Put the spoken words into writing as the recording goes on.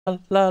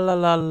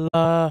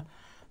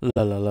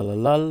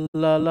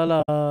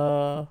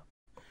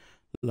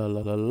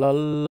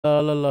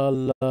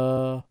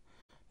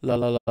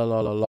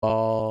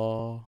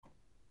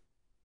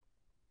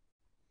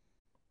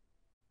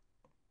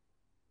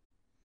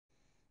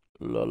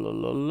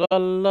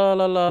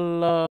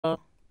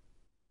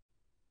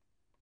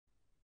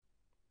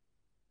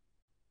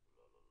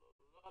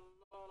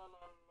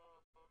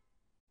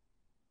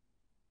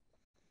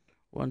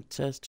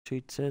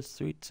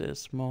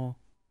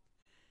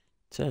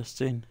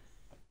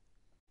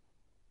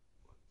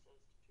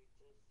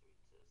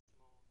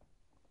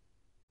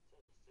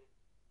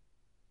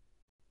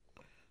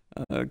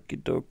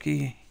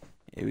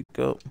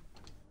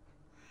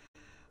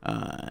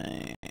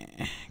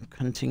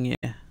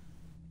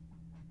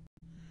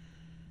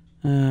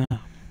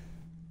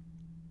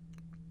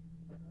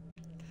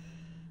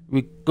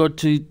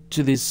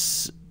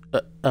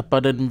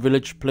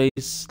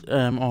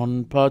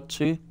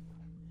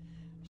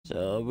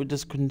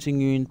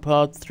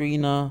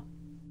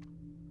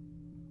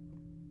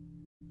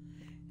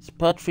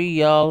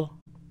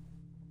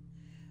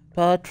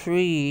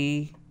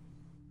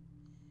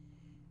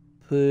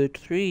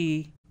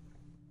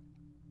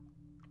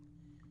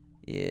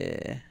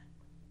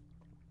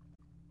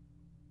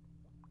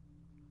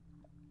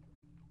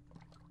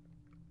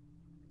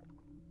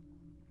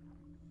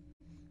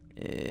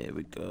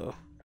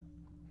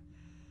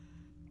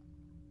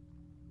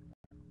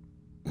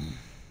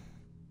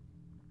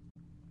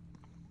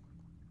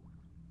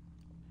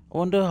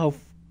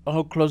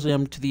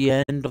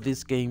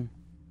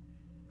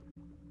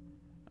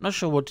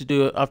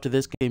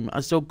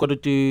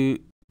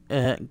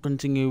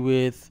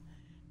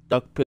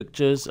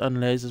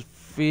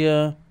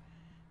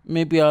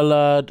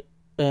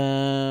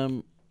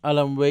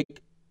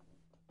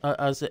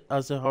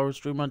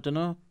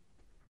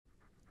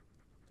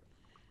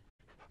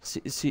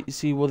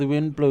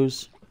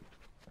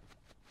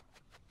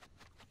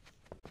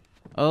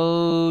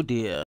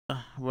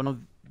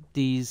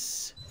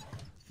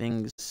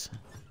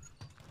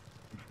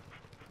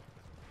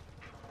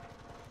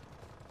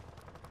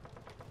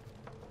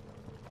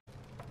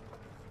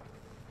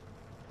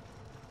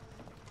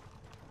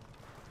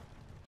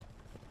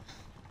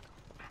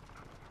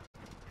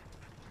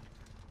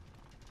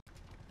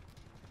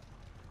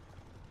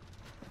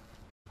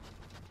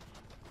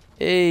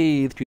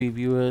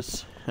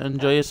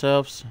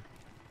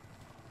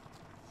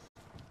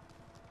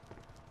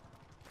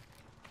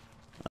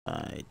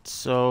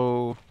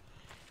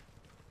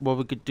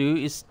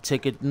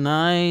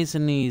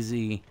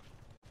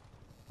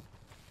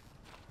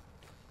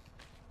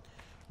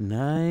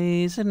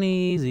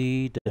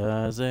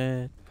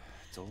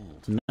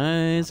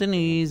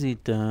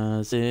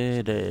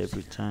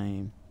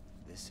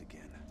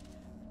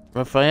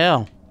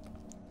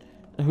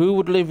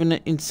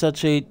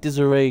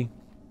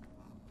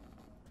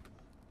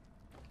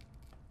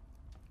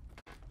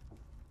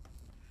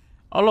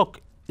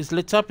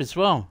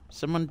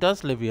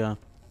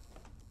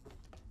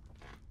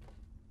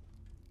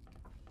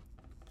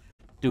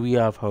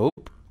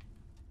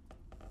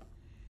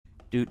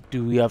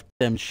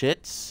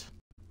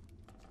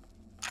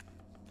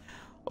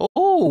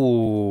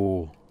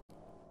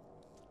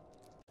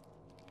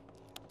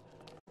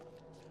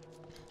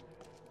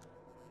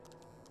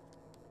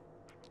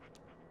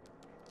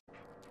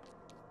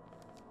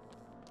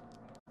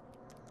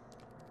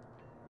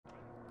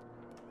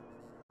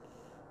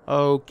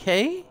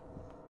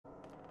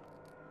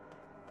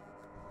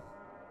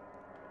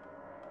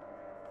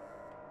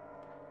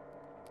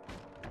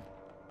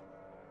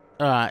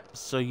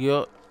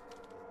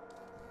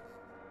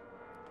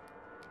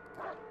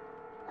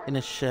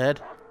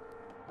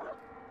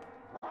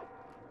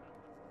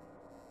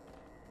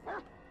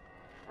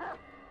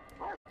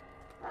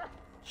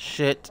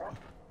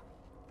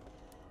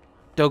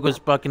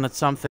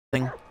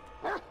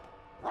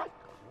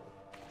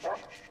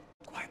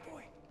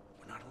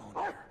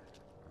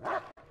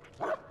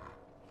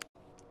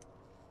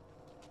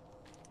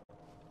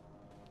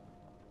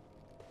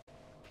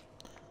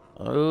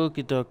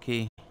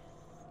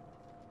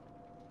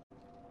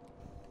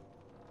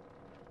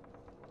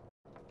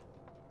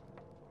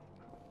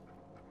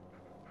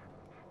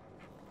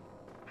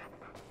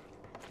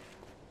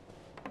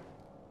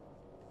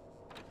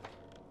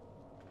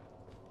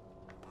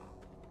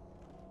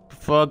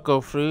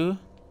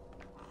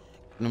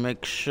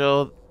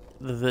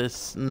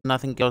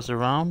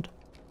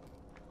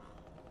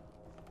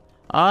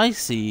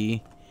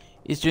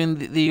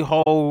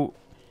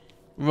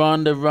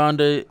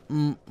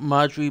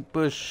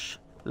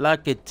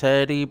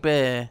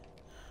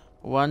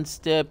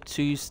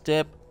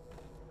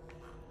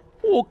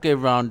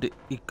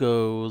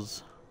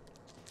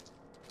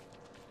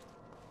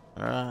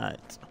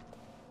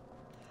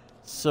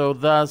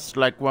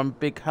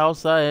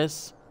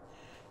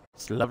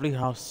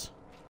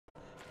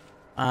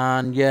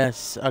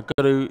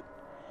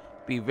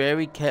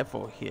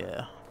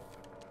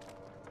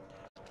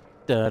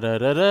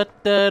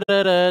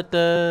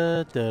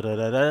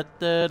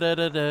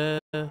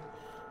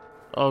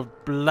Oh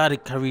bloody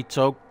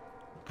Carito!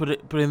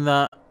 Putting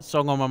that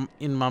song on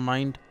in my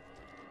mind.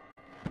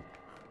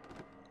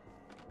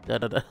 Da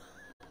da da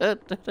da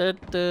da da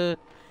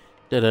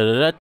da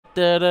da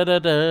da da da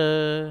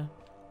da.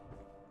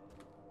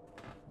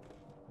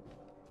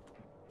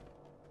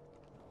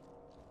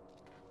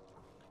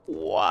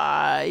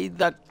 Why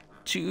that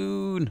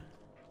tune?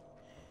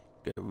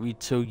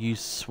 Garito, you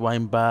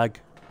swine bag.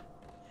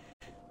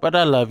 But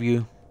I love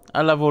you.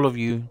 I love all of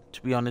you,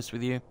 to be honest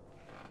with you.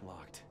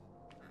 Locked.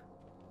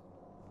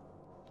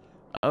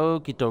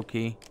 Okie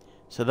dokie.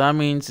 So that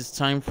means it's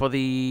time for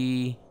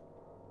the...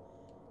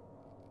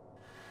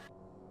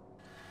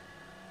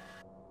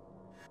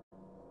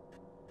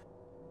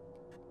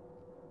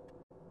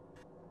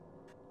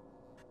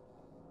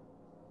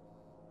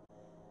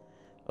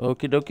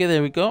 Okie dokie,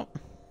 there we go.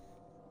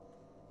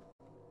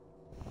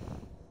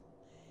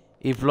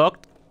 If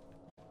locked,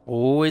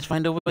 always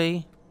find a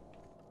way.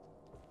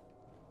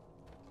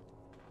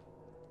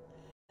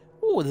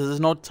 Oh, this is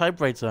not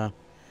typewriter.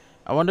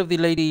 I wonder if the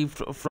lady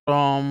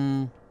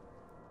from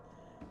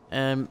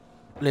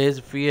BLAIR's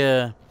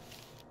Fear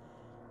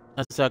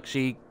is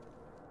actually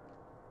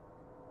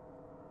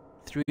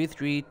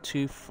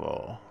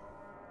 3324.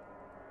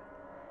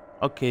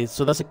 Okay,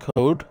 so that's a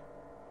code.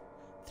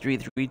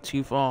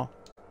 3324.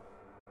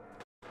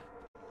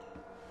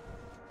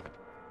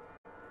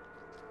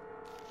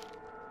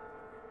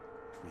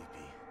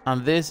 Creepy.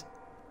 And this...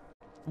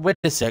 Wait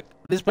a sec.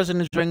 This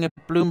person is wearing a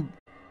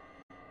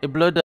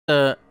blood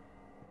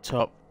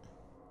top.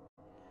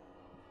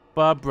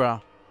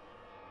 Barbara.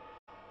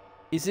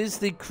 Is this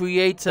the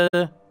creator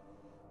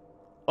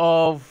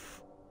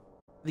of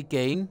the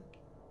game?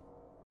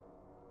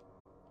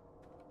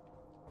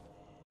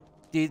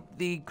 Did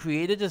the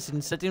creator just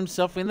insert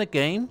himself in the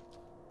game?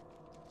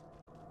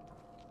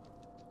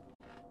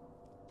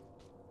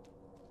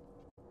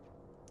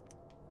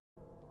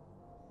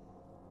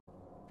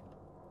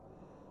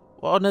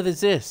 What on earth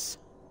is this?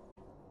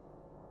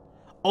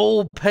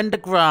 Oh,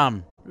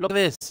 pentagram! Look at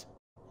this.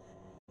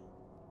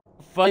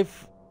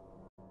 Five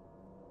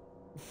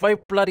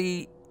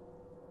bloody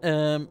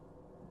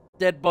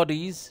dead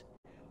bodies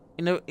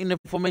in a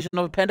formation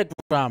of a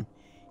pentagram.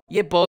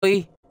 Yeah,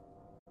 boy.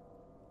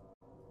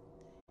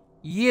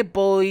 Yeah,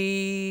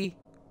 boy.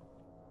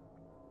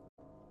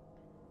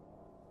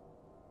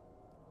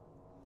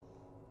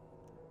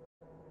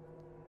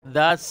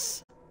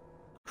 That's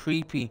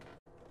creepy.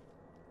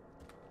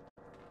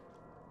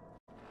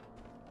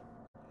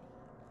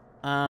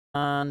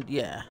 And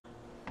yeah.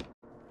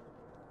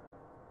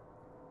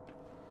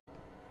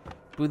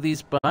 Put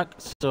these back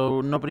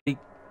so nobody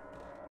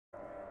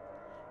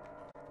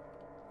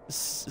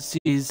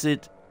sees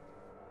it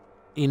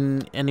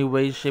in any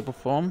way, shape, or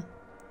form.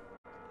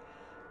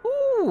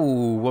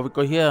 Ooh, what we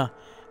got here?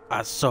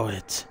 I saw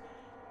it.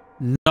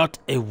 Not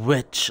a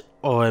witch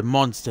or a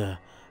monster,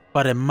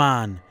 but a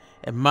man.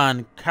 A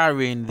man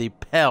carrying the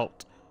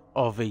pelt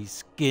of a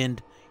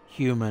skinned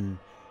human.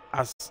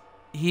 As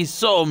he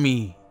saw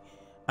me,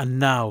 and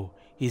now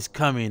he's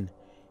coming.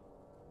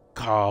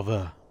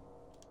 Carver.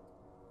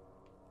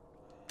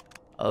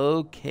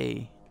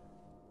 Okay.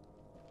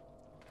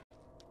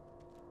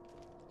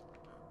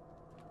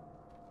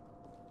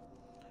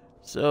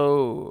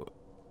 So,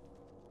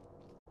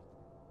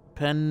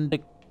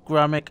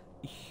 pentagrammic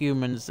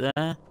humans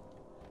there.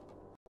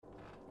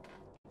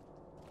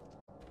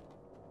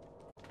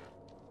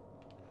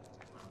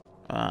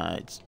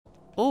 Right.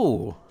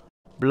 Oh,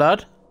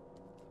 blood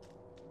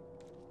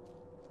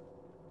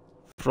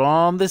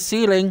from the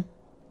ceiling.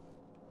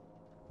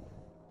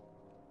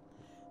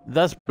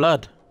 That's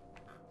blood.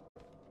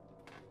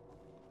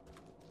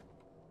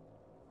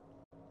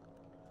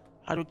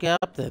 How do we get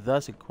up there?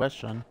 That's a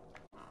question.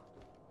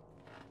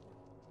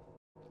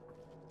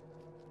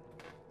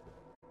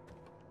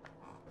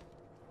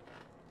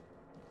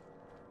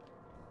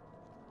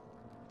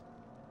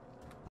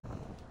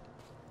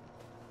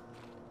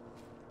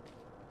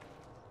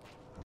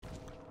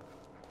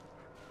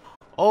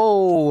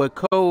 Oh, a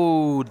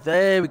code.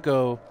 There we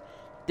go.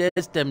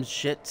 There's them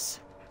shits.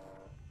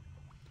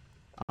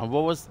 And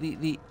what was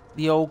the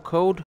old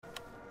code?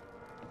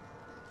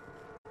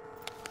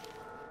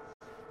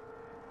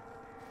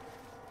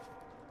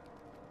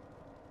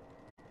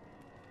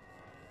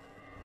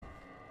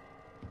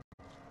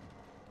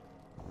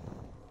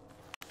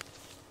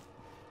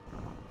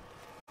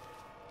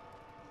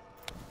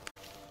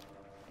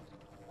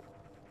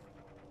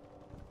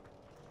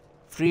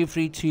 Three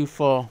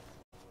 324.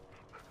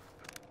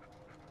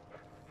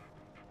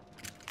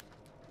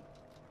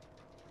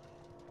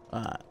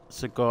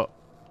 So got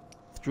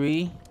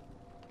 3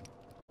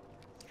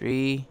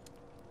 3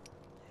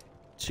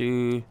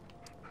 2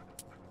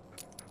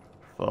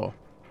 4.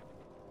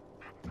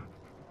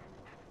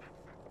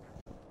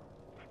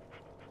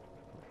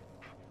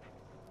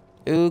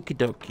 Okie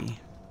dokie.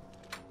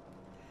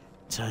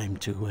 Time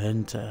to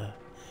enter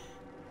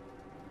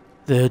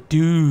the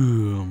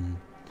doom.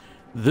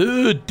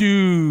 The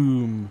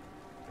doom.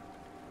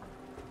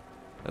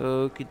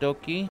 Okie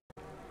dokie.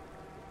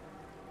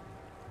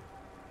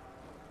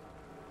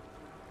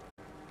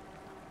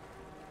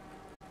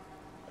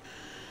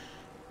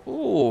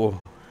 Oh,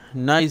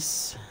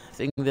 nice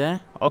thing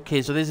there.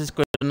 Okay, so this is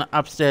going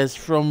upstairs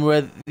from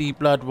where the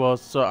blood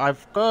was. So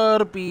I've got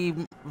to be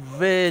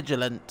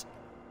vigilant.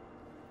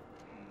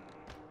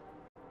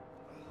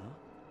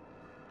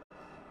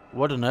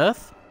 What on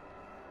earth?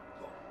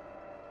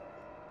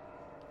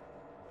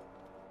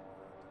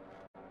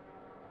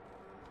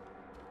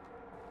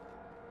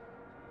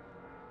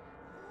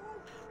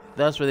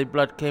 That's where the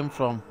blood came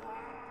from.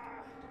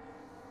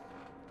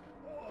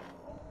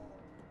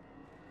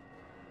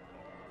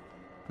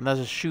 And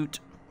that's a chute.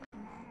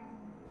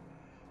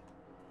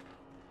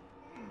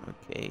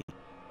 Okay.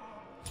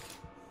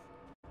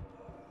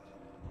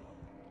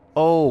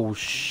 Oh,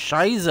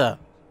 Scheiße.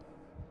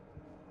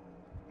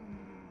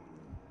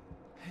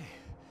 Hey,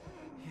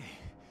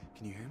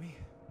 can you hear me?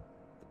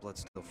 The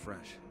blood's still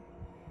fresh.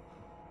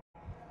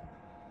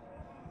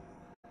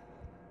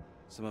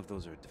 Some of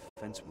those are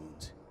defense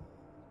wounds.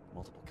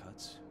 Multiple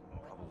cuts,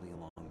 probably a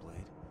long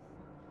blade.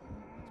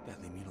 It's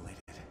badly mutilated.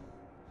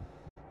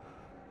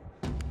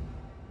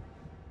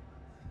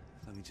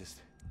 Let me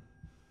just...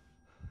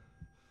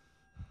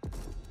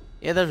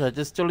 Yeah, that's right.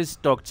 There's still his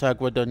dog tag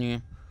word on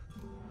you.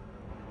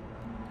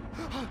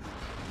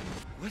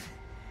 What?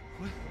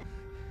 What?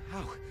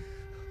 How?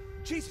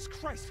 Jesus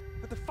Christ!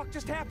 What the fuck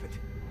just happened?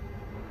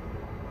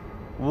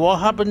 What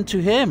happened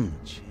to him?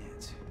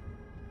 Chance.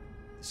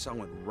 The song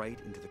went right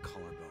into the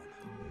collarbone.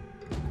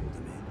 Pulled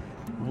him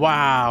in.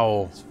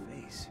 Wow. His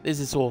face. This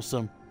is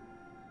awesome.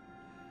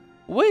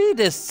 Wait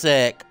a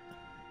sec.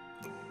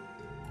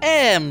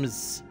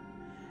 Ems.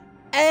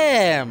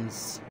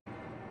 Ems,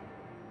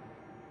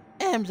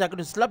 I'm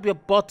gonna slap your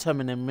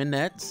bottom in a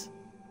minute.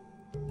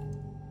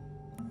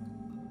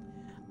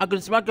 I'm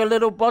gonna smack your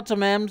little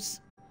bottom,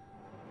 Ems.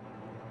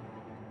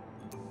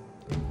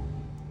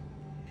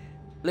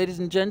 Ladies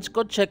and gents,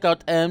 go check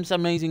out Ems.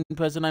 Amazing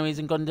person,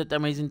 amazing content,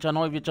 amazing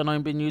channel. If your channel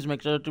ain't been used,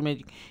 make sure to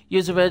make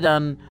use of it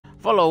and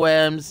follow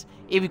Ems.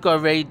 If you got a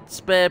raid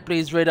spare,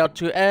 please raid out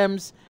to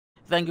Ems.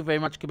 Thank you very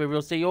much. Keep it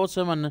real, stay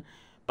awesome, and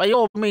by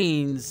all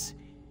means,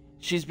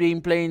 she's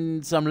been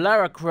playing some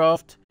Lara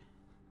Croft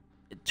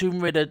Tomb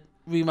Raider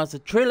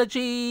Remastered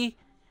Trilogy,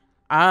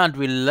 and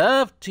we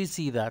love to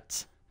see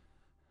that.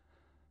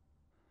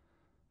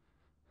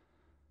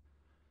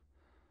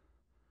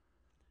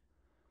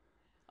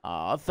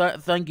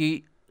 Thank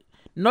you.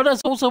 Not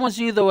as awesome as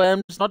you, though,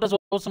 Ems. Not as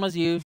awesome as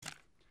you.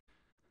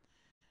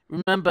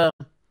 Remember,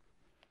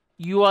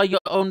 you are your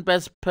own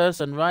best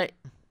person, right?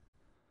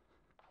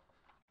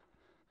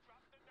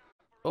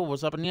 Oh,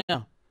 what's happening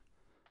here?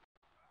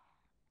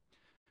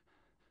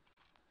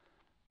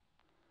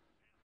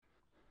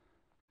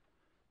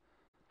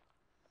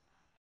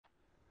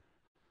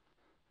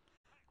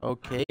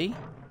 Okay.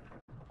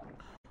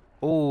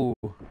 Oh.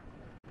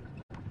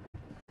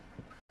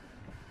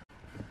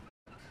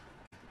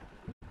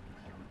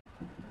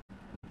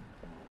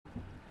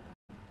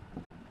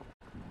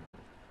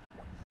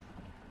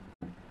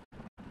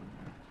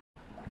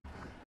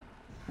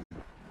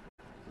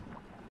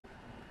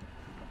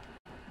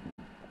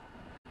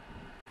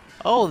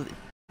 Oh,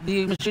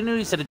 the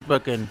machinery said it's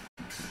broken.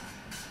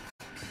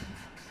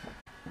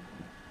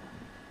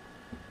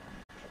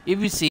 If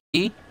you see,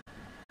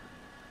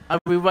 I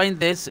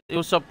rewind this, it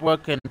will stop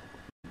working.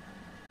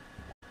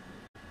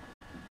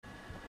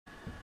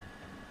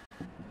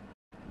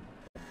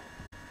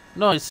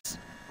 No, it's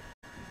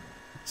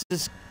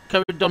just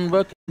carried on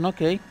working.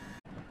 Okay.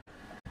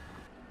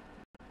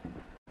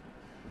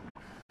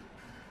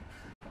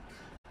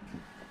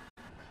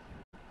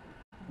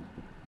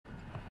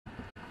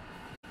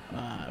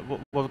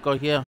 What we got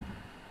here?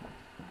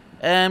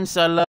 Ems,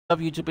 I love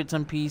you to bits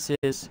and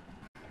pieces.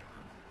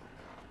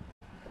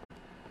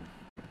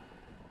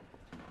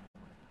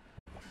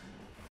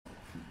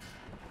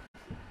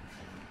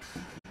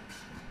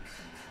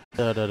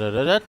 Da da da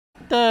da da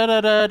da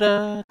da da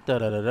da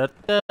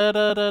da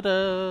da da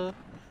da.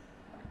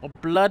 Oh,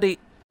 bloody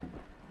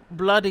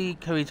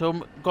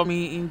Carito got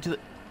me into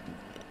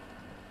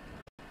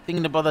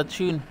thinking about that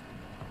tune.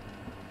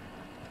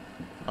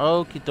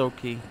 Okie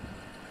dokie.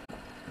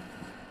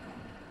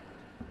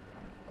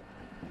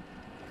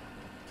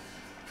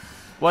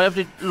 What I have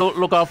to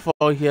look out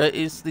for here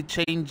is the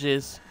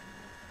changes.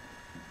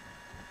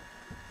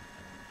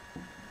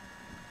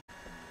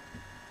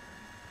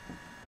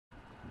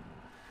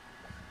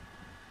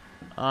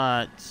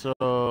 Alright,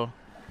 so...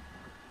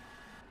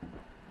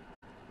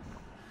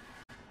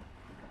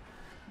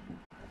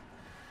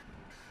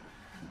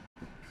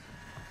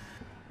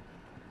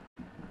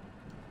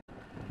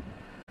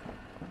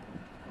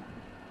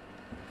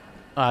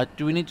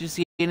 do we need to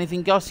see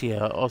anything else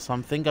here or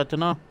something? I don't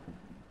know.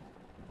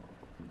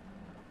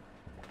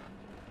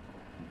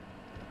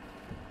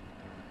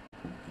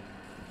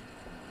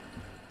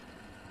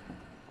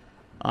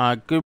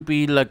 Could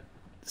be like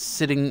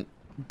sitting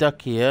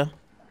duck here.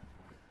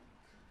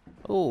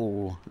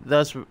 Oh,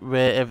 that's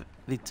where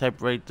the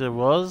typewriter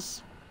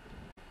was.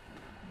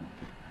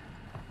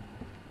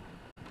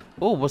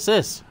 Oh, what's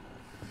this?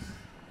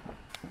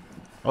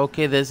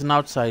 Okay, there's an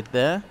outside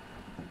there.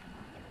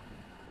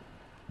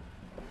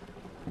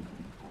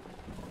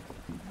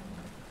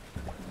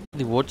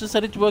 The water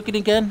started working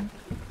again.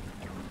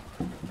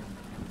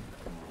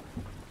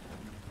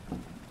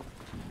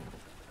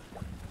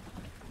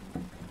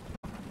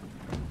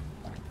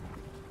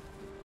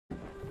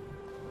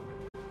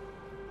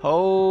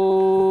 Holy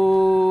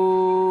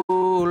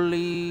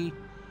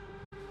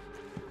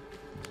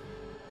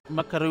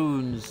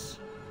macaroons.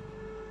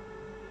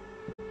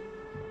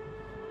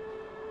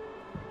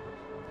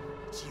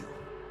 It's you.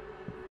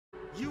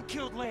 You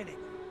killed Lanning.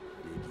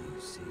 Did you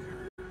see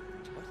her?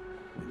 What?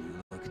 When you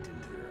looked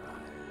into her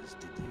eyes,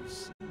 did you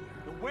see her?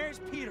 Now where's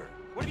Peter?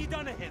 What have you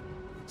done to him?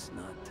 It's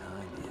not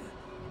time yet.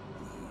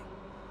 He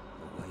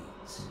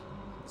awaits.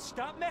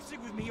 Stop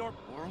messing with me or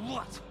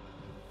what?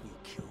 You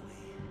kill me.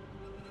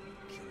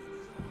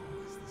 Killing is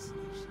always the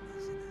solution,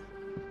 isn't it?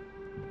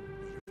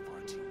 You're far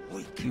too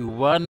weak. You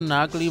one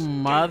ugly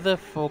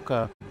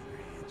motherfucker. Your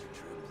hands are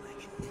trembling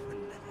even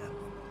now.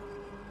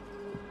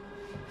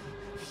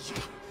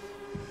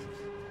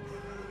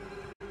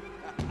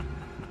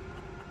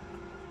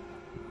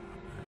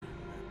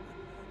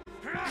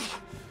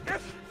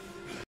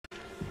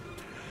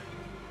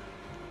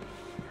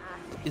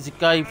 Is a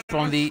guy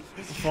from the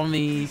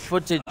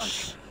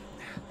footage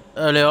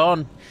earlier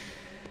on.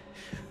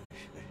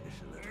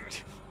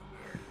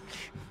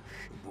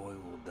 The boy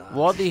will die.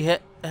 What the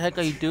heck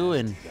are you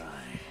doing?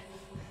 Die.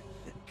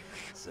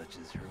 Such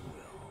is her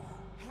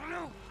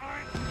will.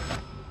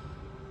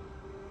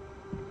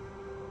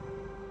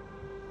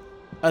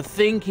 I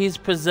think he's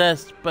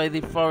possessed by the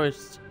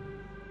forest.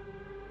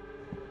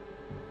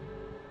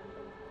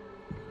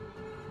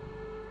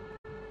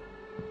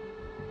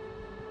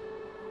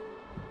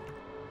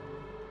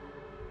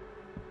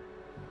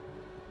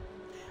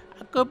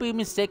 I could be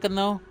mistaken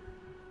though.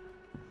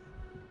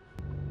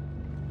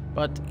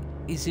 But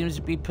he seems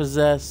to be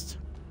possessed.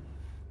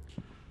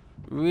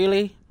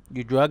 Really?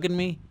 You drugging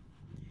me?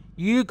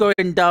 You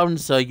going down,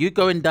 sir. You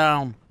going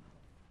down.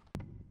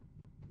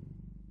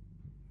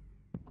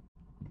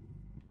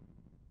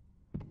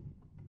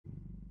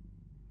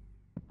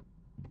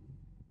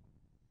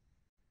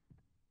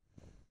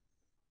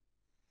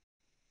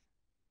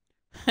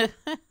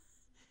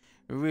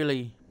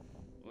 Really?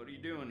 What are you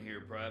doing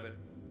here, Private?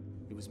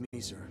 It was me,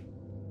 sir.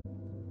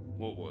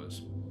 What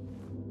was?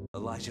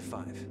 Elijah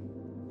 5.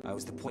 I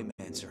was the point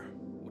man, sir.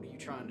 What are you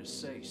trying to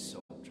say,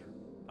 soldier?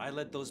 I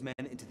led those men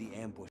into the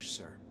ambush,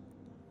 sir.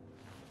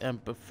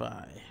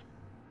 Amplify.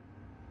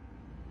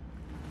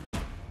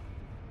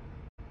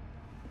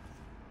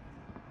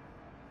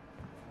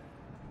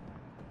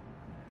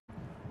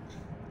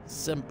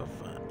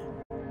 Simplify.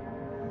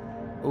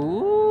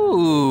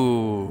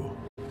 Ooh.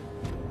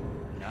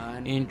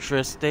 9,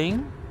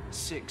 Interesting.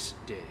 6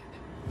 dead,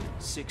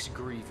 6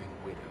 grieving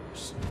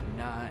widows,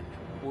 9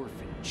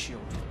 orphan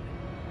children,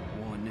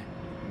 1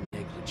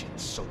 negligent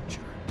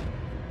soldier.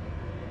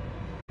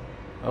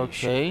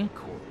 Okay.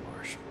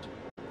 Court-martialed.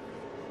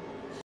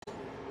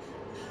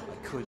 I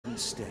couldn't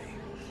stay.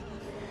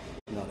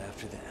 Not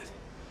after that.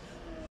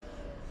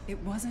 It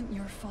wasn't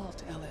your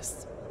fault,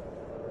 Ellis.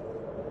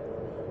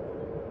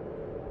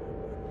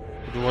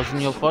 It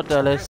wasn't your fault,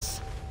 Alice.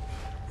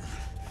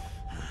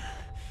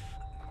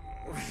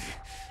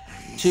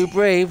 Too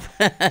brave.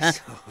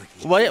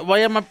 Why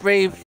am I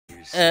brave,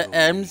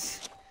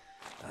 Ems?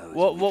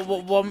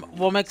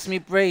 What makes me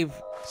brave?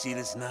 See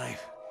this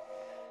knife?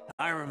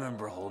 I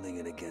remember holding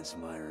it against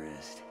my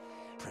wrist,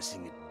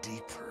 pressing it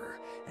deeper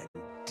and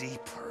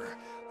deeper,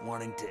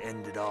 wanting to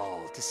end it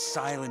all, to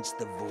silence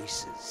the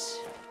voices.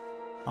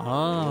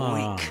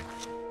 Ah. Weak.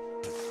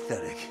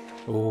 Pathetic.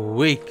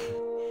 Weak.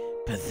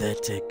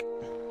 Pathetic.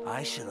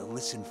 I should have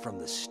listened from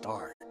the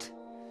start.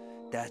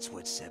 That's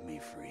what set me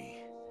free.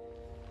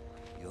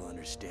 You'll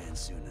understand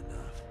soon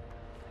enough.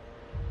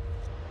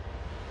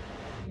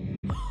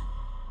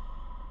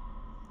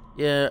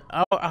 Yeah,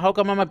 how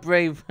come I'm a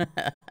brave?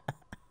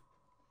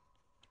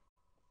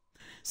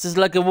 This is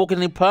like a walk in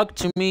the park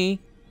to me.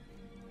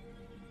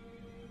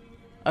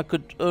 I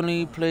could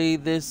only play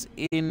this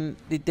in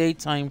the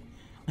daytime.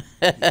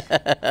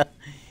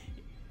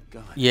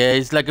 Yeah,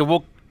 it's like a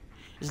walk.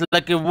 It's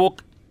like a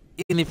walk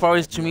in the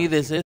forest to me.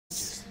 This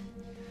is.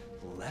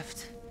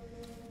 Left?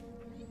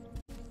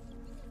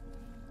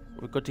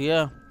 We got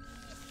here.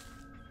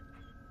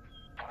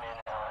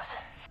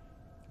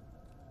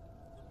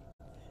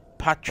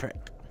 Patrick.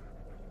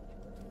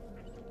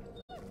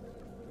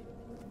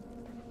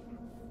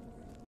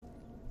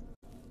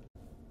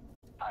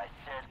 I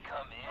said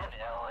come in,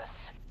 Ellis.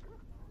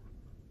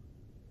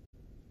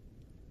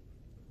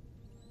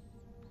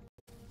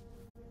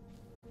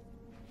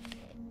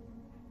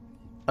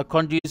 I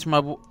can't use my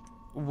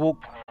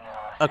walk.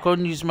 I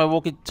can't use my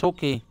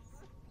walkie-talkie.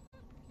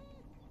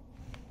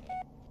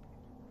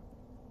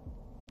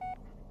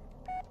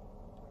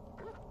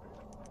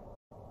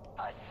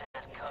 I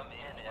said come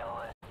in,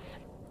 Ellis.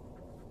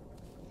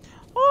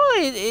 Oh,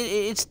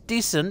 it's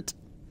decent.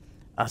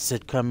 I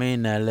said, come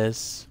in,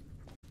 Alice.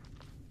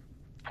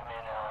 Come in,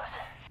 Ellis.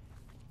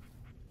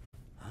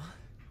 Huh?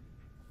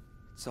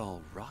 It's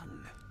all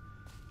rotten.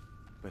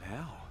 But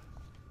how?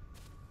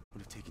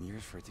 Would have taken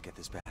years for it to get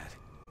this bad.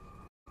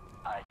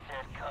 I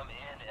said come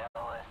in, Ellis.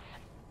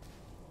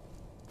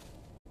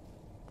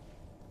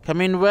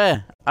 Come in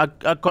where? I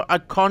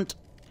can't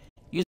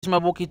use my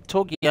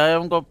walkie-talkie. I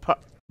haven't got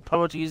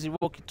power to use the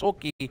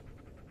walkie-talkie.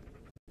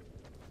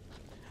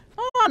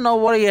 Oh, no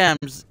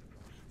worries.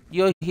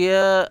 You're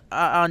here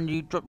and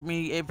you drop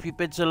me a few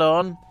bits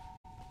alone.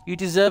 You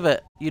deserve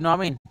it. You know what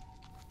I mean?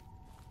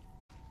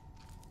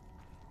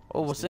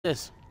 Oh, what's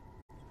this?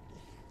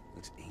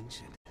 Looks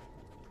ancient.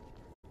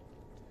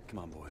 Come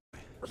on, boy.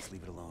 Let's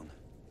leave it alone.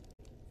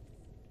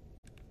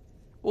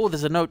 Oh,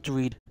 there's a note to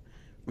read.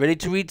 Ready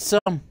to read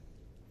some?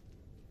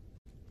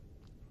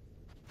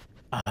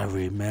 I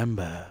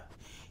remember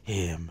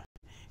him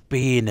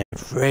being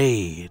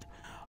afraid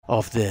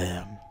of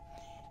them.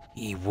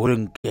 He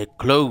wouldn't get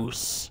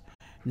close.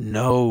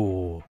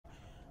 No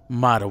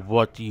matter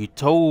what you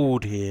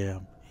told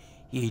him,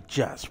 he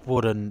just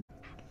wouldn't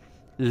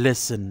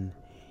listen.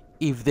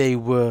 If they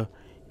were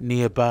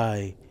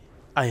nearby,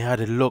 I had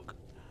to look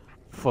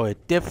for a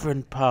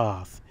different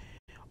path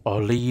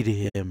or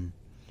lead him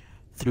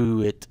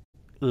through it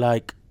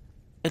like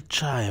a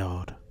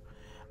child.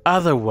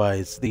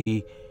 Otherwise,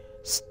 the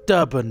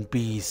stubborn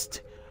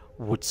beast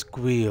would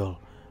squeal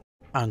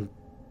and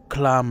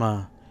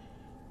clamor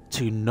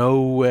to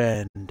no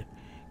end.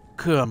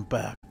 Come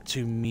back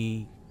to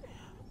me.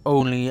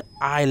 Only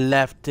I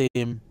left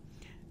him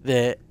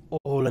there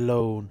all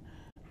alone.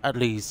 At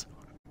least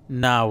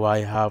now I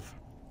have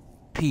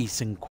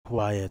peace and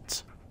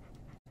quiet.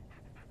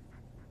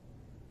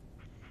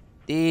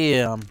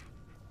 Damn.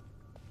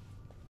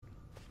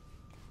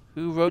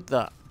 Who wrote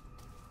that?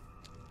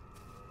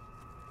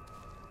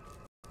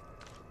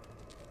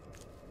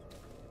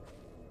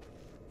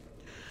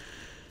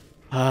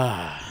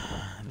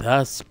 Ah,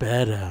 that's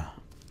better.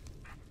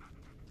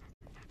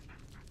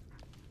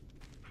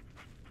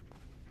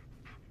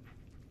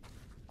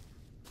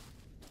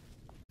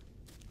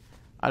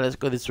 Let's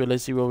go this way.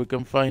 Let's see what we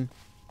can find.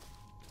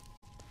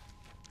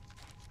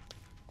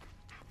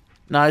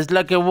 Now, it's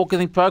like a walk in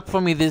the park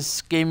for me,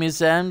 this game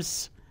is,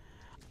 Ams.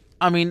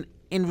 I mean,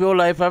 in real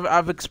life,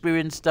 I've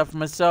experienced stuff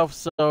myself,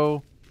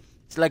 so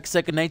it's like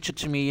second nature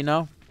to me, you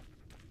know?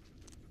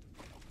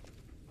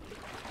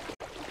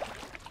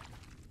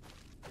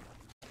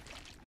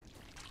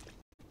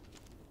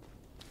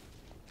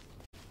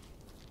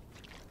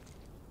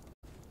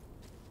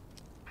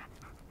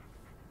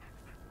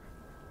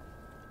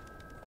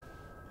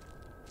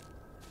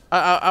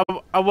 At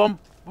one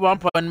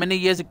point many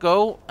years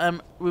ago,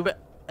 we were,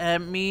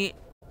 me,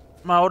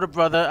 my older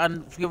brother,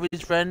 and a few of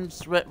his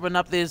friends went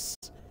up this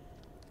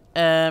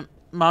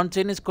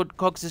mountain. It's called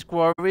Cox's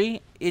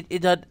Quarry.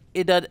 It had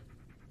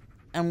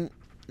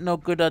no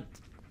good at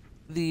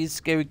these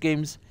scary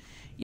games.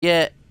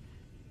 Yeah.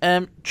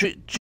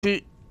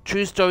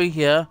 True story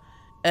here.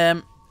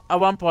 At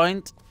one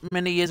point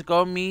many years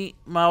ago, me,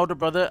 my older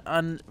brother,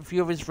 and a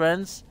few of his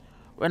friends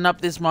went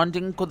up this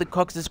mountain called the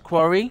Cox's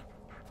Quarry.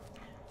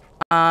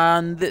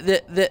 And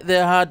they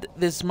had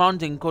this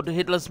mountain called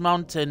Hitler's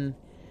Mountain,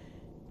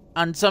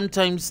 and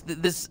sometimes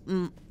this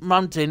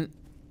mountain,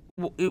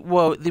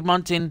 the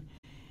mountain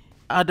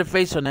had a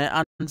face on it,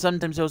 and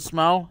sometimes it'll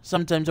smile,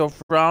 sometimes it'll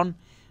frown,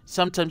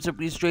 sometimes it'll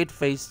be straight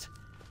faced.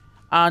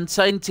 And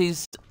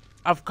scientists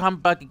have come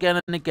back again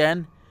and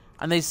again,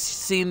 and they've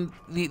seen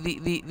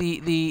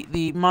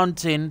the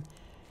mountain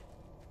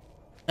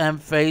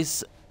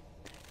face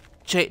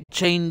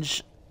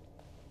change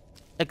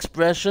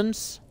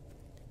expressions.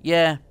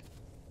 Yeah.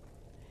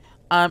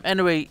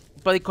 Anyway,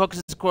 by the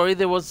Cox's Quarry,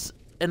 there was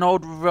an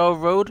old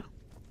railroad.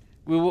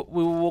 We were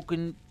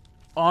walking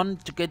on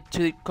to get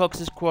to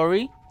Cox's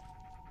Quarry,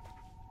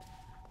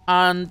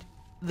 and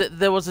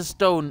there was a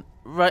stone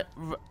right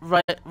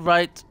by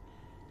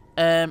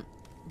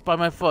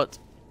my foot.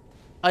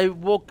 I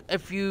walk a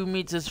few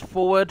meters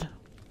forward.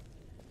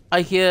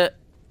 I hear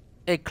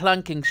a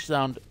clanking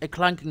sound,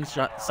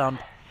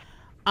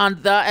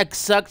 and that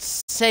exact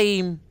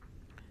same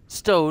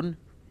stone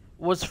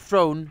was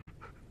thrown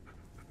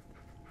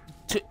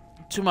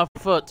to my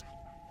foot.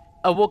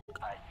 I walk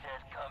I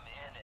said come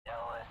in,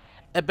 Ellis.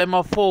 a bit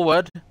more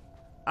forward,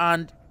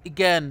 and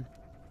again,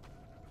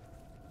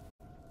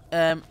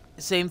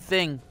 same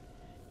thing.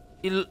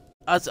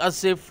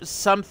 As if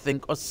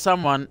something or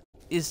someone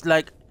is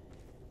like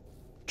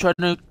trying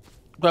to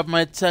grab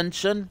my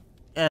attention,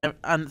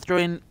 and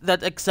throwing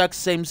that exact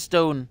same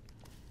stone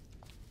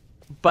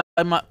by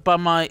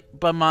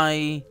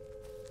my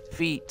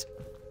feet.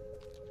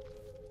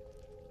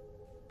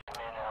 Come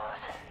in,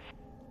 Ellis.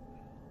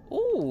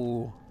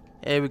 Ooh,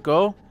 here we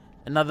go.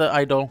 Another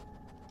idol.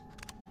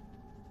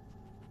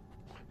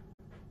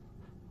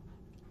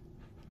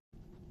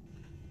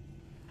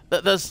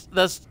 That's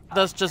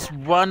just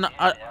one.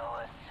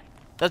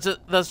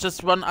 That's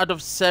just one out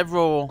of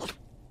several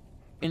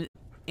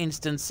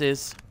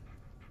instances.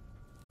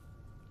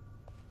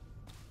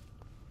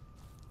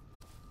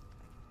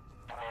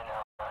 Come in,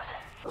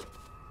 Ellis.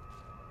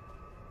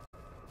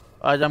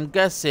 I'm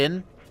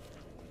guessing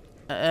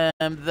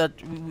that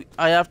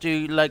I have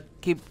to like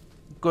keep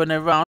going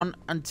around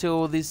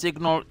until the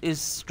signal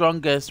is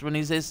strongest when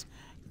he says,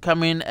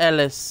 "Come in,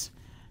 Ellis."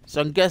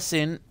 So I'm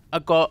guessing I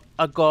got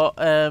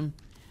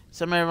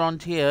somewhere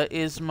around here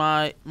is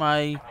my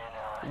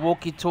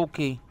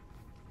walkie-talkie.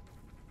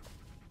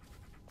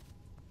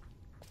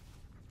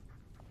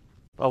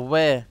 But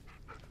where?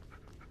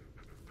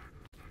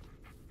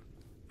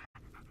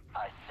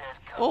 I said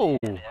come Oh,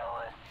 in,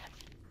 Ellis.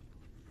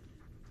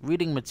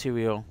 reading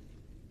material.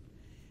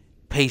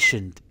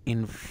 Patient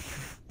in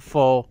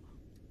 4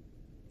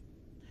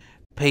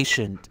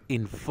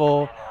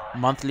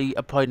 monthly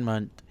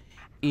appointment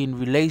in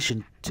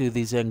relation to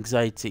this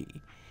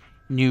anxiety.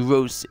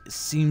 Neurosis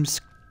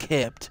seems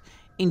kept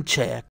in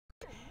check.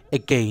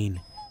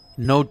 Again,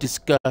 no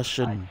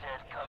discussion Said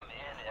come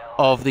in, Ellis.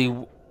 of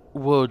the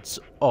words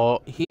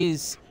or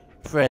his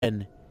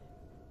friend.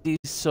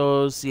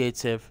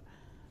 Dissociative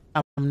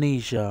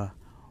amnesia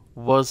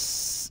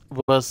was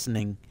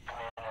worsening.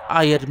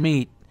 I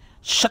admit.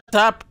 Shut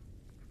up!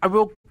 I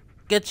will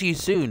get to you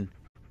soon.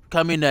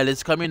 Come in,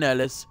 Ellis. Come in,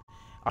 Ellis.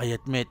 I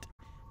admit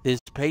this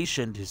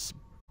patient is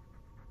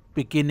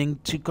beginning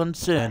to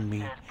concern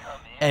me.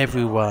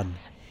 Everyone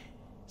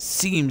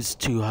seems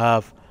to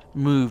have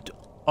moved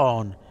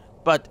on,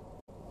 but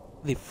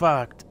the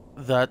fact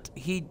that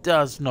he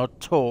does not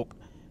talk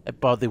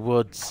about the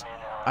woods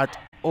at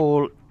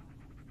all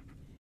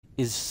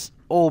is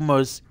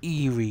almost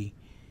eerie.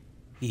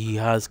 He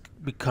has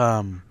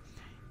become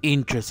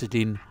interested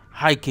in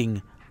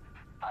hiking.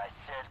 I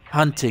said come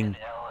Hunting in,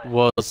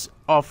 Ellis. was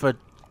offered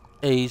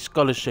a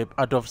scholarship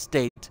out of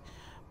state,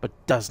 but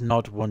does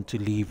not want to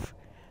leave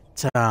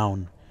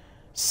town.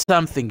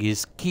 Something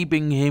is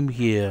keeping him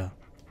here.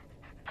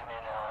 Come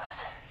in, Ellis.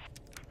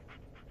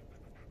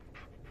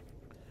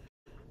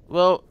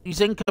 Well, you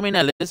saying come in,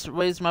 Ellis?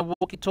 Where's my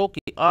walkie-talkie?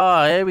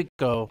 Ah, here we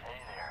go. Hey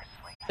there,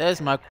 sleep.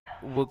 There's my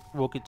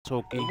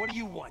walkie-talkie. What do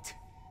you want?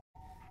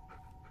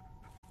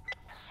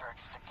 Search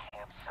the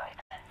campsite.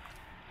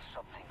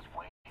 Something's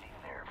waiting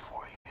there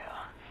for you.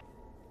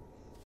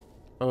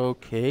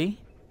 Okay.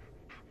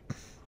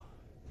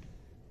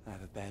 I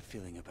have a bad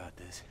feeling about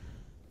this.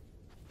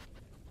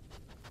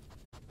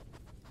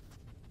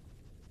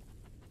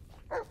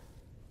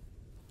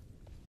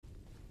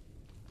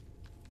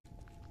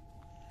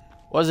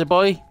 What's it,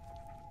 boy? It's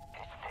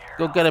there.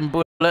 Go get him,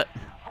 bullet. Look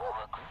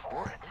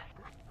for it.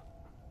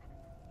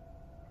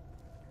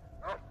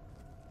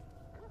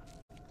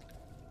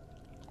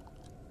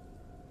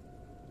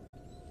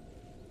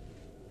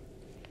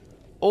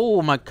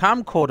 Oh, my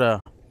camcorder.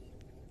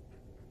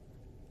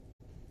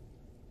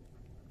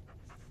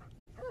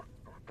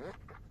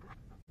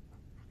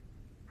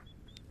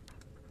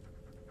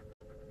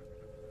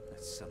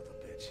 That son of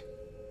a bitch.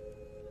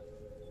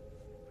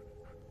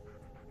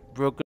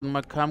 Broken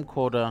my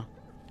camcorder.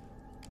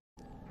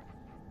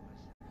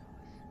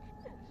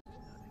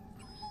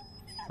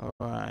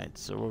 Alright,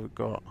 so what we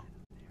got?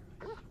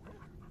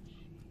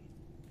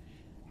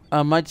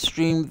 I might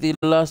stream The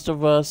Last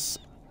of Us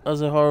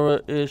as a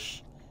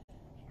horror-ish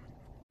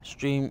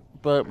stream,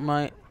 but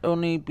might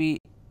only be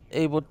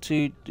able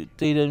to do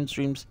daytime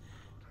streams.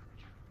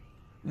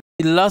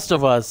 The Last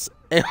of Us,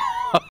 a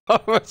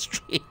horror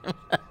stream.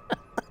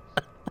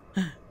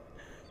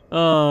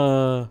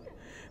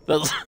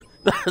 That's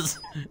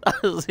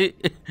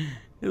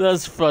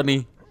that's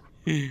funny.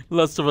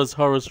 Last of Us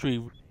horror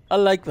stream. I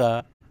like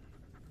that.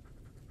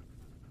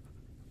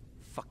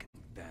 Fucking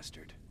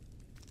bastard.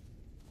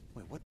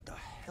 Wait, what the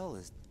hell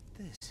is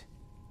this?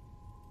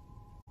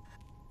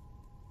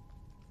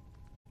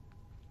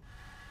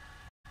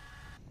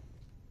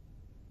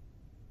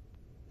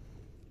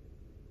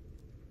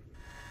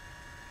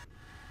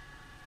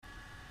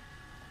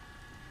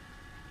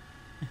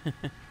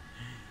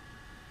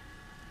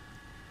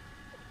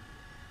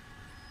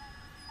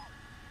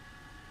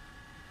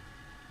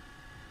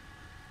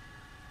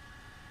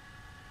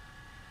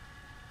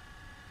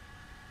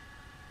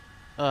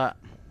 Uh,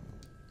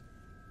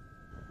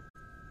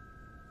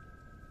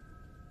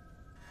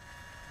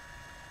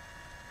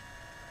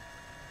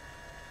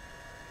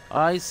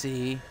 I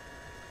see.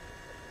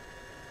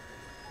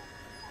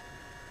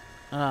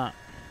 Ah.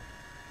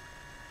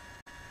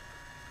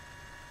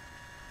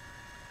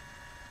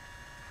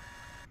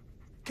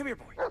 Come here,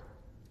 boy.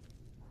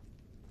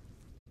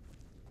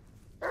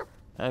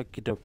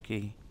 Okie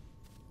dokie.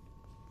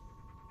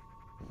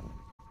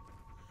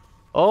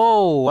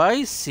 Oh,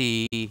 I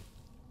see.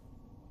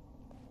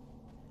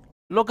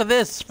 Look at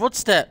this.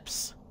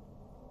 Footsteps.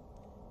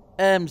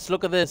 Ems,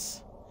 look at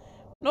this.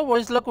 No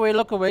worries. Look away.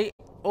 Look away.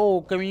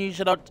 Oh, can you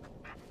shout out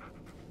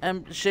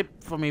ship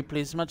for me,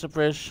 please? Much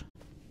appreciated.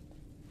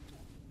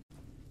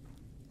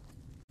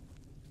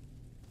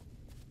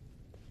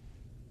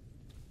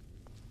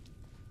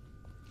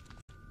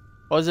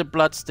 Or is it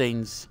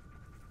bloodstains?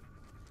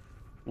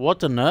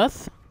 What on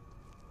earth?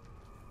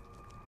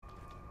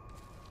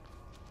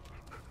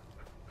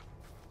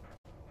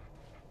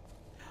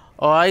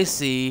 Oh, I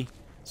see.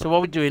 So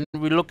what we're doing,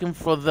 we're looking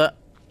for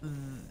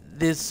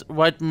this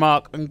white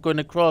mark and going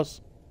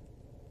across.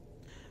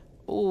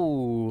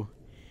 Ooh.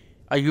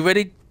 Are you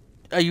ready?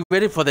 Are you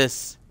ready for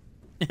this?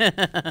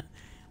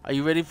 Are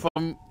you ready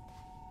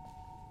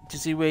to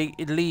see where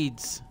it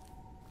leads?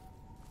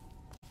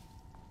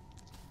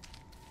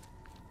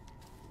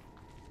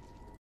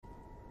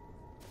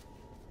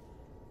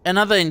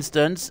 Another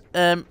instance,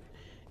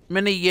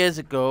 many years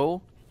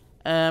ago,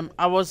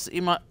 I was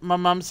in my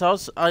mom's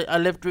house. I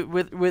lived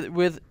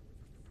with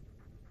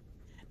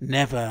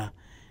never.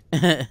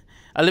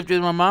 I lived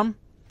with my mom,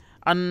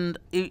 and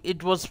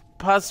it was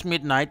past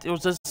midnight. It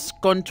was just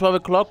gone 12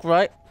 o'clock,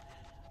 right?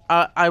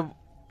 I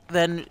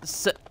then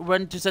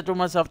went to settle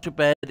myself to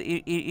bed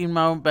in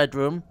my own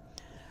bedroom.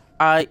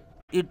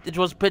 It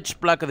was pitch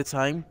black at the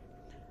time.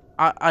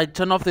 I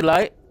turned off the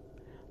light,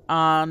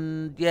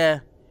 and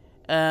yeah,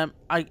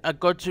 I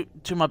got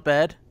to my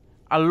bed.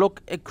 I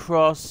look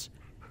across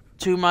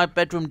to my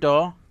bedroom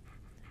door.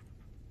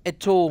 A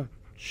tall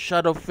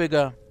shadow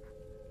figure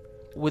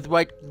with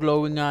white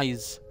glowing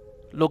eyes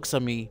looks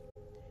at me.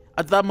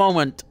 At that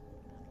moment,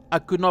 I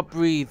could not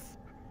breathe,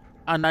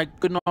 and I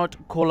could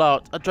not call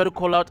out. I tried to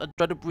call out, I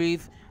tried to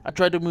breathe, I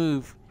tried to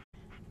move.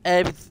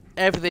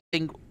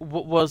 Everything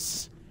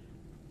was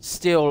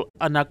still,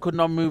 and I could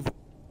not move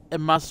a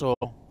muscle.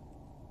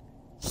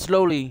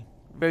 Slowly,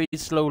 very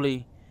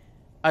slowly,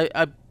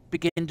 I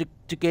began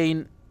to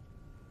gain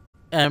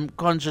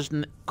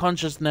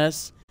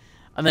consciousness,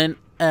 and then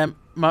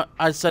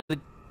I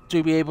started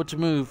to be able to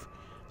move.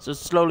 So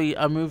slowly,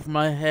 I moved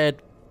my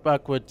head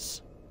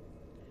backwards,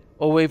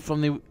 away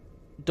from the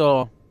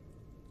door.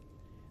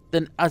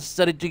 Then I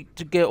started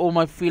to get all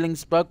my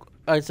feelings back.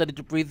 I started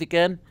to breathe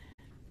again.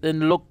 Then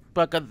look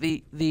back at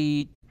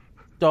the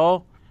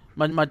door,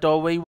 my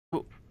doorway,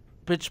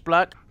 pitch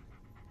black.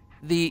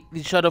 The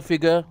shadow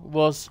figure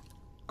was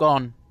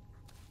gone.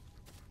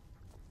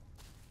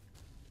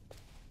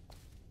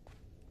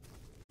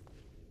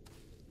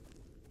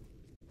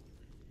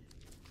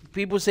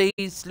 People say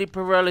sleep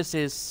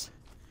paralysis.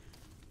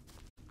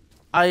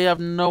 I have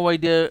no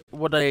idea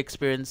what I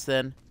experienced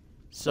then,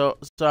 so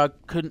I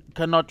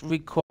cannot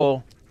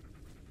recall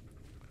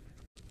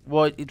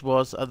what it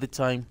was at the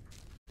time.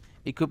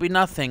 It could be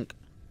nothing,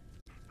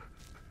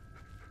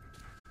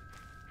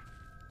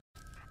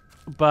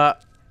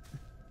 but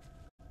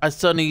I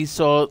suddenly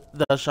saw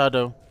the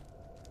shadow.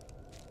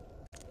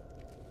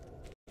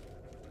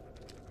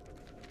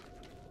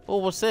 Oh,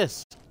 what's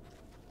this?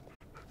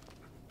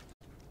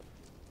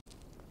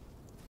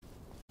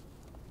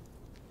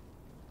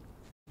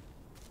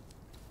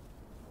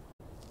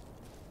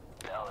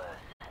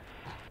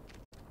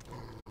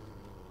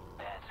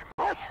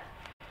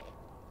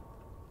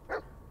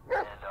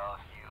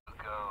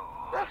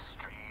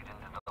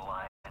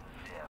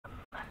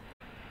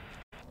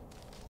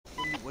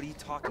 What are you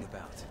talking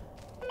about?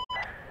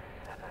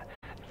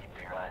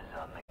 Keep your eyes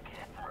on the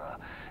camera.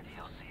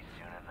 You'll see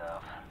soon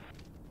enough.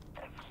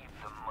 And keep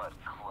the mud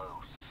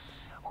close,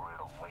 or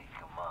it'll wake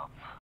him up.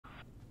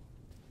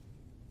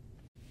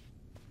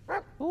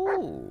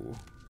 Ooh.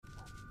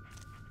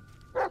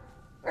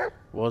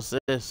 What's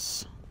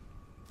this?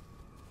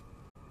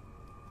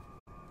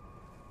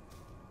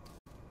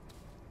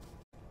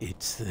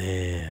 It's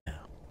there.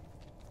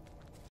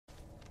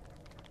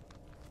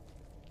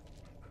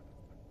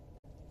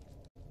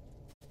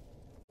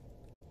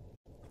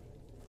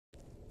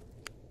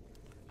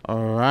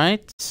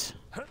 Alright.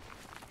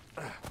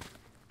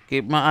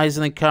 Keep my eyes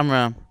on the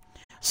camera.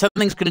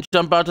 Something's gonna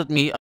jump out at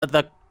me at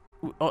that.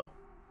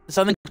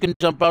 Something's gonna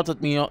jump out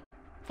at me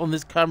on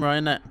this camera,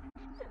 innit?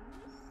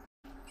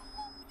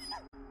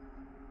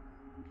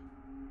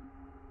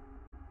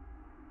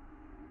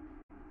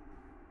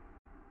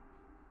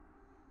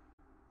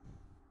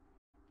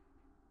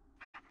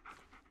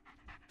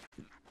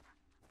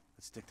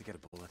 Let's stick together,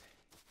 Bullet.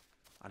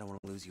 I don't want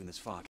to lose you in this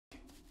fog.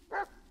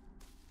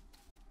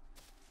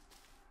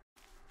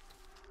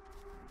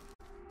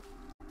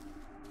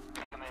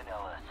 Come in,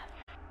 Ellis.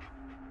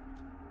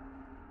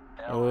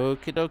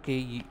 Okie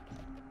dokie.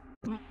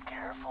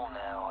 Careful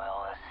now,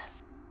 Ellis.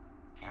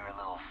 Your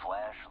little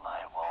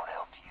flashlight won't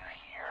help you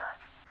here.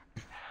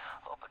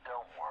 Oh, but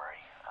don't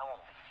worry. I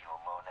won't leave you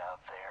alone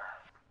out there.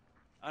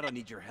 I don't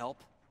need your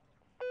help.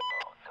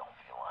 Oh, don't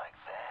be like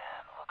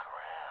that. Look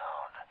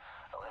around.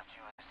 I left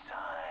you a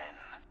sign.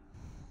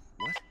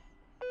 What?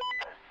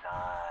 A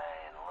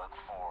sign. Look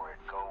for it.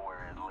 Go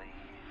where it leads.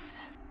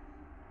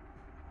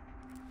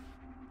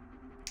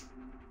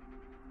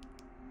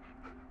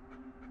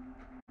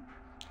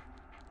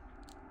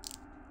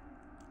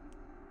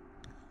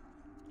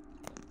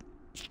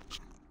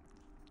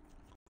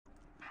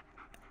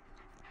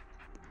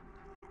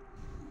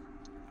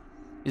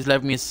 He's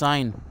left me a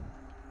sign.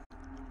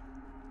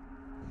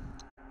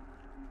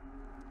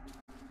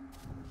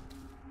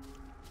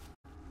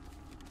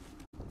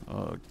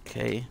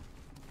 Okay.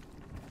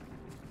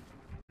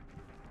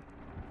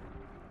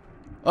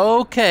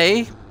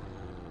 Okay.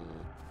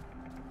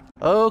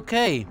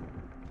 Okay.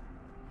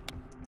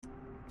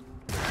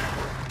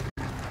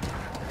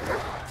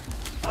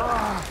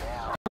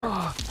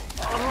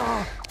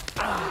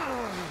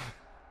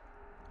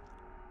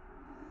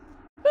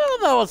 Well,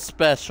 that was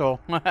special.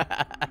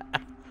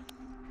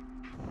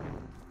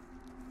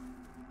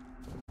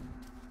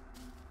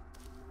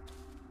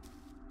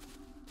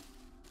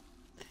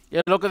 Yeah,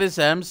 look at this,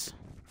 Ems.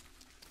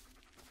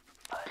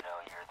 I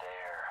know you're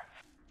there.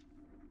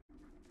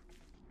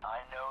 I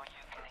know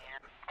you can hear.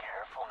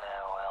 Careful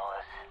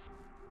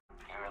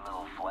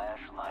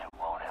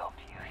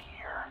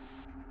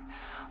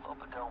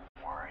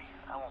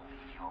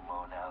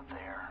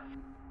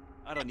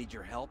I don't need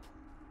your help.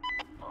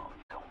 Oh,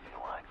 don't be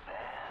like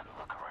that.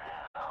 Look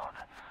around. I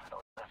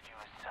left you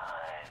a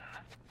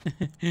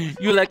sign.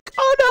 You're like,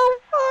 oh no,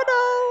 oh no,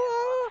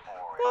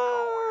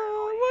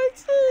 oh,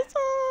 what's this?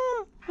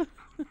 Oh. Too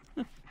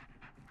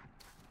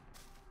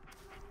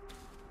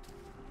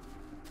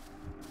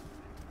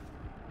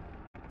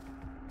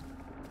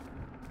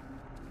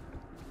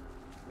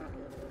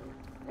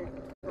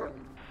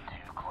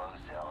close,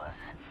 Ellis.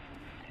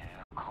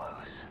 Too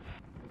close.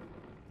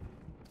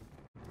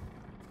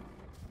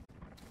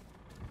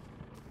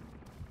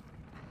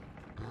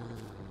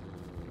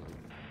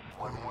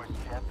 One more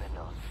step and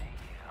I'll see you.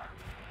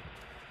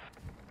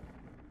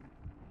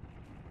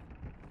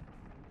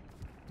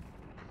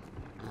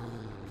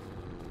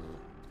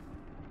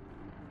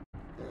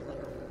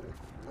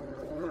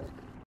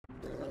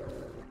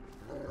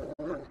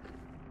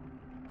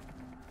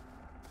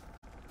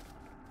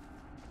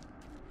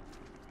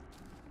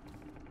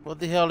 What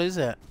the hell is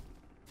that?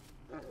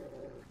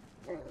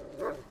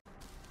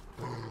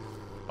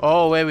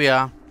 Oh, here we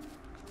are.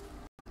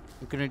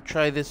 I'm gonna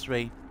try this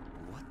way.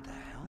 What the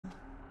hell?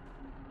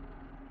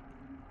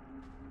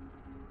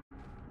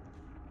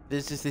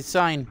 This is the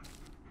sign.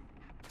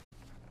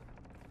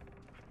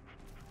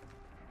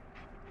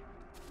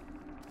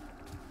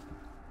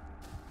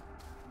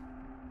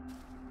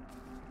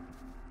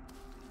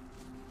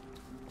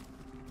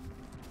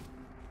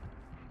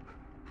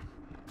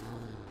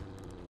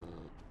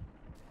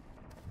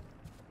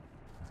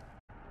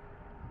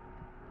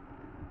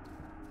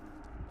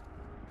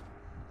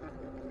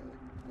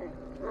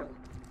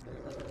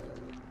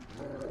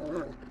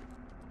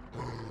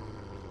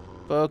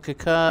 Okay,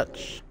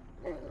 catch.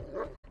 You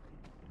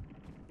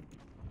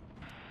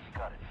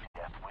got a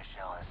death wish,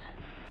 Ellis.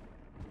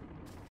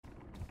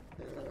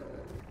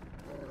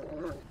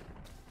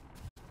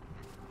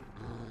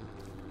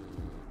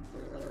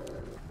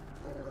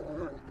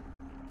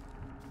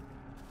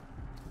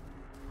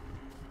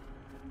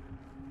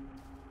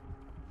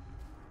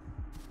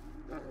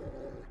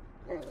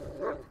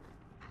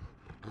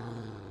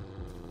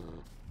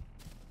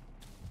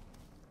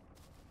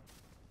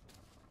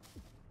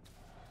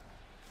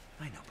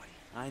 I know, buddy.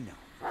 I know.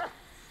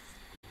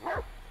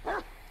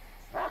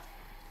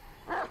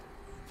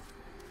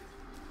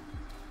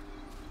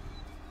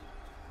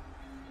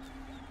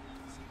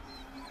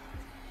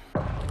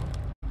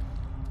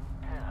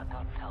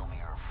 Don't tell me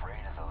you're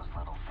afraid of those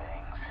little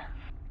things.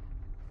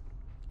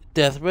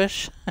 Death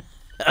wish?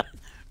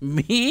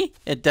 Me?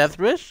 A death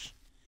wish?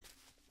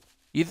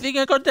 You think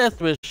I got death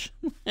wish?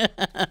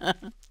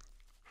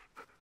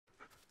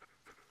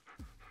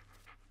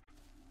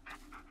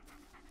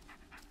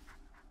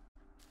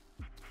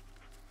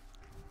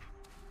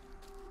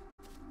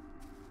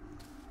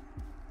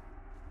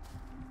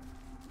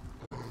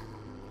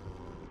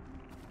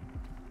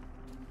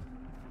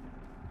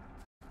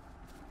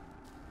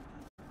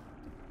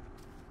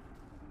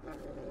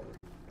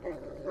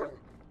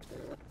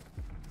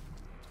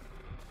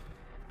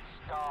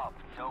 Stop.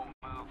 Don't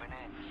move an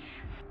inch.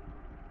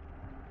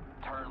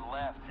 Turn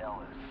left,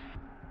 Ellis.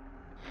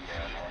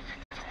 There, that's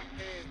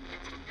it.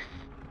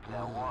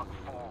 Now walk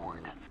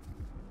forward.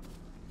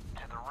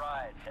 To the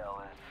right,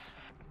 Ellis.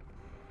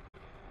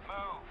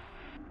 Move.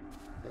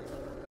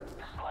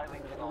 Slightly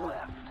to the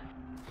left.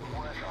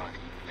 What are you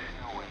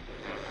doing?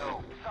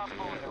 Go. Stop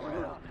fooling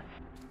around.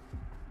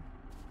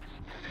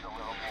 Just a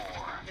little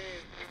more.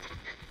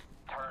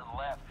 Turn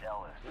left,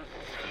 Ellis.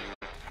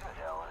 Good,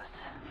 Ellis.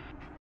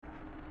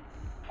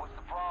 What's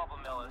the problem,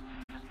 Ellis?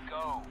 Just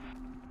go.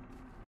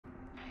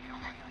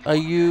 Are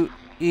you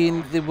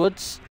in the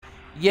woods?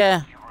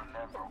 Yeah, You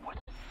remember what's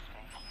at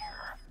stake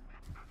here?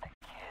 The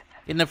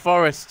kid. in the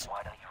forest.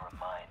 Why don't you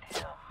remind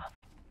him?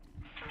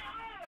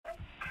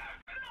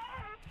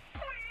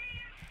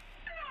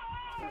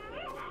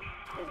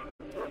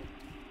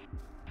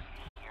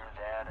 Hear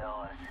that,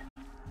 Ellis?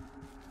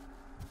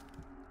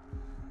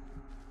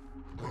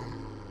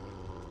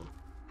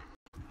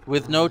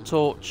 With no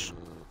torch.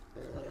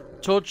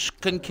 Torch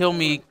can kill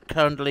me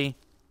currently.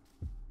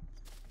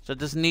 So I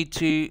just need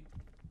to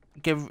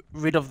get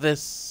rid of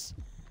this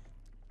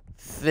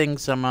thing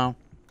somehow.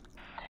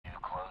 Too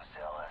close,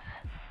 Ellis.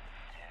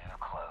 Too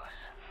close.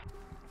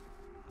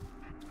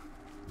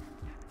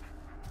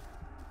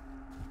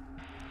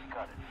 You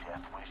got a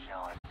death wish,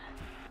 Ellis.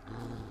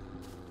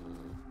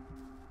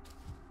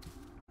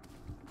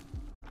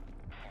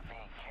 You're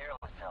being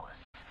careless,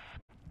 Ellis.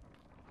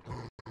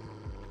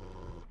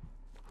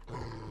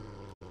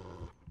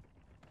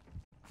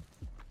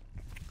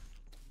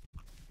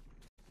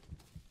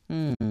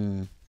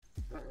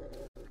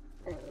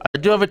 I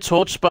do have a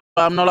torch, but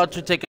I'm not allowed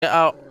to take it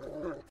out.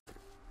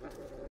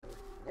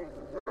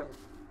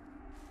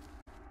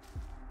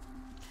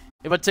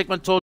 If I take my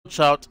torch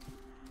out,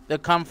 they'll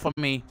come for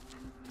me.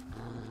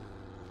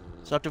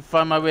 So I have to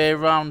find my way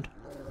around.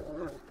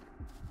 You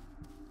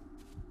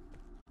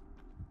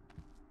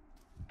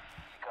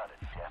got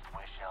a death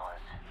wish,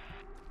 Ellis.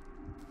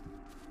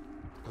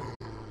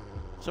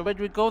 So where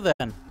do we go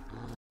then?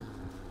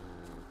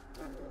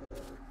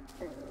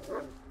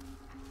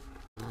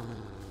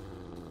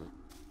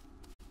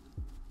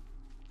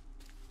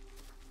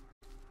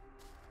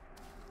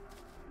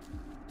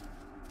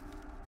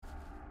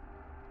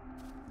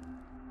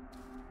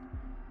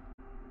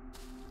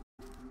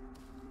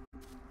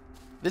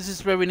 This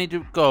is where we need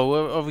to go,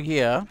 over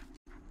here.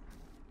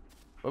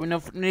 But we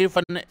need to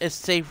find a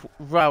safe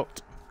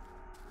route.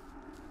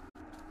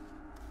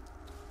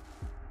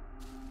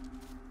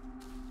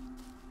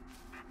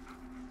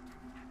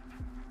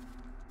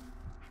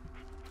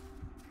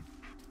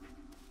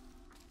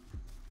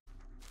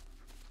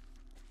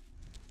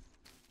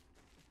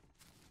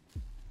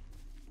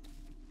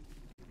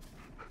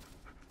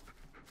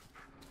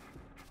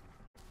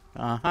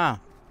 Uh-huh.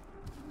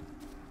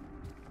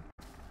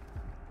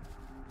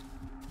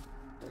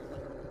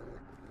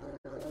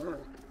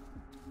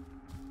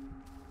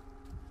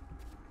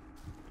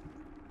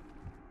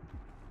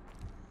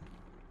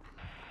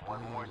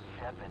 One more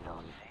step and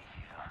I'll see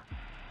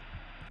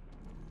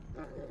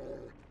you.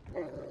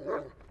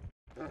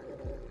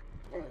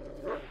 You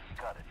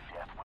got a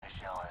death wish,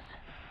 Ellis.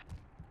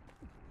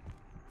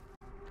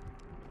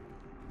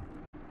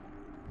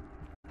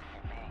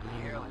 You're being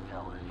careless,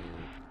 Ellis.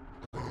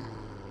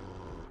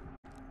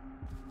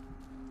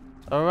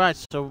 Alright,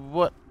 so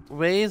what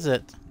way is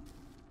it?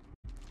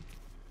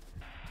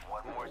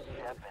 One more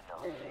step and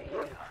I'll see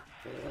you.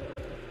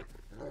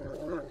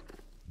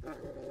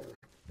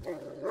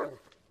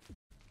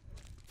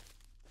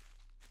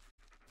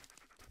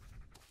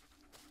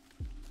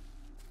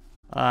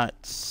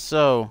 Alright,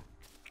 so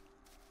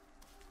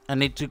I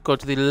need to go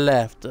to the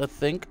left, I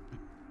think.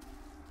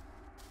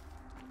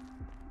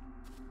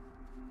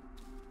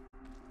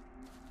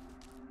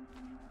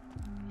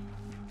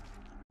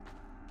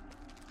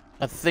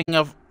 I think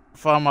I've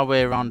found my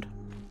way around.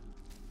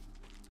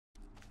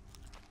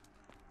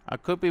 I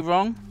could be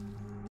wrong.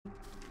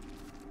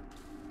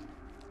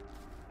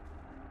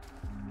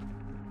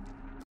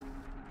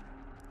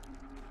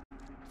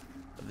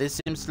 But this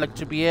seems like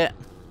to be it.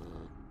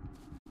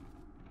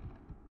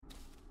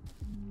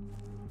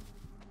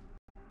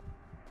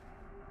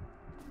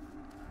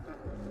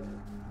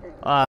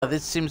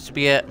 This seems to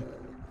be it.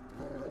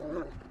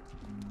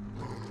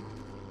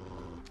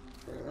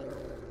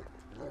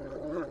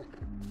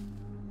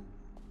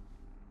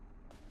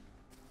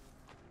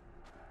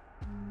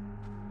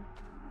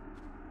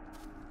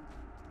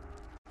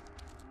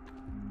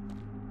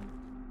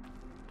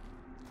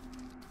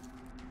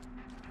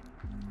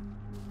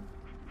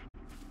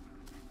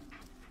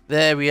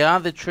 There we are,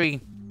 the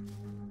tree.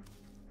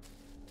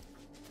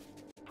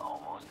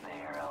 Almost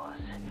there,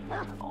 Ellis.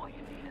 All you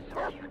need is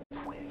a few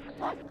twigs.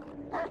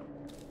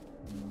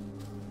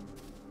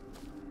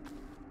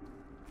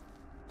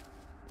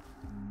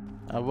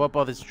 What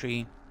about this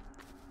tree?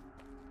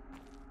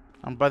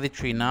 I'm by the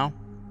tree now.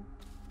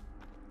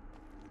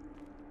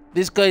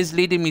 This guy is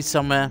leading me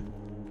somewhere.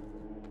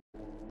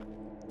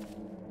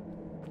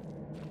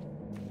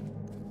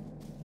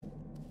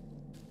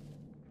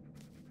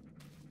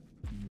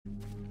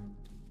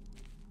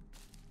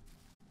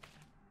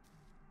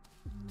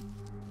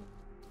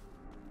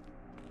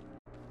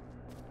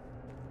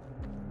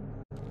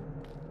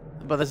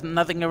 But there's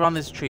nothing around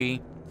this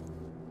tree.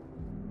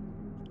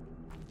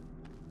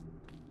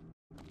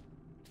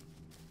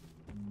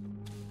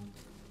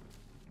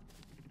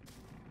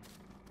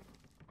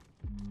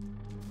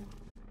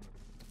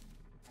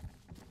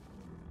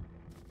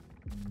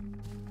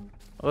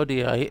 Oh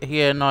dear, I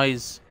hear a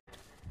noise.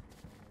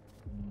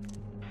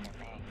 You're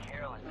being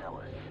careless,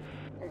 Ellis.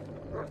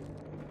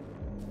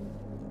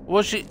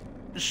 What should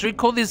we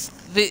call these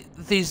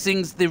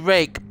things the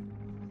rake?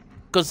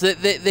 Because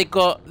they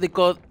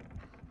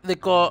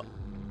got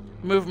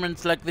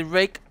movements like the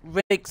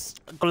rakes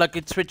got like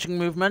a twitching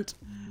movement.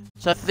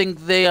 So I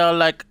think they are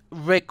like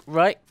rake,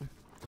 right?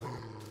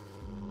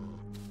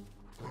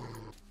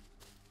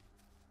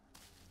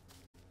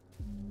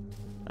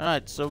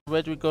 Alright, so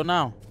where do we go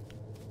now?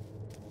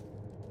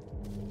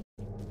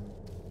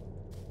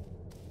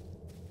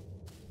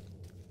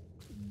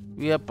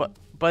 We are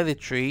by the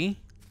tree.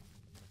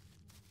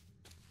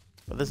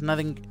 But there's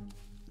nothing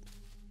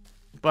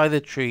by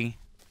the tree.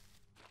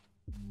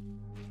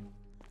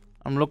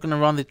 I'm looking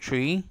around the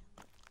tree.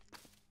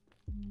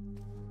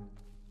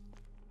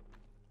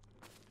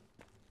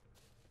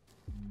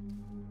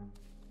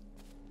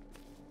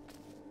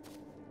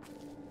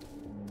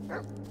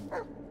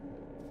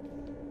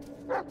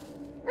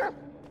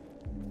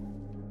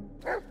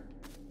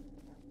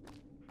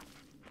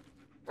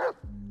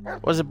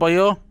 Was it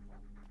boyo?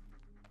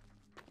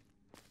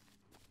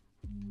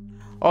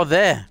 Oh,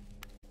 there.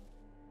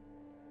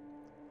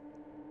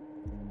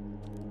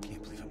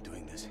 Can't believe I'm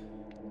doing this.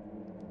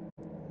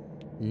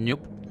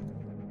 Nope.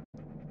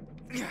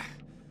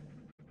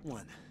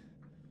 One.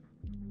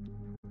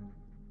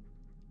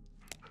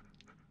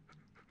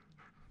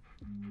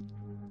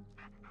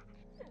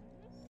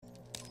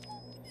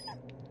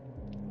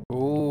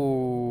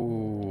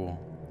 Ooh.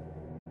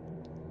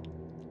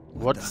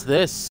 What's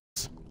this?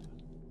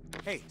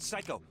 Hey,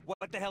 Psycho, what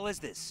the hell is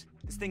this?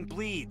 This thing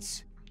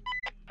bleeds.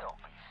 Don't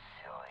be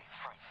silly.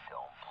 Freaks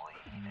don't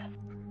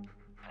bleed.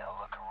 Now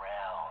look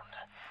around.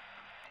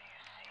 Do you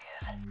see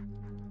it?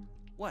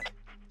 What? The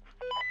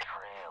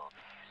trail,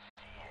 do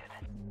you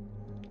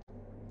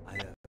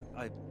see it?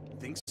 I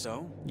think so.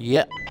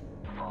 Yeah.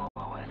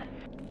 Follow it.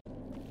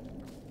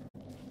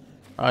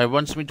 It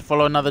wants me to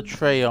follow another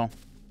trail.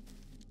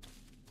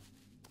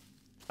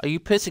 Are you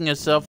pissing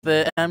yourself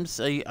there, Ems?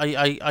 Are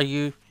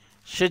you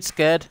shit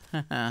scared?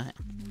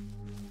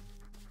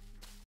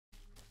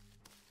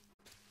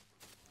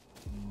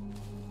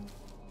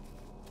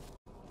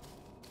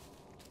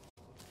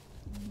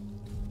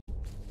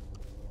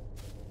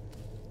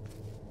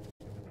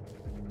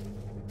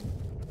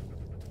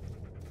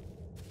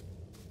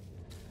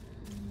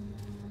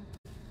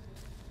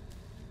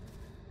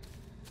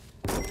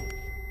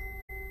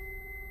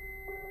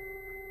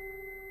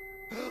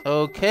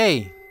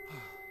 Okay.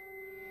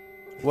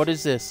 What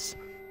is this?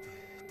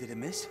 Did it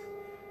miss?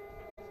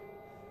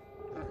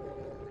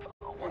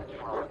 Oh, what's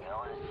wrong,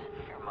 Ellis?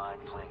 Your mind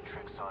playing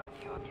tricks on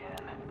you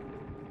again.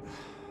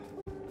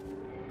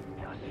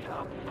 Now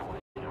stop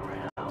fooling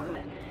around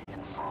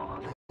and follow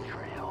the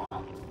trail.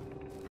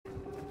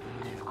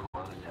 Too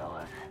close,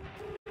 Ellis.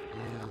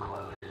 Too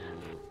close.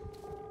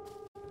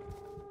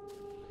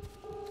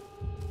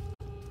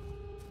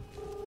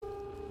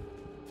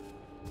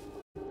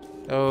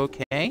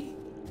 Okay.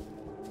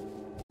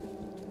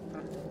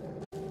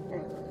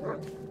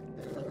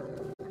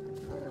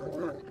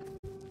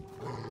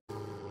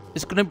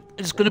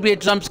 It's gonna be a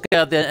jump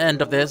scare at the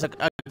end of this.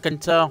 I can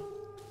tell.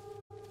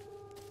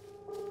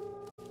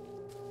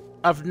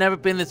 I've never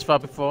been this far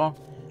before,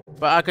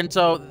 but I can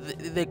tell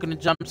they're gonna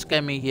jump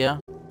scare me here.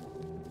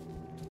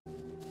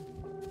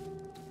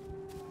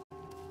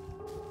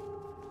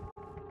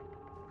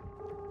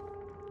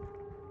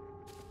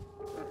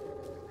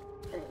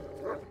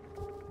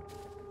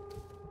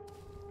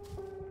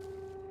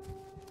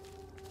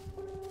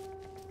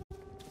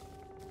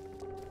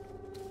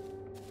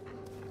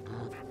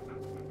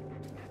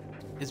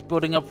 It's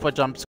building up for a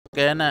jump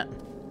scare, innit?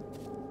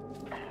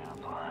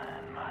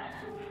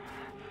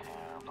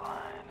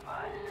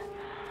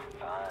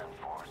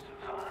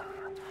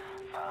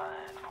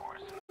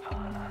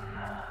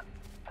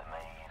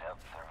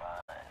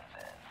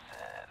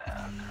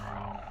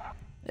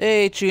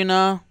 Hey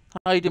Tuna,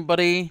 how you doing,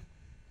 buddy?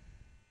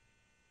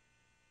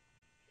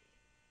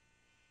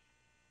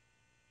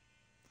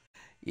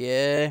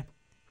 Yeah,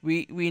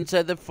 we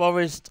inside the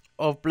forest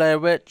of Blair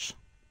Witch.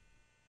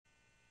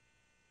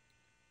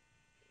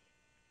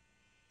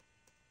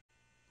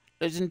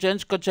 Ladies and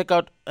gents, go check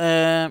out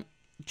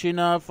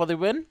Tuna for the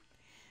win.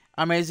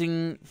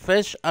 Amazing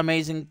fish,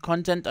 amazing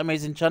content,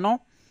 amazing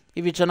channel.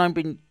 If your channel has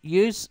been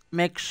used,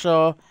 make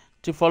sure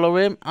to follow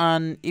him,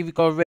 and if you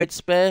got a raid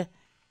spare,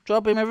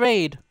 drop him a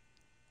raid.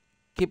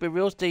 Keep it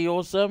real, stay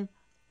awesome,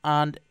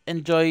 and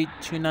enjoy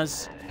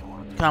Tuna's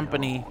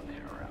company.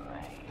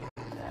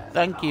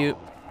 Thank you.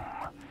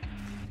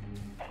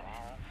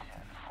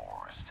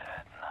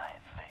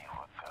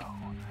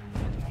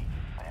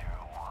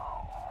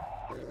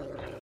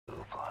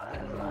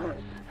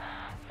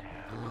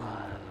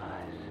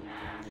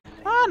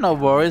 Ah, no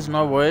worries,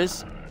 no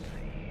worries.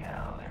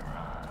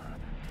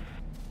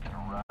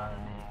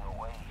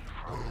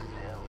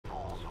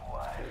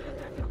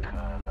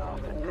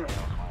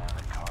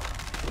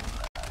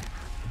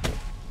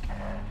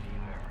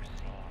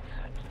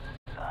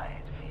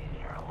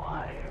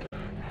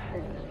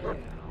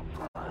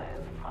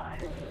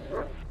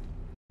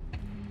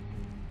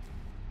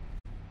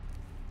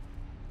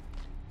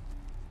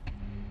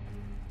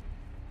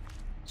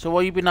 So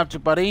what you been up to,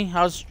 buddy?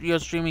 How's your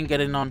streaming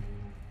getting on?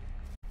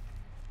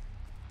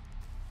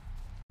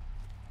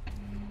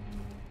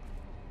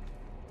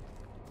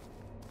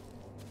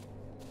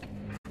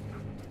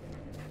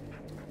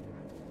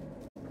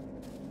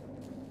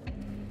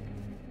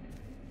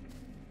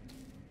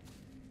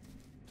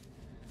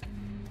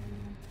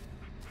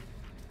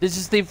 This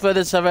is the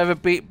furthest I've ever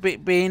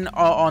been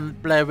on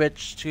Blair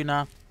Witch,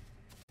 Tuna.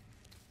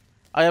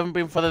 I haven't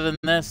been further than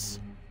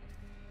this.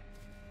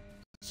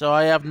 So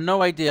I have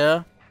no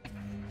idea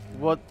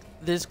what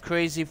this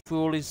crazy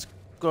fool is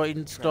got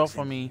in store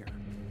for me.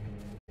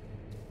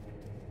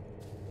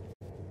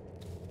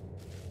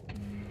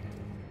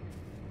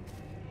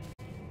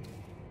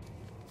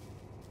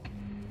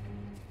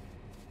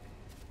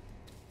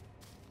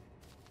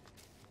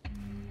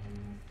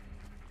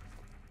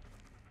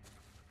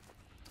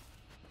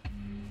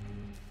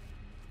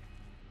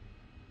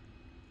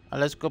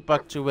 Let's go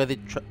back to where the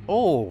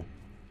oh!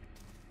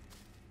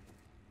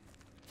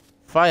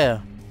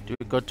 Fire. Do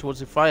we go towards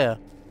the fire?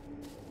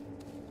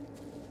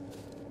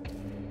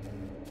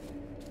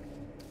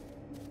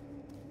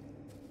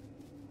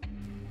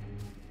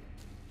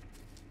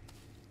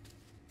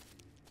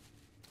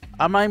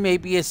 Am I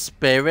maybe a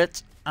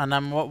spirit and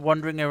I'm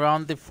wandering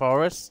around the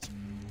forest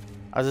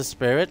as a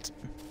spirit?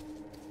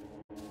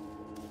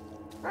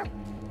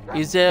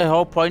 Is there a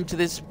whole point to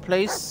this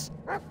place?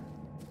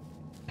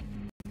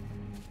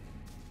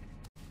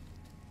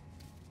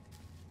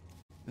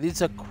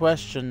 These are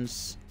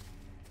questions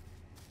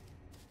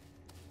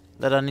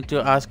that I need to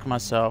ask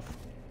myself.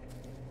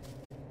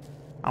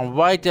 And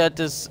why did I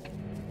just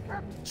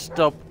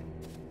stop?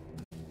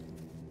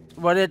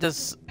 Why did I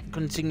just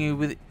continue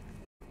with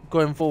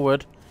going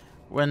forward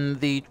when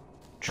the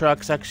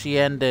tracks actually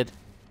ended?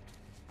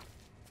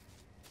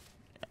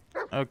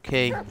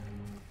 Okay.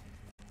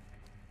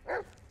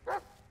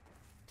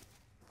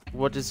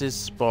 What is this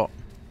spot?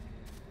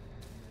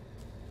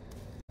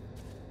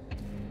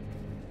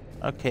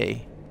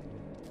 Okay.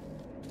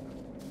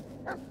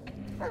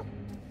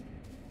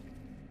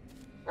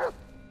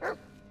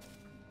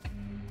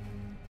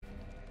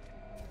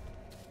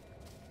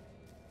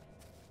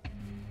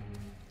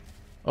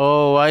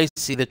 Oh, I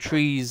see the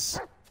trees.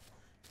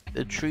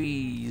 The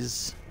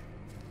trees.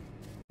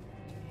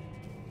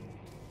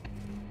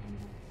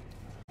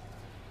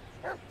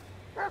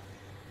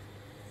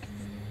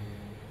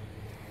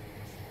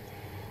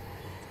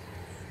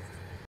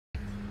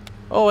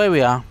 Oh, here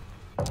we are.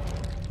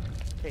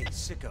 Hey,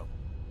 sicko.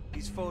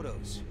 These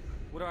photos.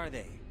 What are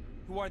they?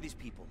 Who are these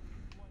people?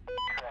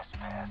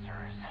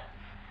 Trespassers.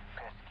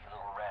 Pesky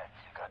little rats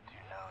who got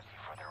too nosy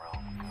for their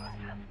own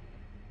good.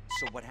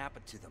 So what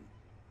happened to them?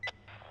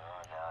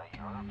 Oh,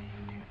 now you're being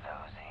too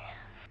nosy.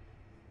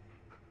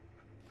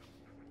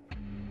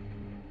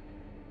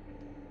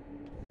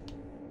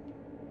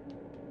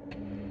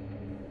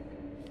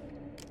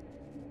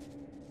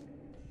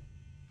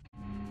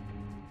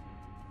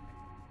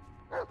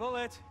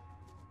 Bullet!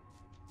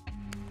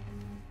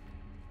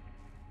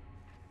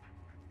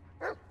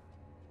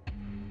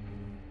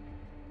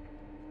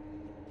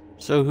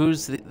 So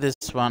who's this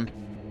one?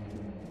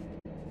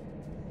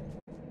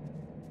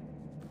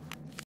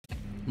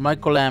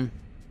 Michael M.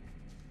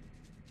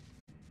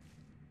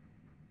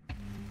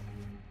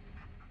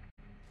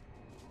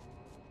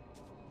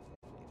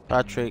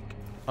 Patrick.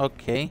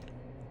 Okay.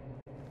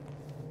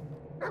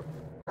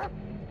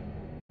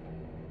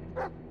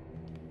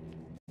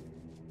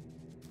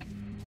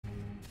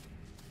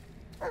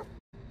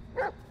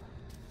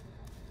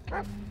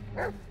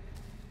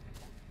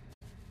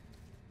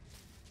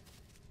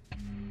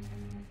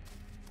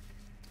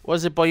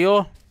 Was it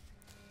Boyo?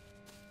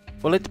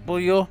 Bullet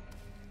Boyo?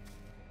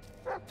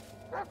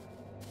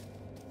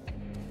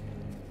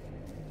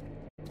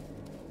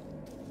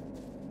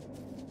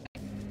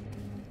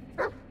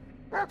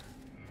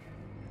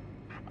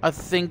 I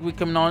think we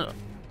come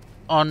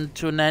on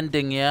to an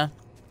ending, yeah?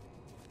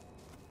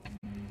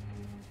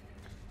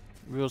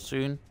 Real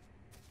soon.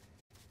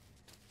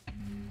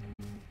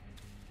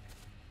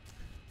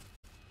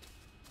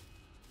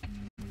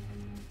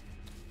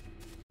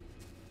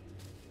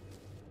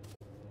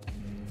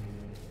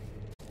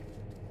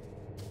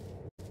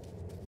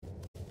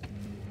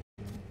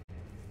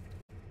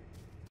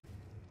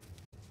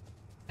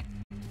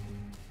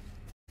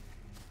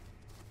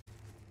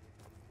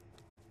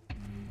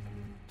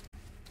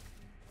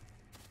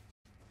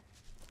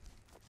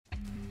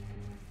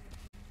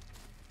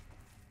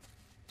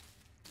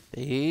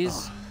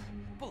 These.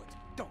 Bullet,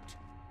 don't!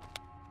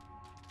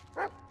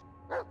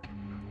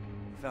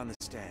 Found the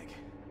stag.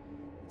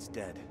 It's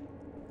dead.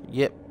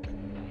 Yep.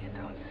 You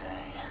don't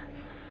say.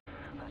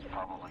 That's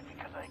probably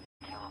because I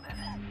killed it.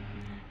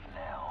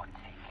 Now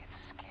take its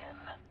skin.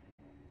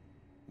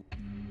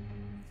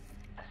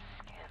 The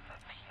skin,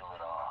 peel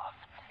it off.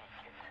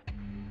 Take it.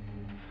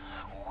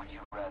 Or would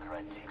you rather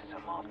I take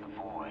some off the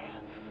boy?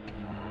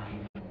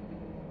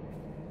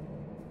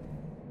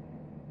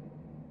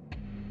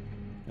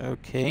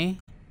 Okay.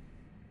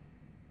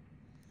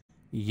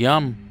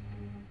 Yum.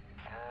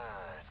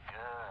 Good,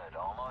 good.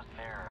 Almost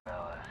there,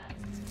 fellas.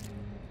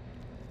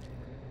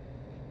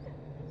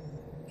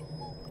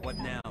 What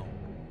now?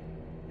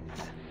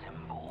 The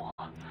symbol.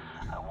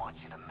 I want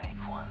you to make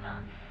one.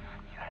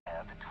 You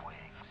have the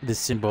twigs. The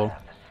symbol.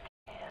 Have the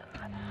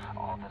skin.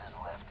 All that is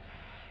left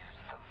is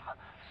to use them.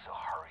 So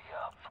hurry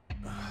up.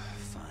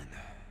 Fine.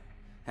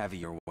 Have it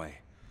your way.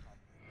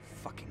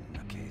 Fucking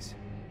nutcase.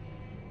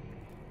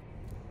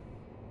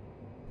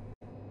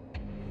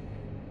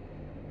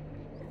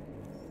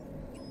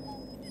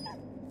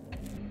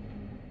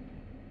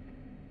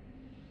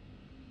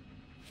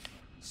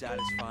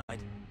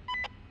 Satisfied?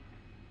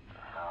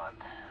 Not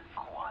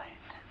quite.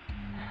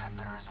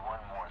 There is one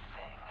more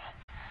thing.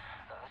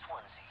 This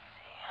one's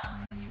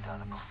easy. You've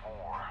done it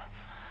before.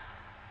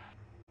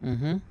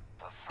 Mm-hmm.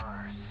 But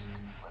first,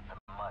 let the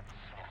mutt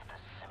sniff the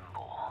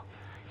symbol.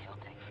 He'll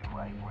take you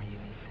right where you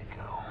need to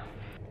go.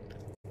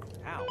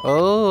 How?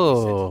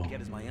 Oh. Said to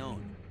get as my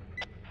own.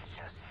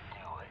 Just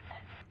do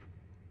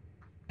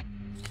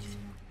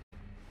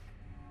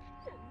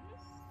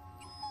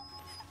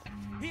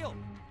it. Heal!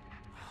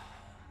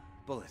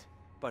 Bullet,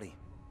 buddy.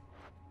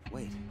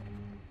 Wait.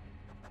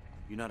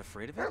 You're not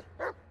afraid of it?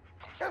 Did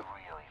you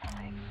really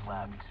think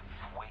slapping some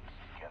twigs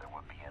together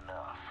would be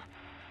enough?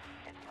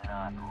 It's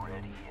not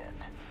ready yet.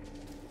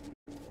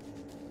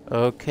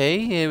 Okay,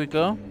 here we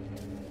go.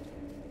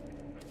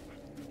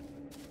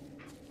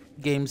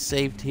 Game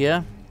saved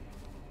here.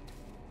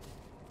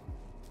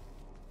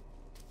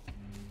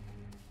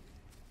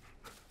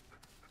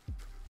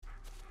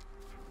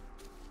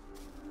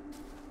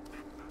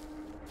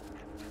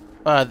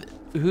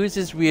 Who is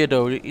this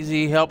weirdo? Is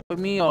he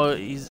helping me or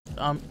is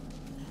am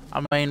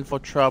I in for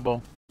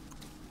trouble?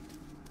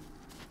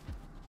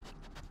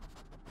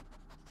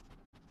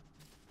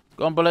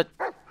 Go on, Bullet.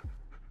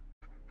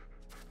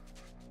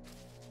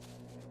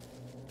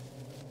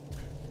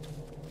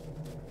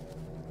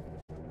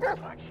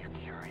 Aren't you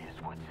curious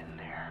what's in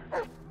there?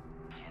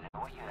 You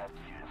what you have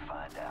to do to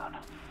find out.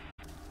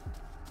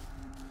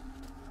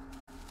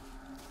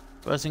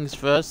 First things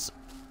first.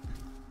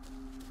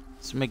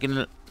 It's making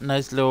a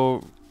nice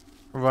little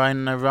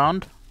run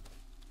around.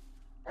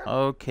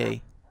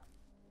 Okay.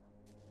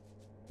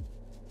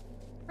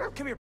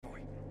 Come here,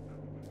 boy.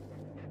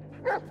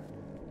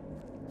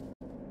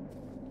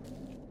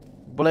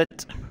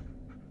 Bullet.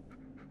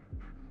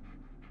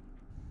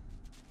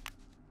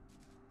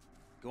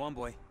 Go on,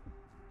 boy.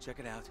 Check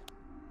it out.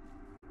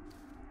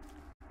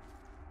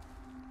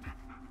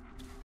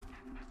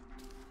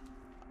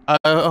 I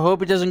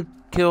hope it doesn't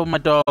kill my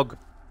dog.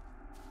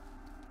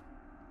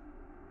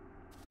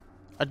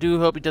 I do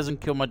hope it doesn't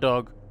kill my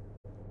dog.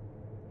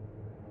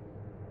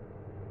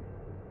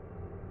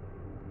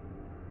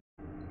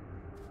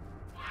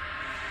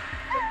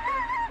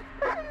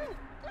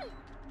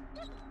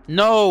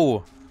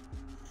 No!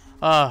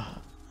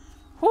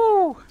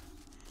 Whoo!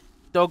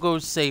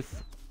 Doggo's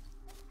safe.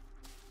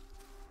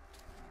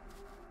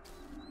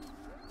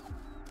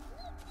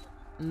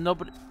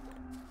 Nobody.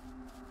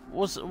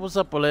 What's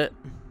up, Bullet?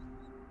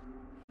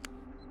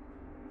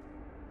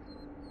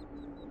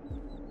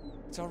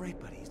 It's all right,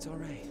 buddy. It's all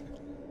right.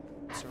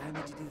 Sorry I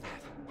made you do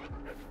that.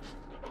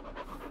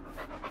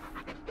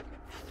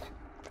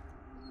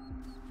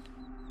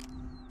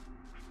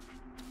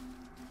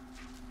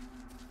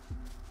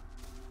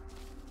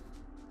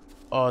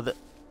 Oh,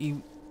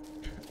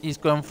 he's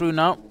going through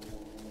now.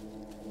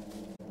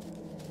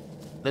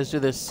 Let's do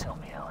this. Tell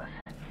me, Ellis,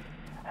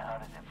 how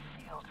does it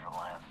feel to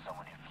rely on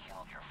someone who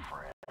killed your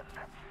friend?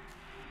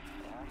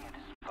 Who do you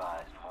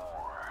despise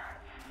more,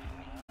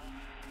 me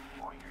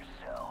or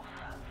yourself,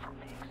 for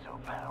being so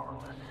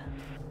powerless?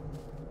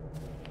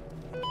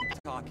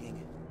 Keep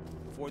talking.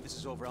 Before this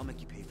is over, I'll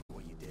make you pay for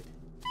what you did.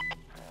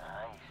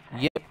 I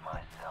used to hate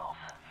myself.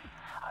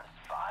 I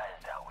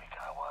despised how weak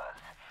I was.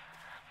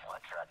 Well, I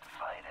tried to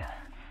fight it.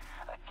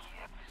 I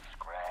kicked,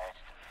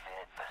 scratched, and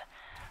bit, but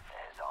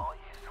it's all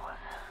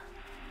useless.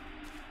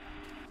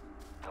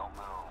 Don't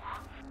move.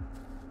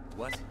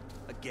 What?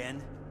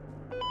 Again?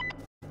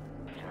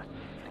 Just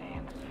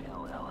stand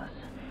still, Ellis.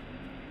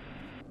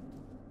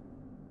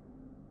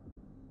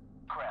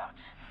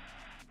 Crouch.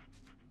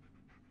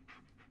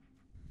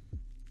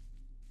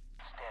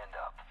 Stand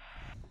up.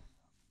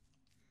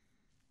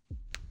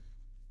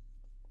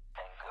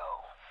 And go.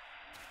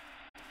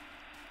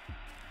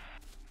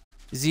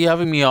 Is he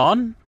having me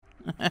on?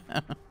 You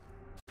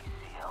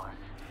see, Ellis,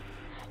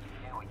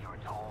 you knew what you were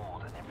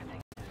told, and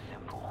everything is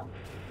simple,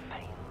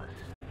 painless.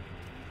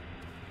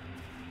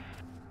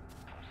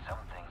 Some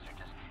things are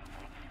just too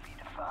big to be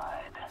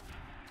defied.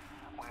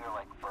 We are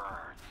like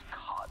birds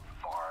caught in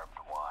barbed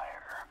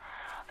wire.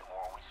 The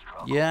more we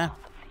struggle, Yeah. the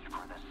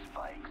deeper the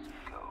spikes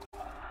go.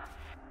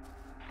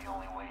 The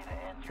only way to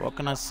end your What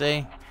can I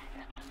say? suffering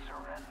is to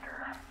surrender.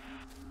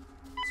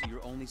 So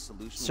your only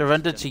solution was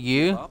Surrender just to give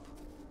you? up?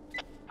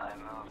 I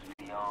moved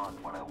beyond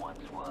what I once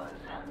was.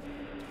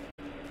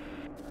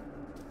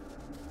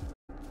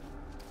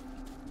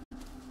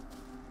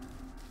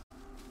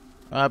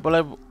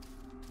 Bullet,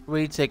 where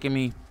are you taking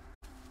me?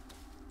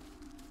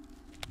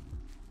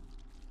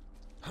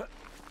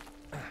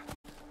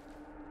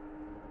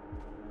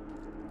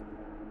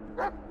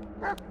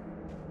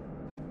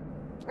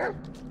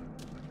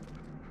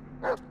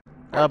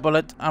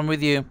 Bullet, I'm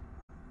with you.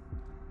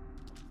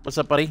 What's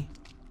up, buddy?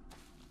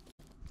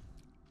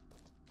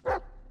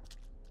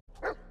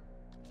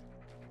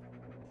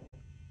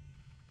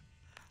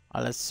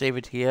 Let's save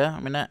it here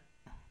a minute.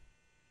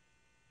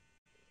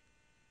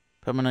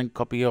 Permanent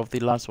copy of the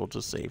last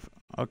autosave.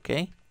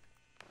 Okay.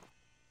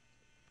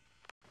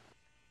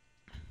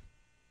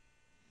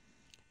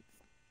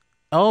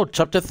 Oh,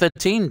 chapter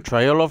 13,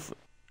 Trial of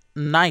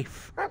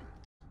Knife.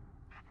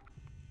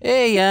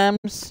 Hey,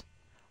 Yams.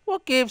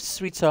 What gives,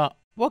 sweetheart?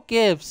 What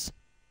gives?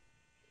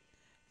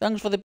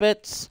 Thanks for the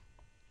bits.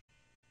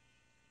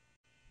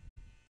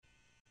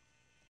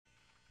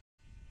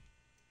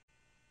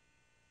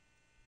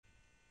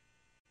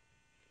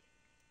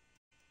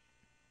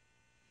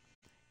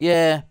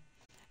 Yeah,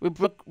 we're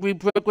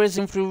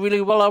progressing through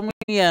really well, aren't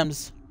we,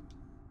 Yams?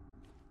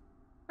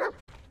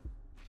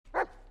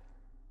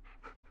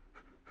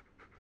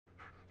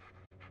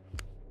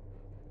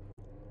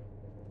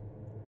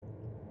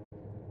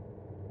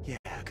 Yeah,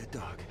 good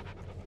dog.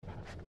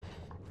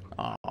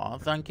 Oh,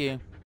 thank you.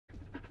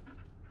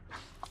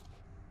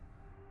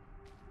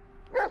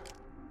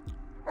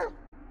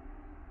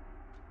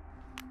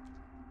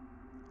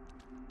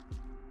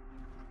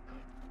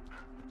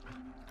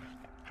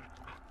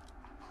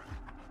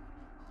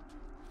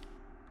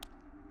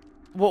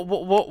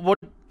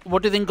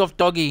 What do you think of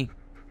Doggy? Do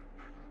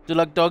you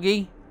like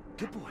Doggy?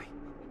 Good boy.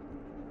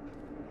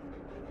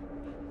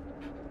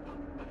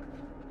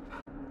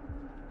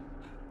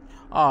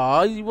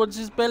 Ah, he wants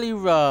his belly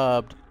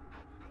rubbed.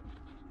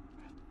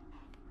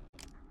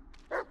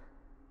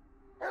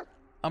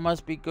 I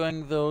must be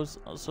going though.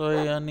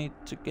 Sorry, I need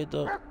to get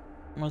up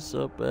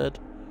myself bed.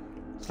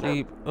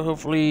 Sleep.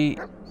 Hopefully,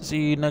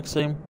 see you next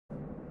time.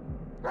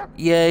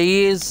 Yeah,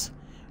 he is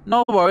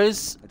No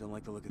worries. I don't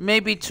like the look of this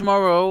Maybe place.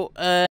 tomorrow,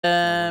 Not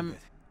one bit.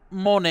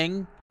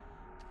 morning,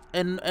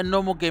 in a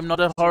normal game, not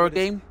a horror what is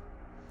it? game.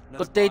 Not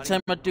Because his body?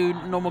 daytime I do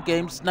normal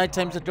games, night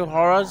times I do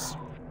horrors.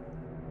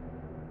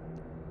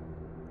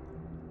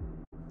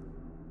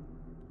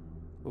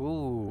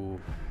 Ooh,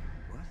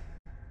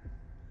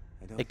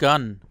 What? a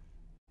gun.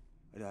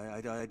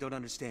 I don't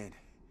understand.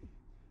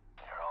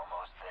 You're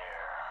almost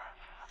there.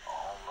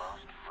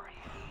 Almost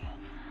free.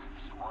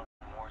 Just one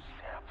more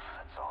step.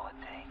 That's all it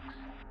takes.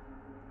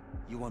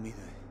 You want me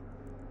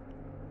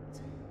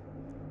to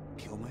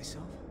kill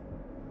myself?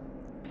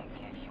 I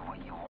gave you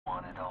what you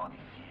wanted all these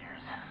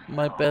years.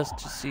 My best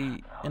to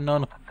see in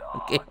normal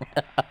game.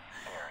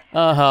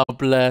 Ah,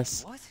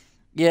 bless. What?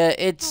 Yeah,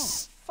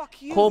 it's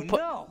Fuck you, quarter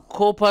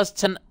no! past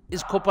 10.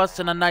 It's quarter past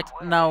 10 at night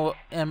now.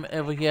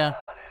 Over here.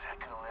 I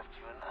could have left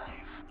you a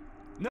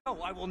knife.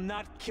 No, I will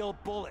not kill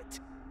Bullet.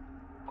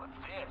 But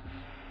this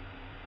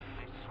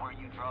is where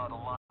you draw the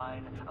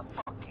line. A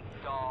fucking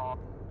dog.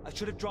 I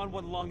should have drawn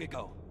one long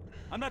ago.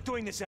 I'm not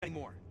doing this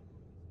anymore.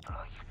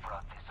 Oh, you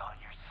brought this on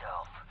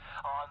yourself.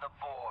 On the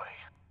boy.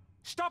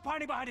 Stop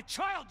hiding behind a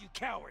child, you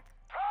coward!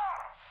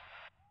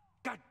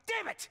 God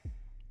damn it!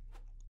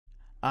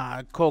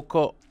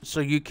 Cool.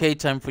 So UK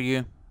time for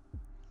you.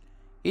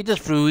 He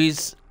just threw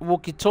his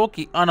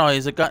walkie-talkie. Oh no,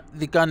 he's a gun.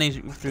 The gun he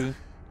threw.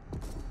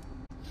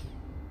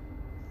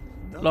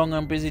 No, Long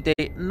and busy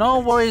day. No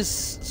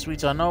worries,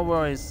 sweetheart. No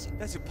worries.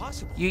 that's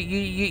impossible.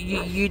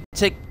 You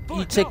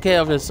take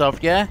care of yourself,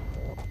 yeah?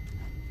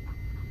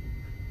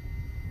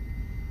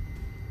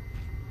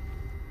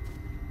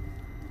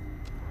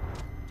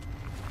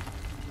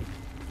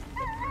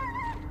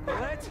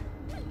 Bullet?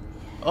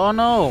 Oh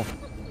no.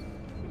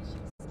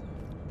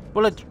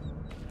 Bullet,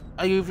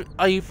 are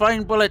you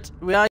fine, Bullet?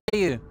 Where are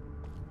you?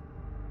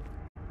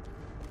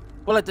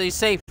 Bullet, are you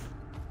safe?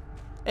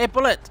 Hey,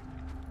 Bullet.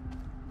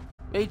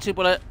 Where you two,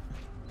 Bullet?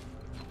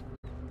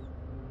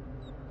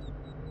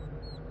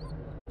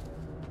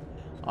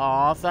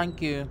 Aw,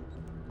 thank you.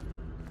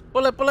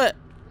 Bullet.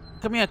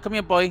 Come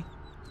here, boy.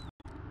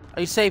 Are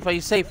you safe? Are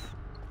you safe?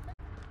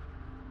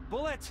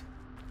 Bullet!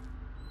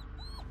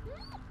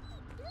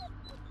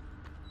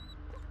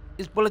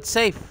 Is Bullet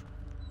safe?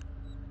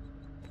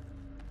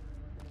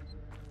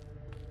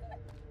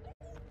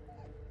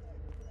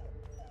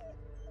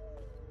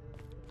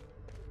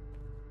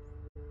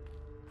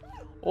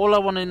 All I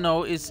want to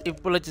know is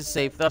if Bullet is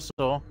safe, that's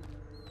all.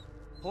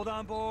 Hold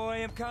on,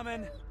 boy, I'm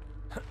coming.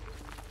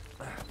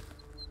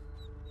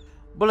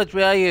 Bullet,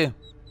 where are you?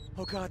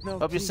 Oh God, no.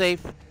 Hope you're please.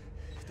 safe.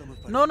 Don't move,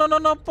 buddy.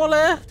 No,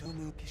 Bullet! Don't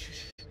move.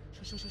 Shh.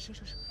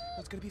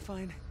 It's gonna be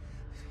fine.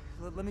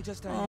 Let me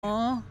just.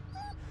 Aww.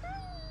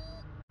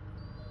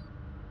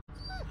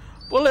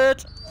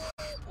 Bullet!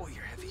 Boy,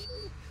 you're heavy.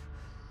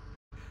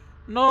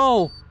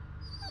 No!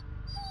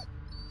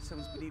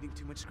 Someone's been eating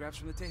too much scraps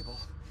from the table.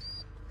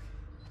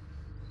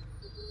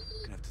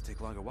 Gonna have to take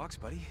longer walks,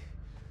 buddy.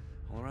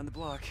 All around the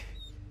block.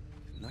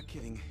 I'm not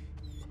kidding.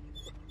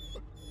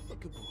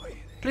 Good boy.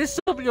 Please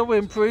stop your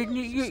whimpering.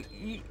 It's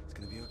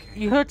gonna be okay.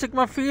 You hurting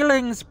my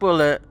feelings,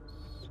 Bullet.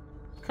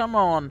 Come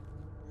on.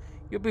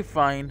 You'll be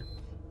fine.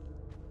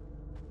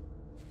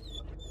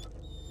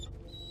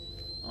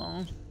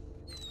 Oh.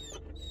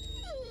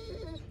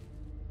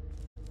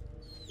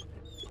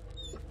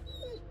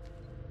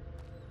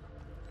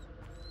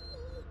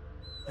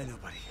 I know,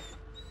 buddy.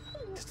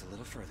 Just a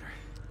little further.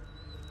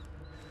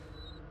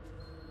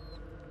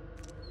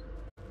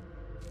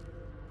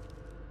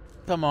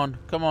 Come on.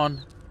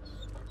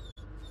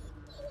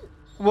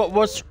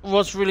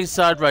 What's really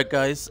sad, right,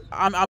 guys?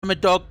 I'm a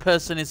dog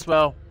person as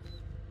well,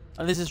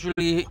 and this is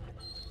really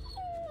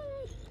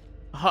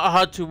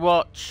hard to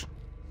watch.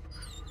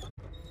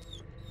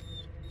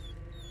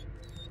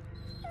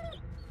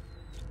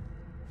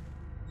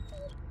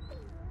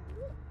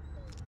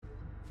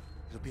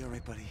 It'll be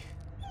alright, buddy.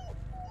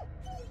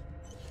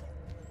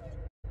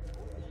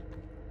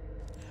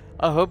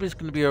 I hope it's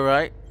gonna be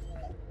alright.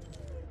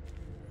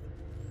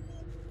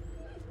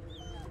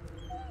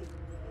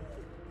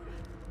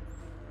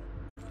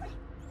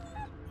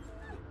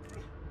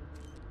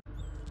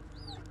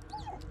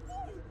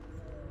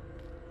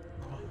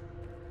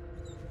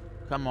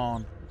 Come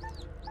on.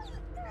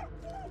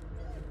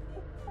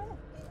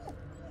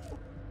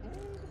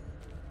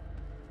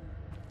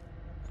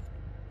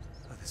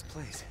 Oh, this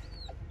place.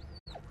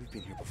 We've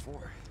been here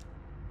before.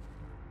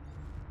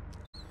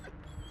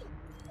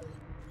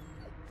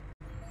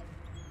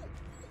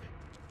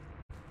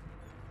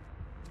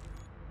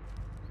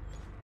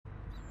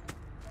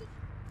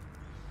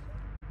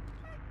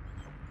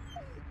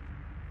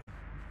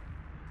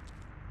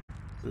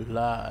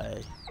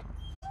 Lie.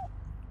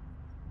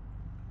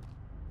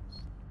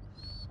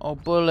 Oh,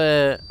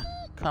 Bullet.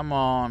 Come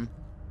on.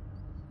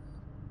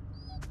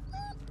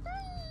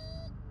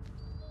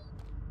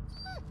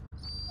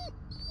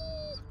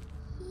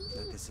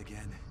 Not this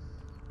again.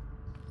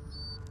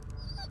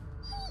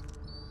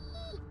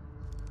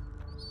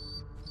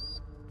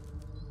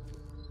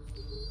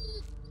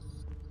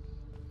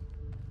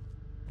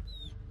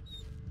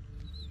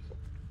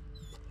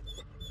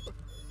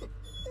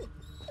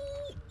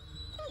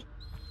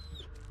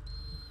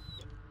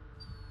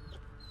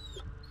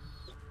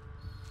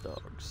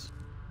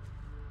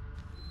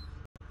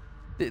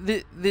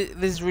 This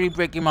is really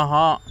breaking my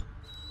heart.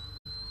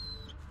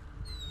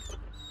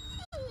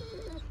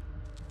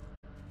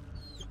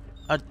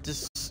 I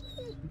just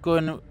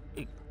going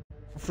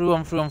through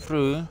and through and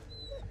through. Were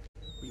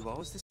you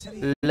always this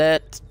city?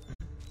 Let.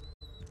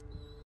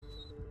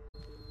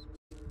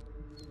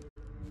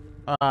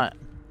 Alright.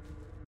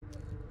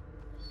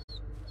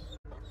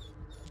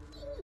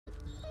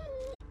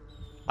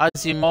 I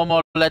see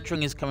more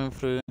lettering is coming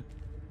through.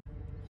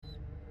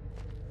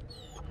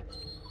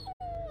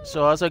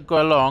 So as I go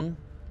along,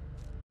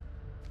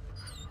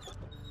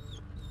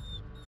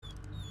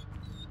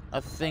 I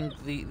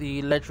think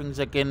the letterings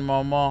are getting more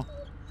and more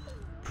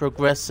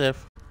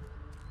progressive.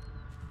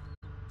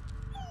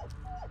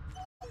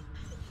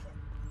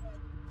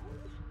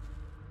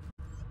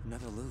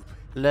 Another loop.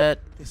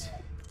 This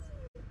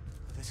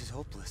is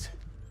hopeless.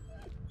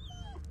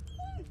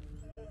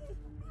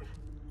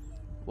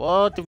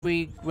 What if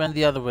we went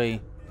the other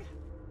way?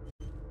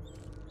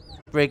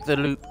 Break the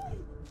loop.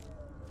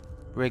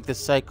 Break the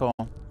cycle.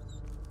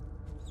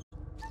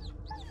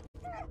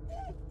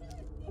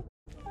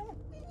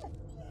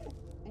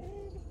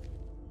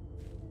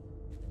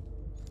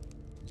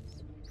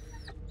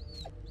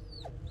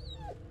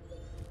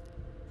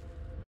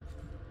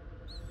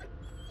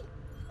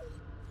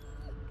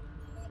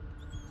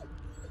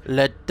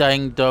 Let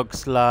dying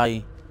dogs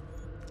lie.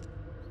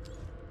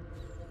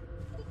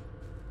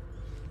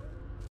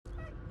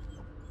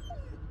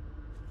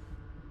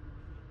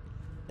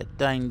 Let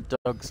dying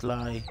dogs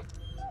lie.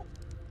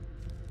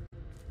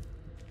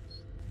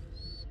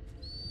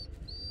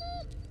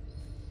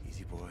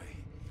 Easy, boy.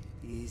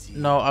 Easy.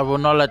 No, I will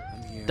not let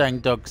I'm here. dying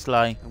dogs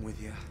lie. I'm with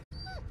you.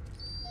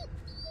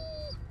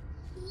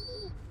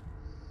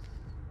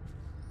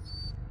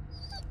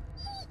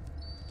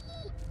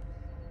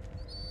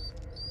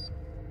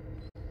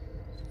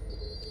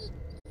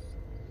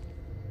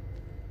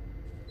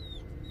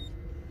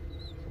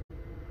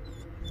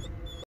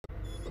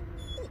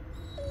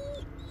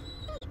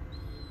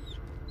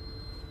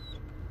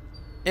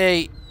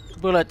 Hey,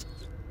 Bullet.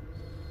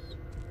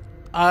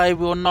 I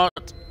will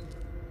not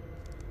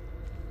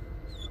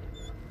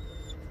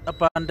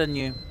abandon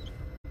you.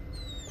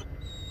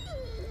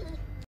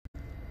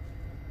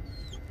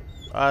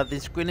 The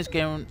screen is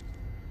getting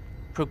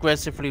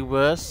progressively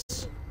worse.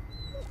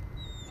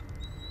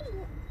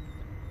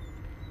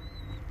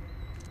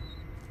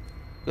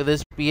 Could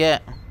this be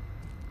it?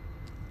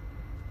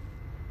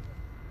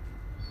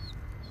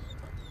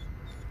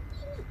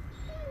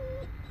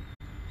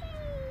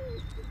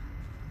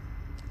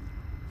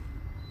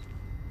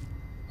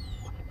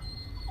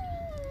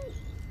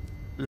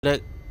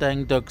 Let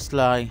dying dogs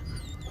lie.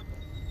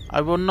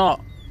 I will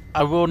not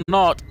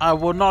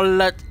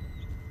let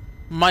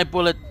my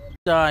bullet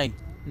die.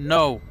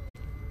 No.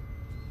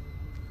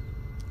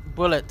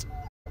 Bullet,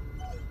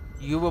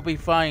 you will be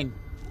fine.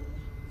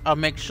 I'll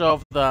make sure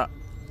of that.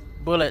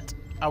 Bullet,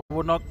 I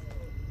will not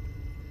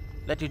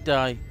let you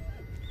die.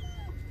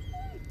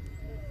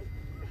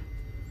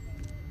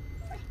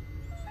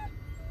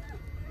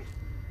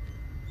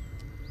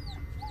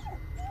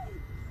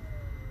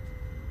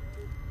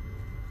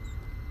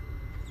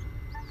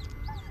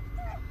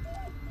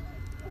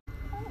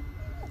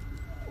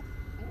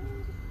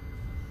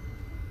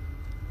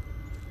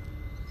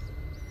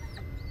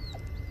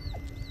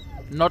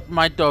 Not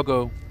my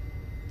doggo.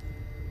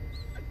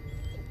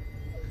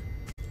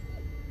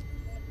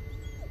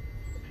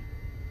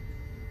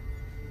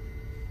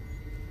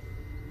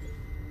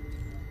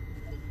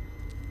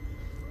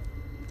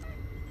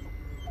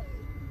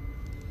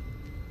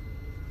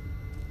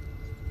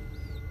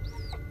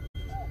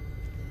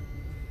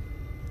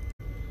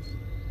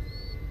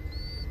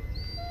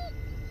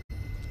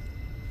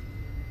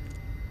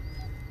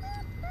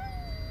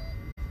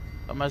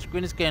 My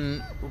screen is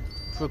getting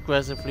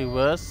progressively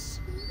worse.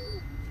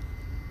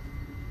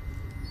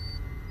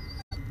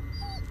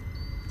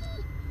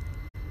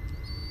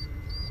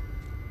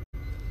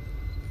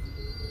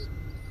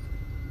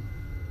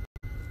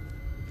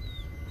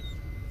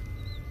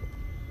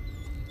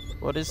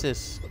 What is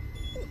this?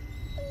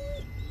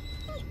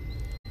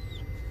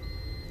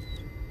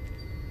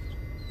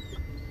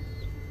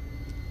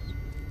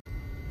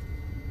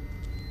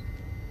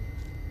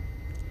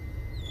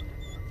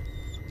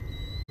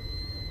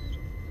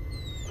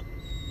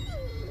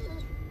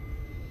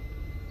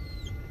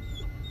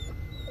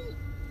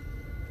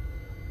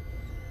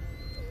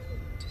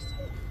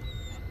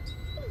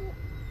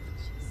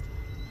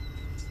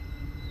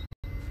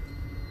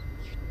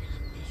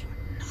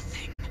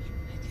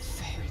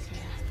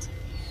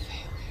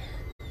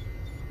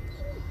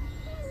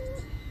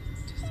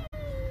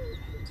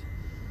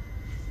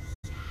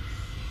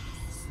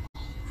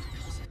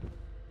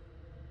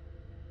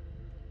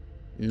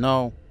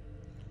 No.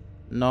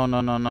 No.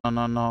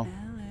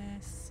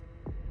 Alice.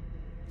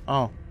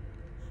 Oh.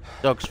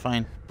 Dog's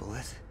fine.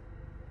 Bullet?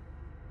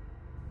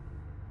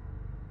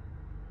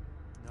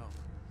 No.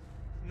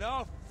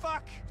 No!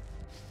 Fuck!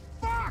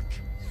 Fuck!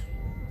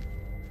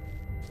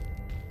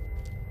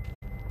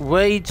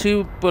 Way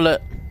too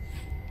Bullet.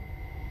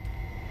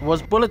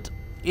 Was Bullet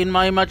in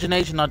my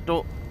imagination? I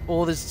don't.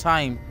 all this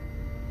time?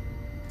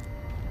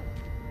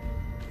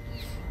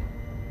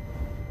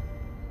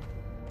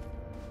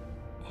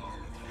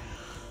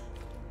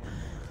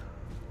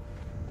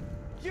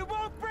 You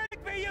won't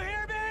break me, you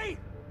hear me?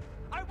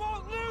 I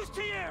won't lose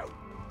to you!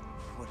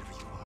 Whatever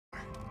you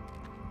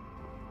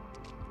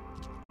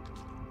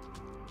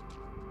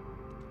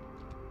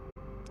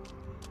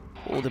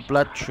are. Oh, the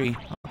blood tree.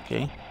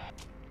 Okay.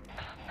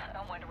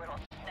 I wonder what'll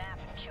snap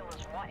and kill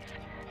his wife.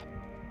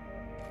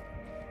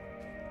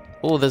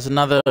 Oh, there's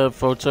another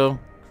photo.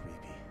 Creepy.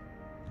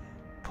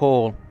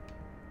 Paul.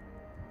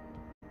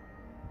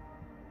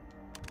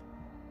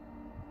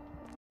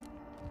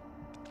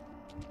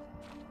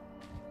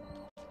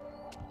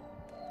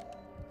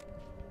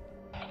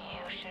 You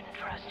shouldn't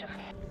trust him.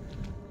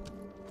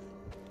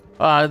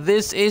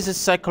 This is a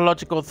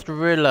psychological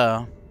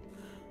thriller.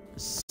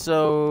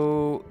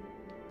 So,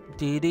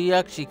 did he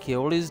actually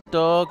kill his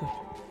dog?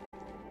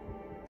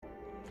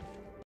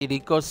 Did he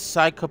go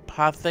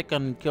psychopathic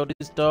and kill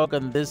his dog?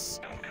 And this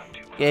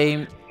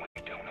game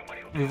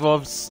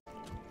revolves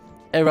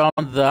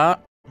around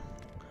that?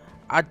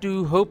 I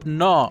do hope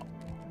not.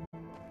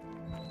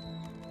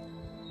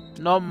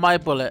 Not my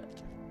bullet.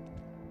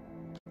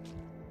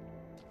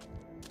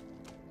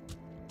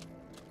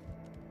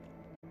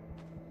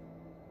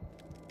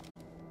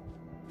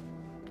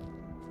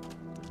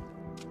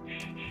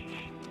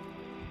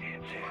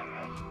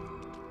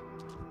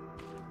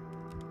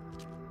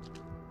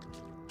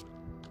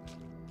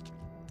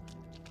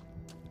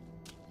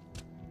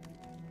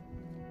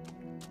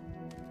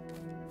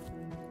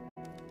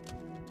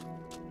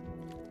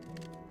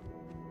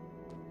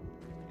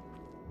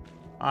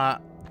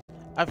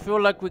 I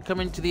feel like we're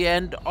coming to the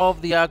end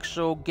of the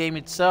actual game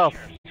itself. Too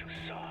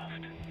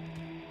soft.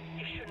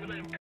 You shouldn't have let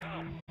him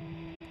come.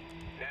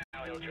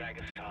 Now he'll drag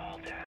us all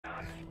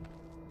down.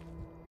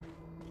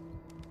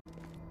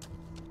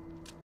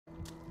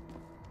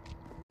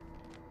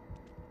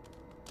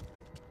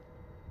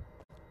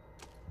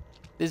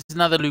 This is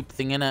another loop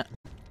thing, innit?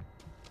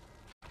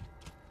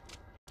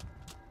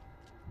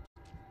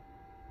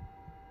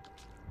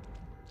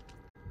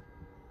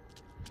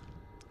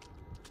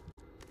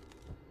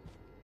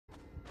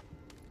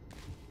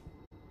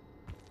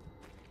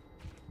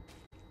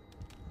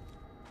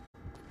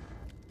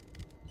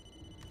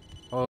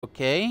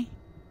 Okay.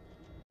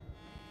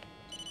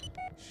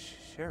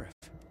 Sheriff.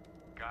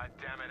 God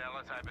damn it,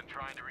 Ellis, I've been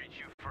trying to reach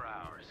you for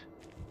hours.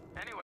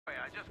 Anyway,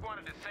 I just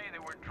wanted to say that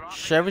we're dropping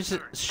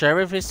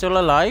Sheriff is still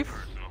alive?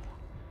 personal.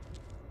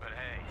 But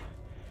hey,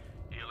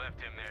 you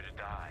left him there to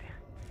die.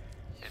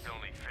 It's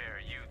only fair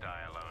you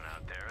die alone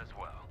out there as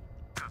well.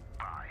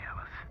 Goodbye,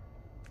 Ellis.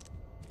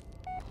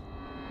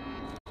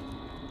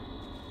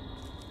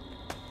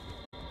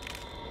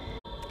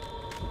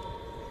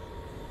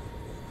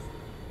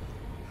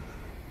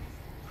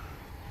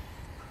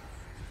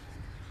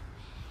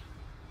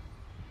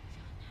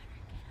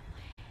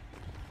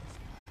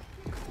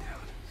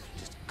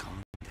 Just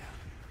calm down.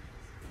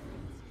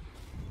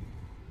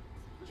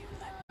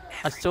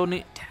 I still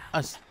need.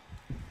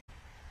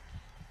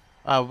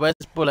 Where's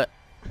bullet?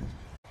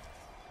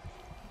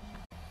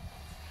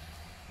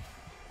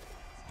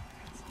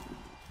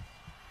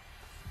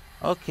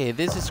 Okay,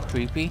 this is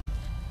creepy.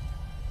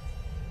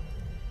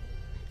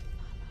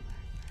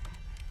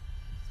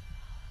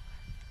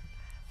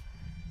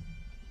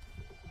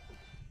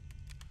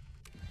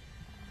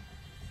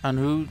 And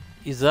who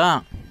is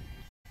that?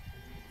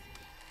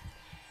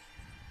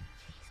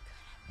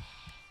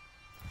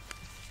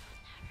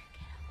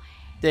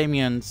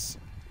 Damien.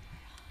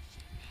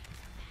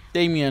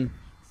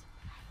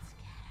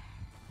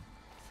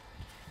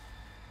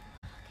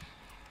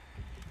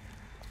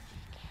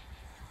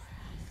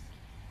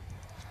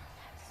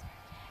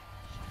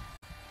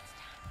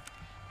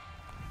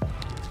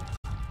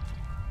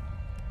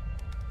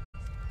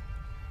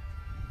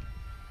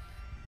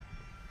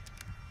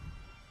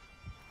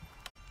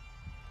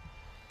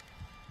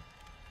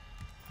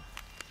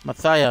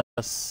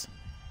 Matthias.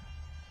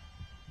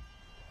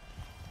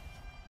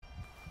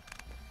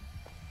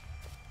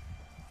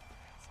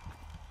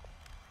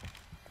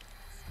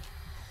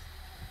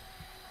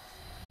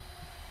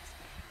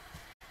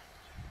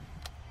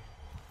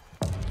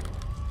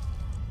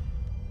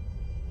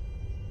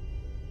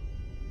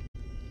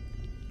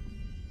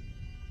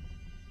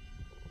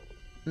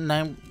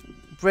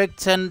 Break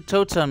 10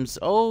 totems.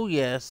 Oh,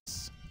 yes.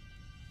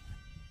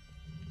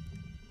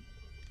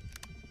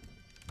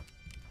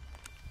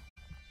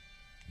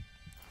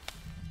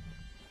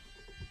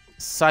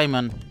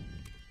 Simon.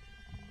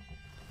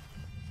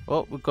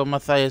 Oh, we got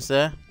Matthias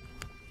there.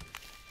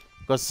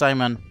 Got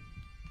Simon.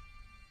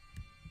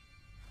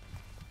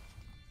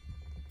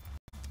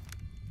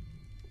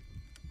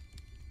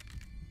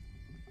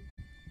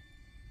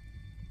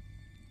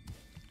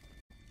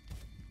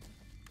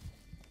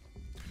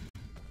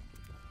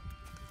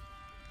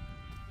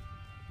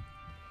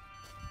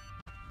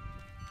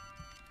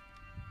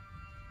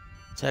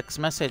 Text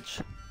message.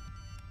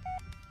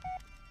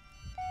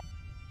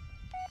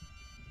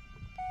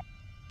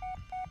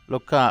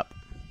 Look up.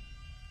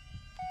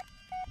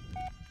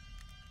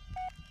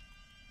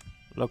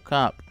 Look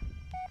up.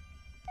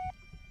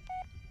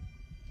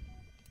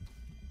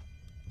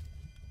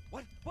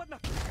 What? What? No.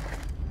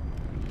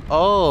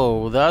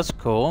 Oh, that's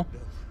cool.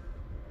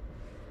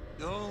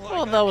 No,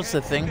 Oh, that was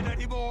the thing.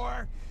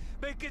 Anymore.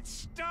 Make it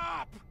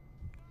stop.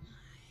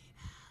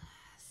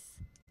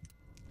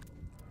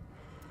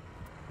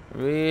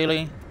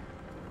 Really?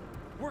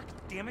 Work,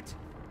 damn it.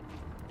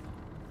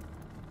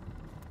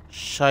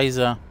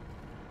 Scheiße.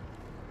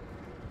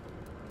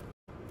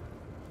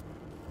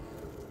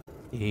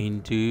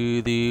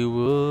 Into the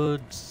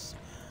woods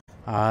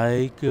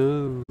I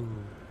go.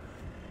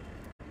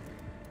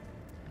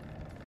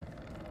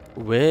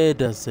 Where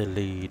does it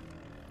lead?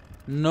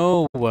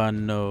 No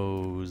one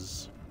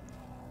knows.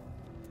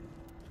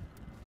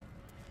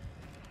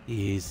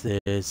 Is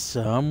there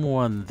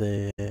someone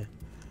there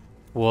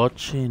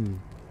watching?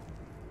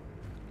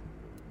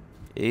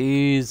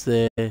 Is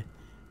there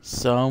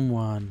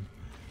someone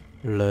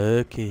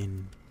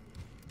lurking,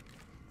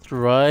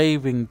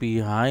 thriving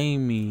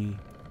behind me?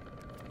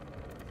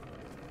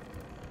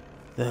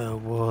 The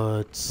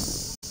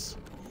woods.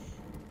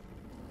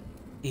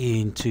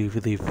 Into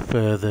the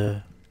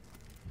further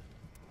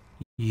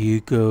you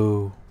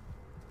go.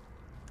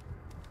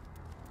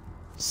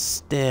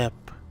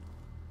 Step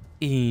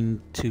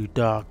into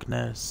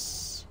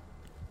darkness.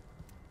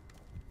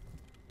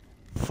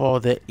 For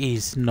there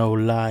is no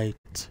light.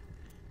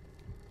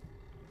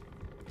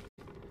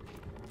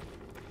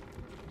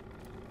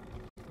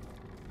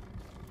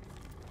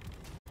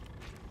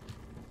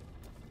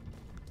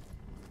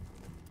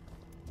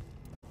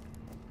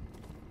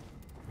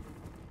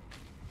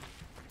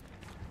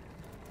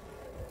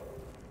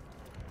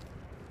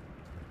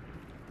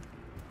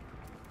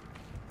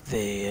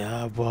 They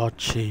are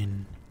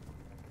watching.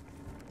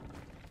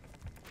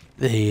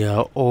 They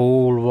are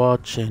all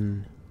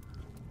watching.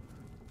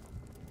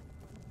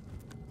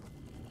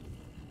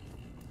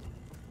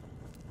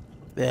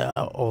 They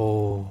are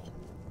all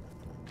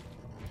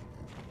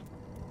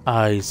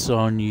eyes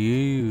on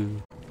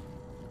you.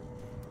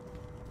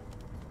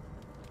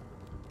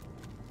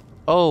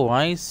 Oh,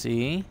 I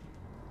see.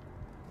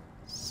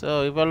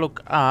 So if I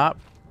look up,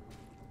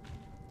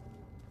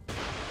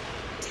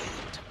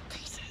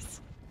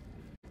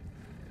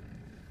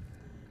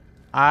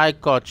 I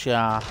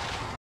gotcha.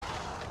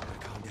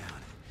 Calm down.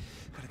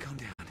 Gotta calm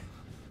down.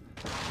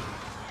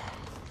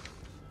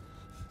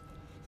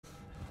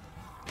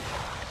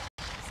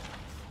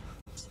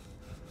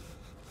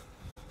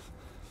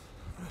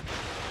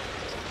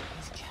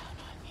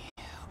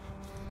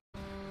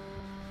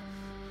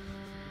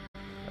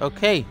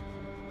 Okay.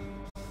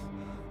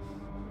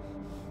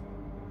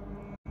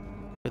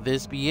 Could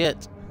this be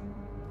it?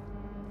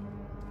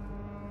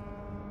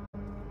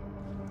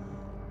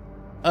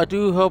 I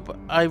do hope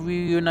I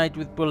reunite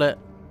with Bullet.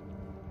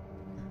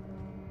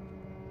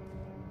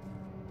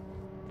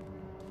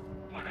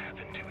 What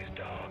happened to his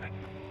dog?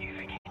 You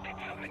think he did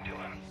something to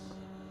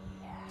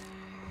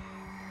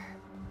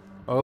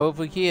him?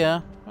 Over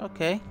here.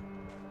 Okay.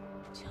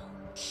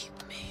 Don't keep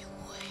me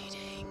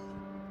waiting.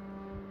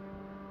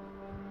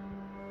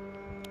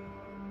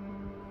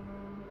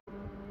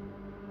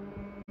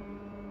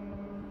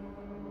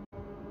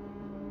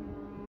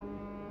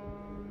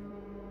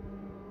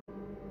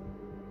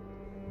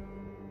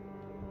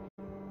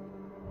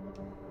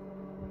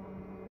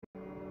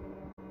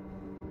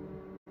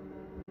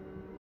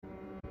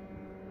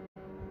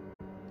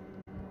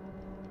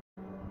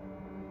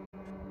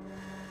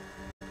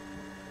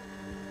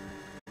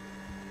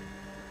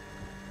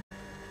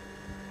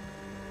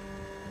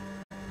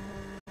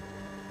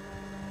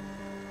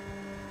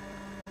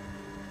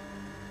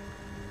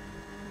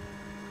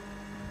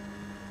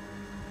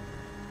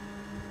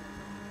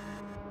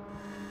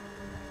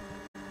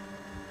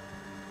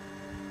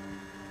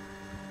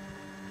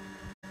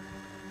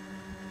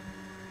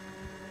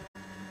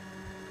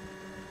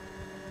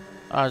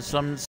 So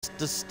I'm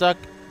stuck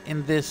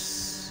in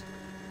this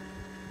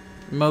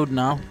mode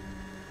now.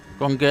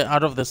 Gonna get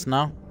out of this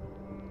now.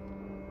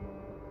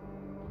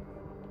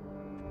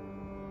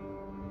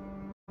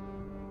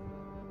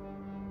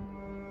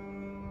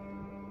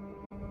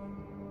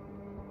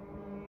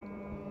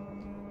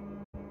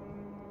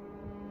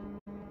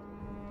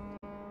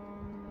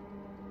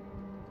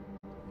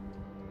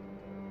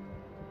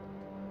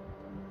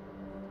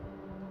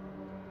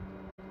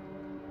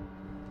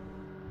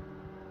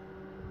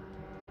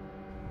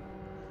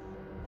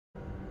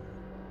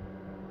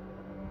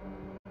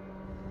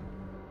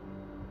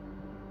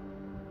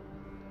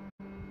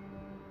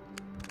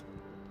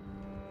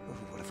 Oh,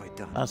 what have I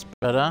done? That's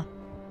better.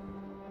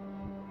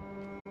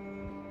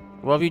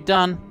 What have you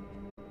done?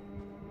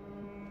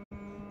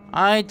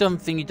 I don't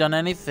think you've done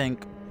anything.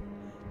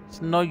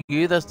 It's not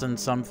you that's done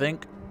something.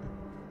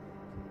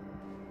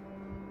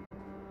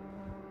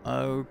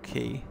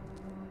 Okay.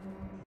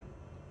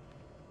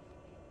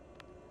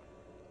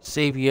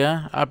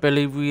 Savior, I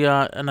believe we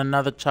are in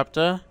another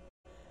chapter.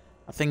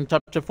 I think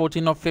chapter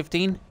 14 or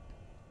 15?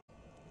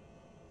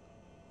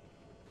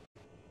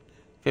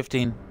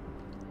 15.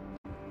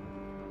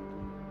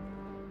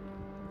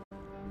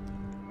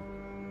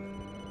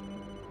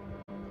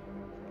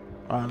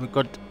 We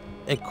got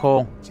a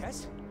call.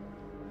 Jess?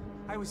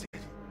 I was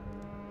it.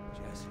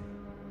 Jess?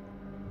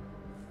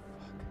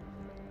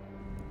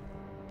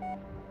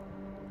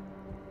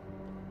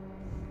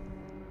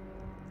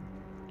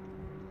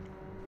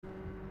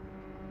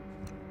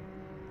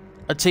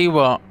 I tell you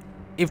what,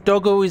 if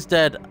Doggo is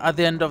dead at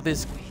the end of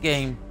this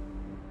game,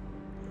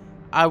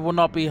 I will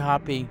not be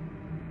happy.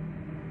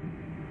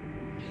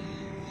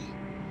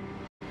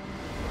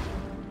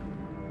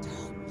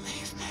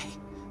 Leave me.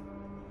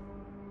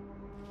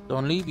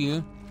 Don't leave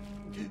you.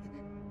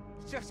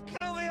 Just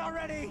kill me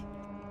already!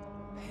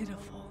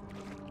 Pitiful.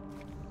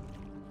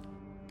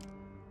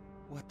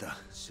 What the?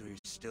 So you're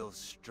still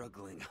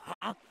struggling,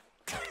 huh?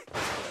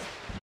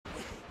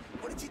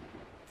 What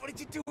did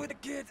you do with the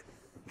kid?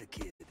 The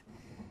kid.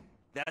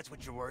 That's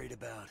what you're worried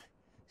about?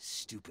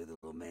 Stupid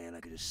little man, I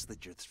could have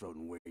slit your throat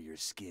and wear your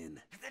skin.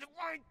 Then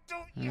why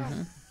don't you?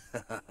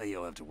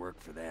 You'll have to work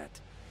for that.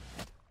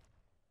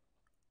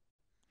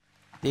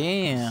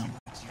 Damn.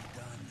 What you've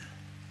done.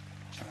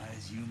 Try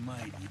as you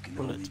might, you can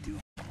Bullet. only do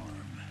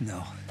harm.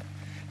 No.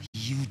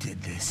 You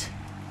did this.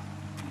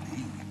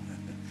 Me?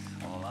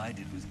 All I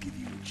did was give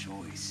you a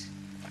choice.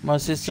 My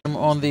system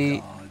on the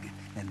Dog,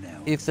 and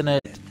now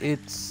Ethernet, dead.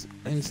 it's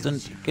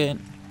instant again.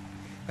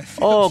 I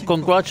failed Oh, you.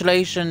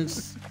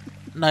 congratulations,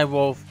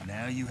 Nightwolf.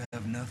 Now you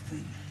have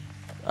nothing.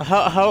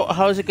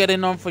 How's it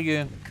getting on for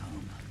you?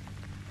 Come.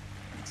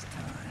 It's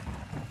time.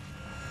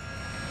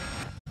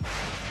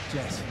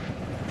 Jess,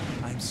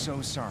 I'm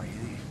so sorry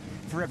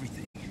for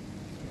everything.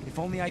 If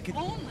only I could.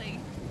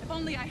 If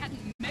only I hadn't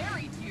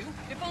married you.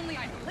 If only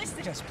I'd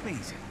listened. Jess,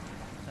 please.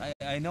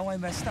 I know I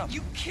messed up.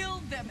 You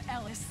killed them,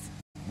 Ellis.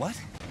 What?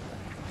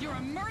 You're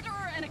a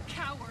murderer and a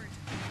coward.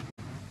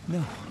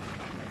 No.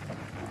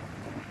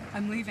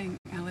 I'm leaving,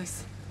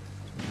 Ellis.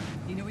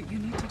 You know what you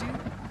need to do?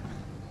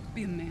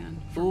 Be a man.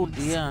 for Oh once.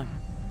 dear.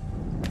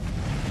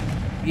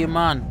 Yeah,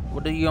 man.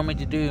 What do you want me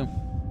to do?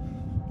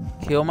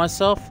 Kill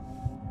myself?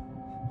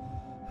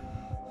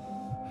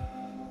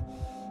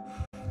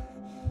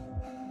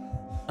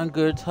 I'm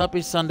good.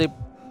 Happy Sunday.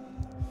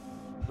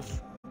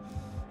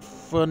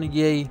 Fun,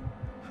 yay.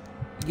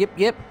 Yep.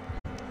 Yep.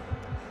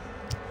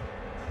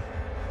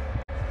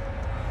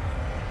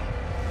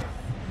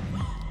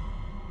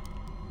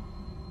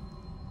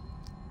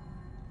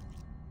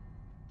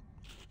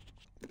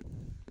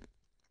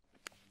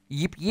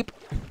 No,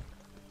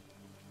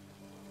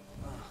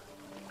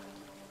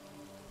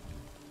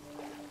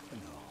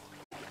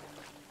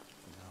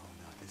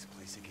 not this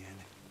place again.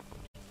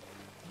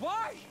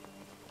 Why?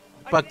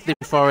 Back to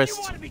the forest.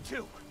 You wanted me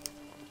to.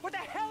 What the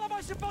hell am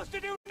I supposed to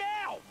do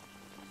now?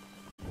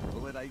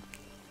 Bullet,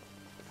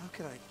 how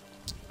can I?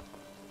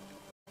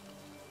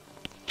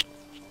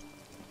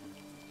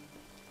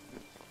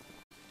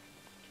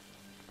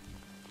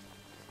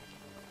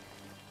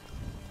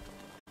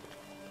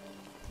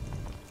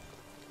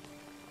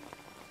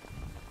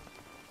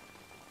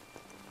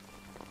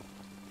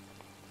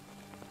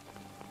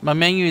 My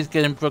menu is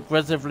getting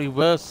progressively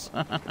worse.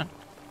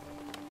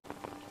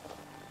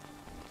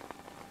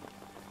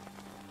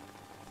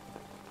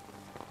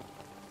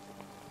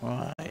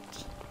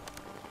 Right.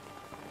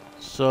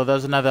 So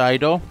there's another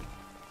idol.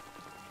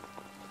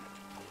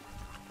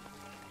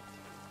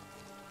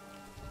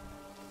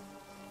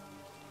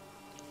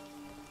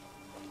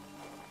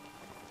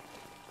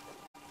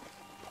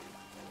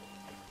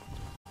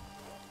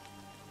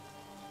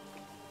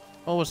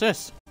 Oh, what's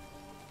this?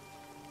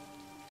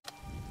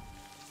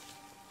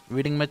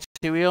 Reading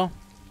material.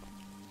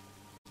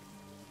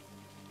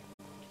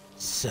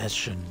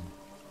 Session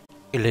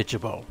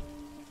eligible.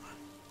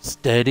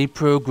 Steady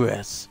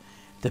progress.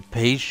 The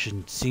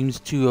patient seems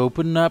to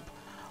open up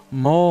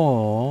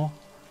more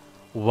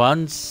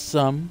once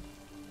some.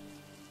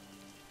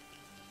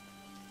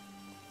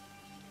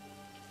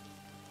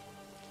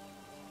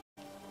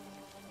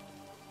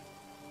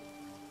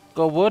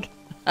 Go wood.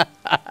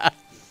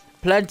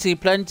 Plenty,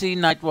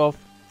 Nightwolf.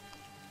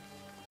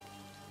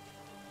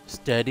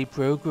 Steady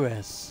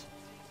progress.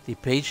 The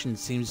patient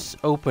seems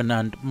open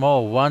and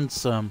more once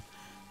some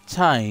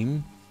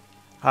time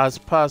has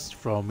passed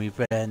from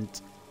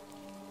event.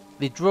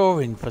 The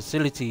drawing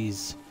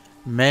facilities,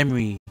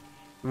 memory,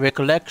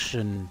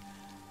 recollection.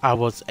 I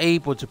was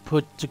able to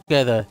put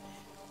together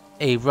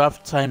a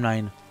rough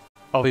timeline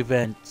of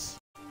events.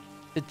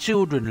 The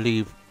children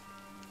leave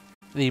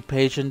the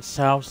patient's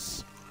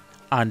house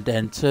and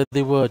enter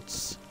the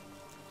woods.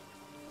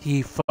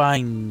 He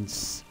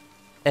finds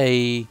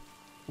a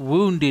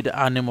wounded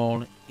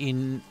animal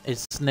in a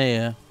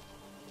snare.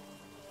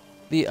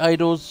 The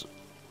idols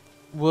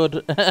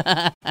would.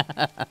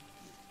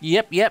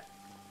 Yep.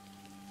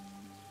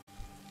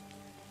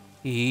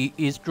 He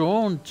is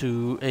drawn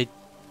to a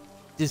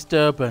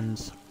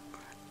disturbance.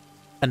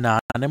 An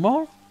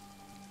animal?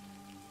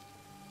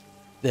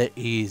 There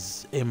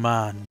is a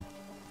man.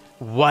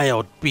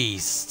 Wild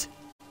beast.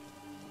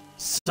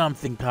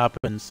 Something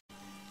happens.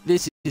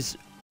 This is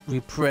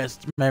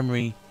repressed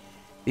memory.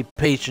 The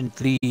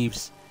patient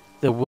leaves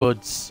the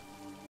woods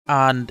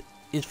and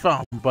is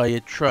found by a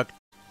truck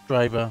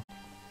driver.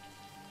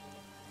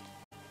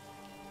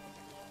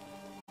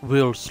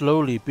 will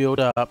slowly build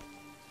up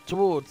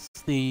towards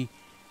the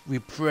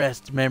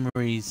repressed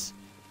memories,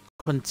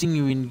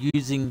 continuing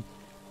using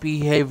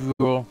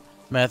behavioral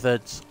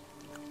methods.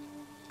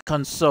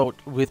 Consult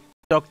with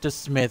Dr.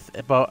 Smith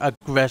about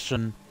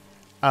aggression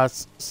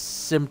as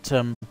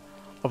symptom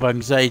of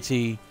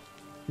anxiety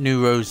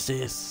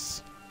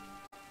neurosis.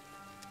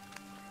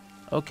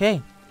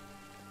 Okay.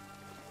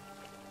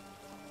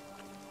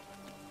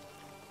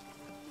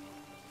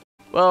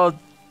 Well,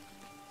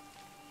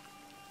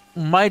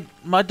 my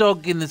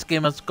dog in this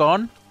game has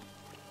gone.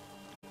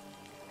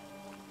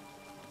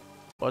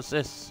 What's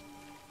this?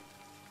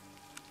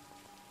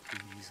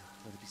 Please,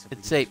 let it be something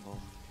It's safe. useful.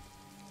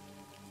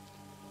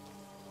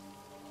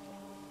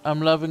 I'm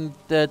loving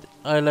Dead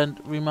Island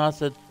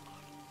remastered.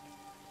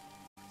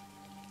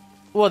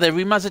 Oh, they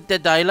remastered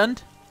Dead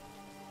Island?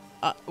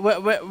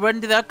 When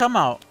did that come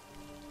out?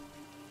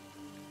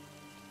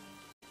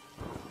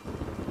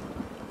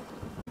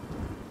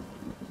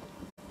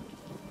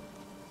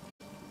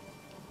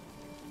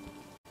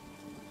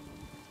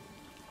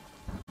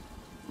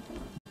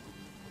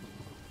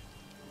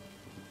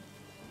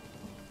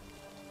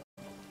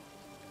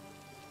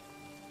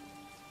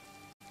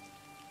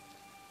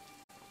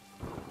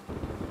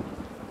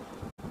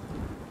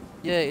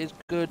 Yeah, it's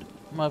good.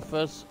 My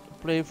first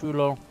playthrough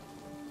long.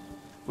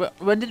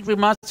 When did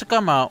remaster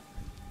come out?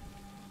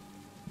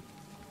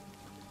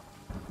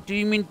 Do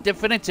you mean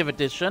definitive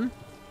edition?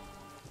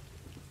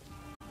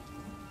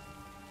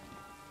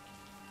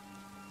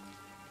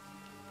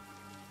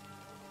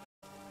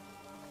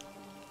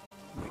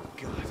 My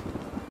God.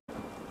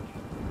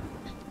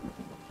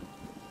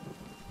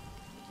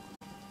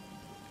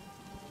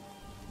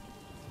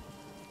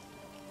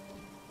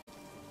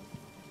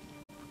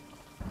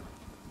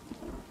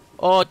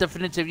 Oh,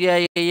 definitive.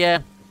 Yeah.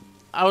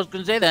 I was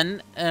gonna say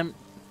then,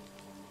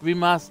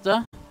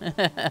 remaster.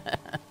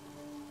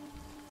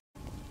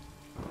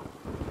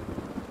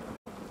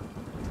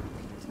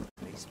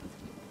 Basement.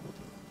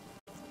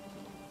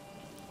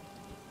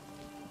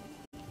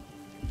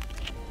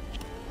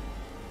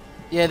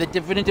 Yeah, the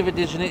definitive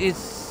edition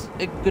is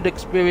a good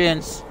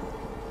experience.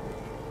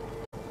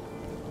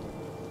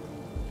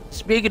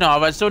 Speaking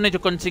of, I still need to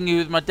continue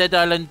with my Dead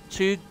Island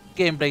 2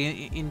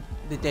 gameplay in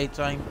the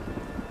daytime.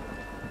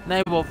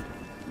 Now, well,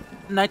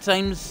 night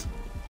times.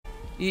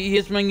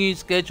 Here's my new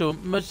schedule.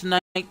 Most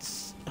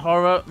nights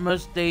horror,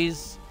 most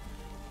days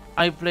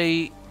I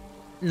play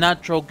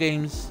natural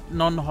games,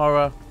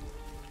 non-horror.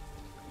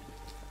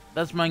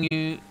 That's my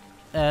new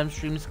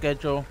stream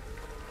schedule.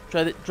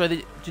 Try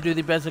to do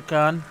the best I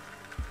can,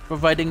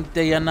 providing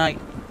day and night.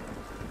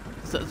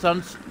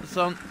 Sounds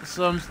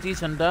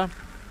decent, huh?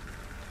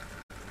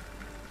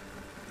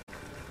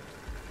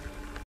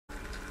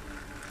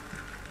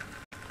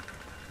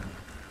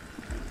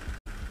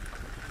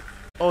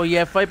 Oh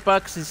yeah,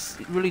 $5 is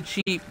really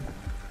cheap.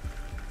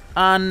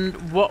 And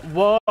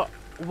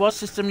what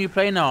system you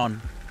playing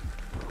on?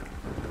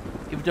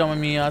 If you don't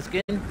mind me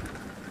asking.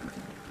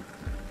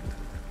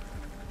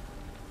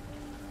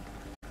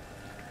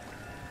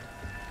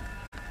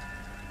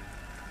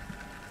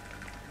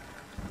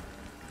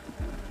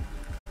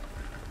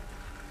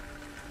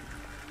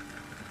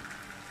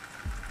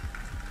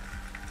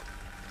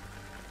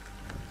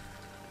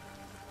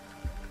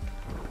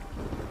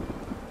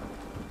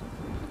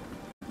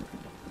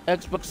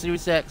 Xbox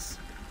Series X.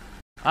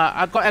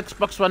 I got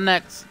Xbox One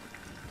X.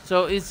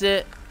 So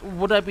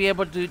would I be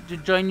able to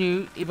join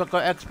you if I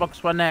got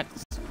Xbox One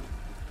X?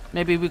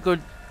 Maybe we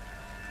could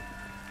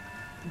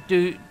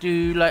do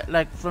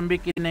like from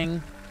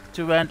beginning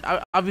to end.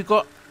 Have you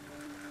got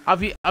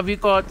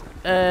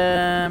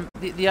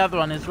the other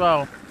one as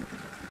well?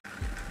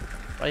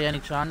 By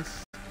any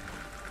chance?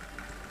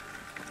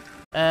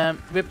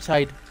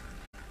 Riptide.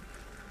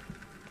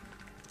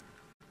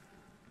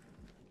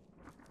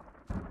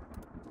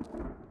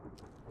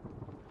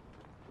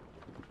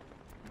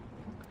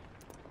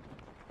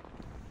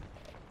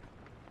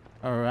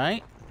 All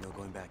right. No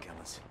going back,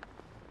 Ellis.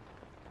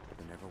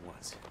 There never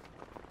was.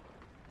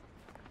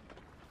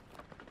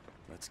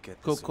 Let's get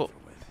Cool, this cool. over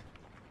with.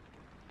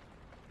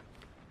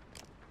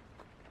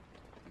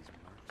 These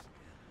marks again.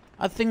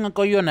 I think I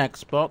got you an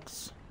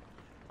Xbox.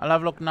 I'll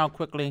have a look now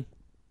quickly.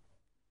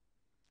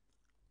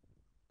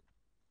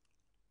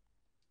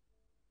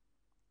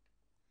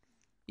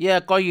 Yeah,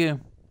 got you.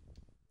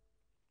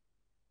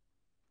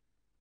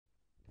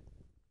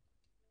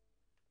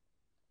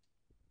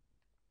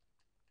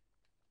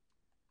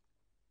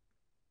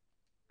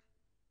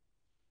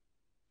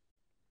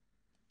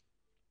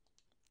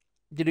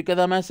 Did you get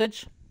that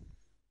message?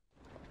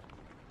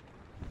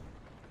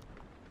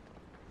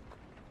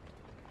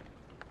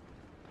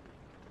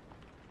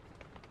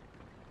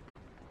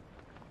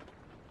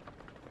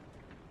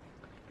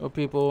 Oh,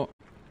 people,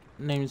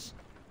 names.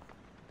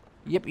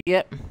 Yep.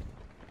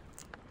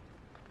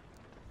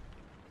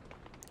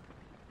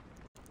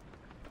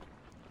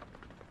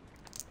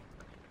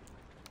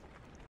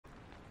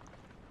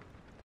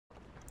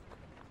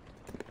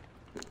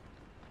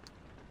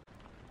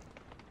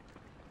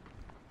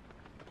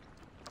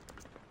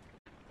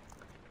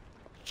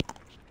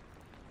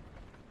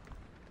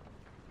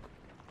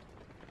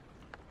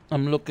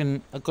 I'm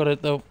looking. I got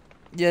it though.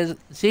 Yes.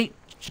 See.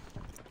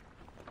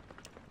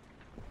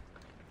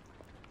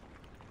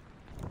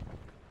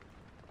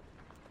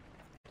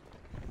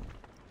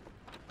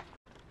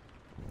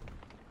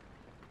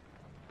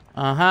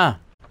 Uh-huh.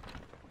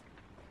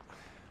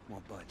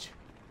 Won't budge.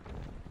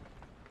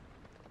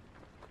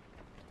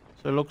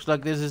 So it looks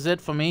like this is it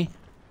for me.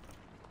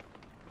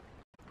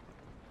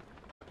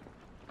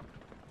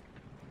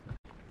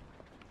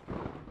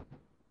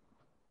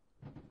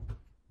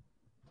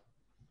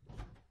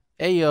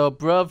 Hey yo,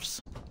 bruvs.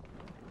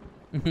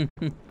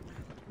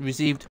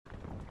 Received.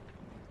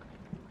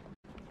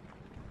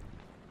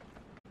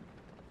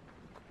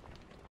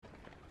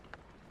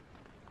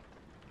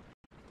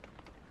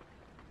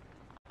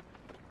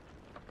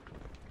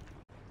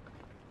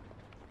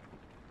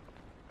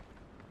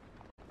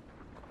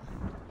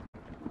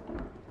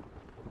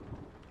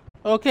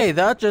 Okay,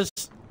 that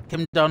just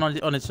came down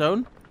on its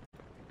own.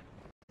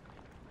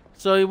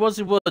 So it was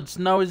the woods,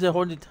 now it's a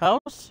haunted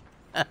house?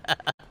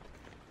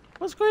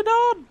 What's going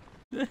on?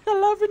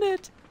 I'm loving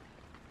it.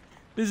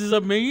 This is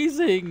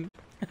amazing.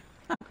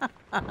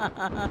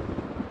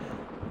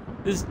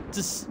 This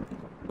just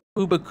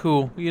uber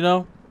cool, you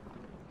know?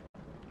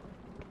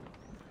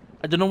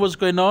 I don't know what's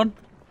going on.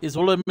 It's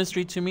all a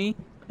mystery to me.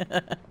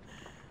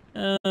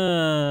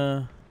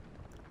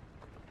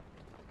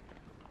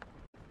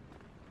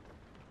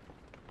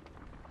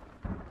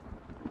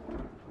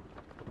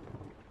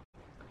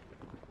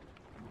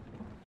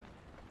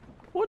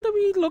 What are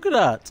we looking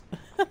at?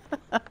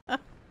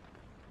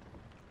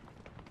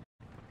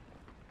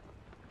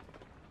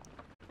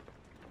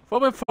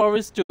 From a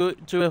forest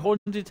to a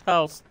haunted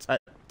house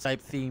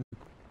type theme.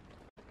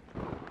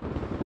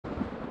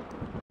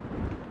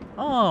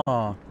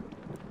 Oh.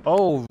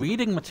 Oh,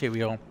 reading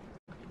material.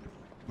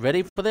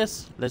 Ready for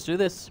this? Let's do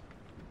this.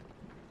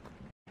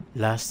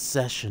 Last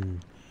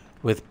session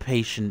with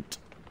patient.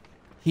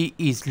 He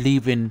is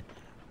leaving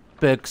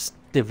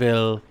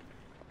Bergsteville.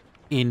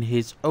 In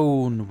his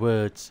own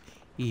words,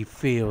 he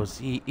feels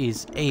he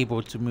is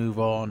able to move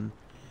on.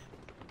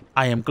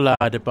 I am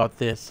glad about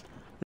this.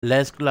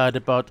 Less glad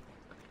about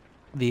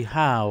the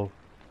how.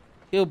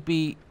 He'll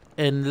be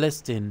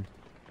enlisting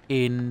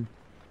in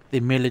the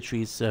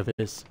military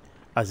service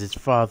as his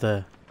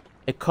father,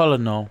 a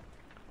colonel,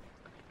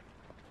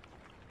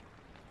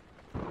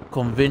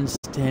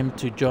 convinced him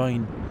to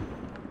join.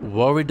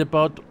 Worried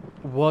about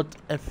what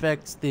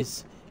effects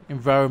this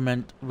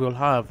environment will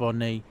have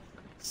on a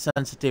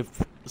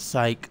sensitive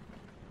psyche,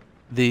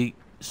 the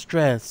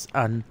stress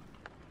and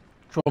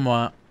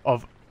trauma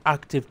of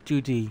active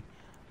duty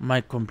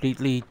might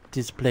completely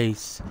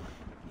displace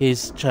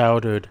his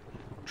childhood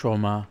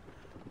trauma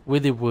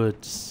with the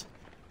words,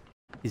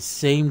 the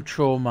same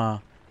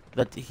trauma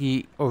that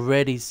he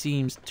already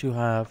seems to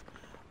have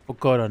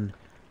forgotten.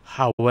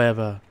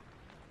 However,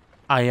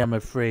 I am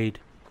afraid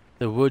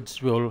the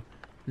woods will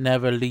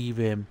never leave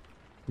him,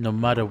 no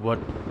matter what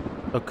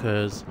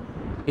occurs.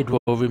 It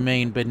will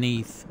remain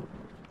beneath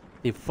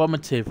the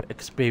formative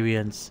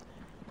experience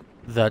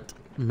that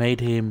made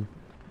him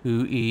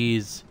who he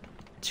is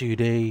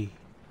today.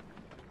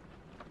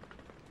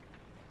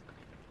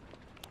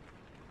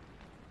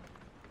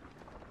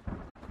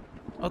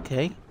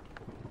 Okay.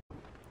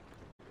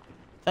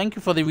 Thank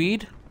you for the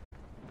read.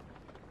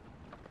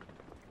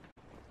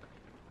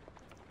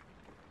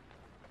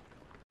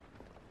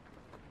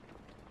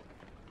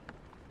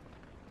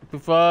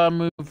 Before I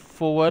move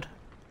forward,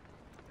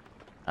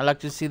 I'd like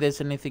to see if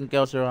there's anything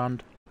else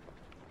around.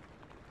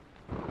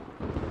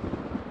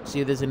 See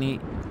if there's any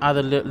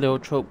other little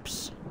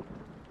tropes.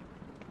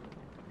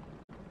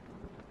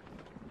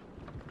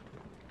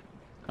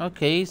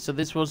 Okay, so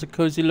this was a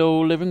cozy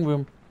little living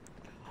room.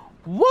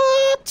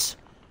 What?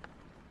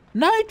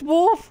 Night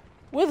wolf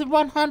with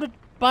 100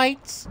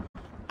 bites?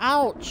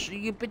 Ouch,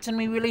 you bitten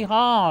me really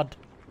hard.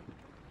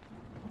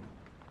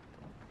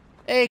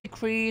 Hey,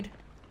 Creed.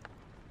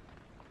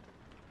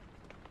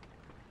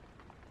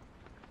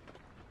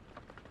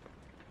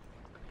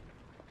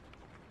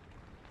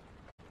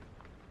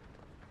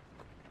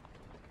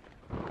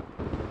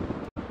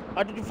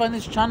 How did you find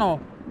this channel?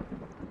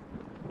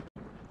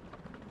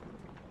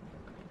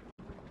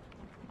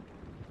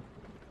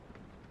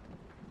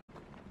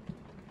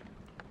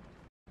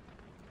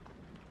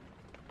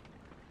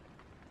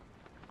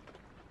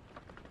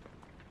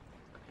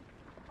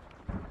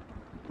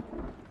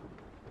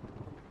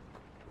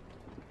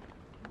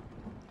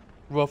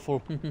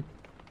 Ruffle.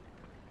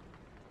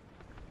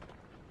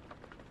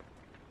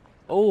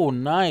 Oh,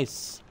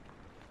 nice.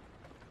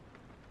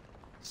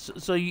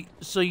 So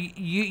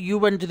you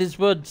went to these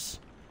woods.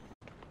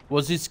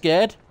 Was you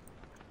scared?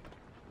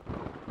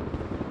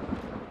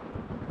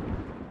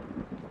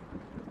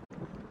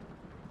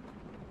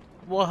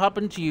 What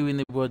happened to you in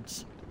the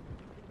woods?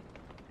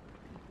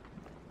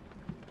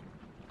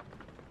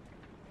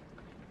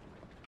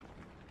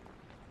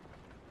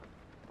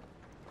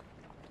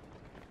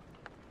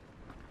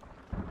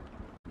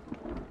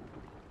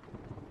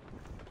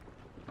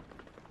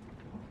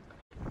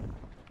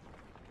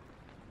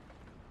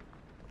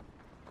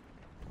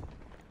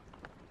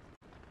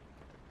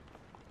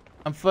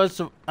 And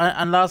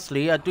and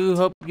lastly, I do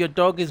hope your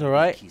dog is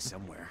alright. Key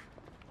somewhere.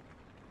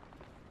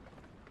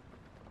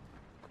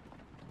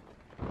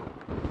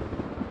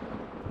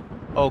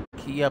 Oh,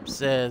 key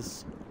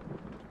upstairs.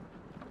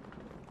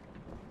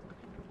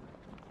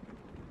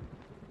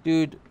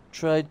 Dude,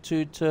 try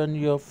to turn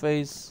your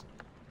face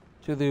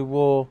to the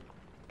wall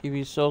if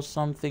you saw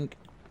something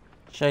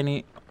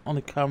shiny on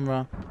the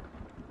camera.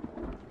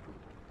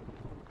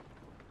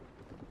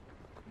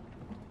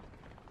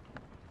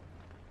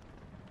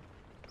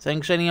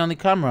 Something shiny on the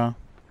camera?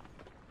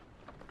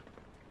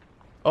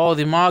 Oh,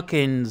 the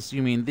markings,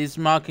 you mean? These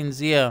markings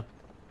here.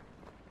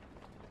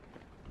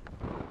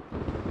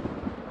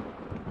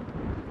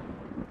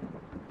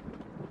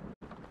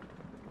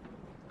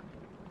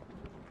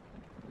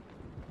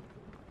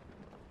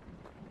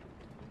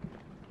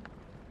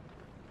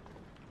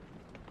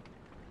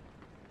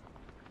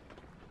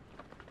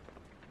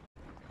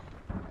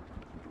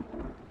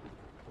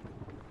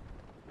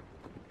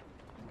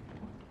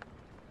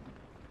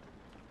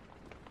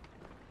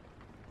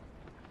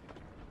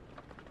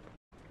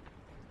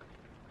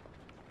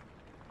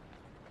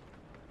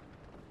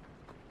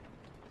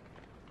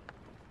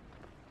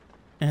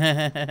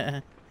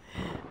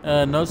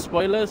 No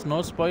spoilers,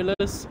 no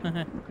spoilers.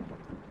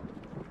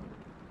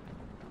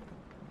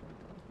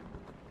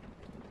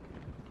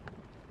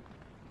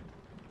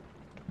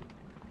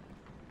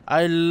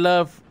 I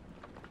love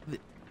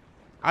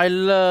I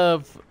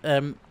love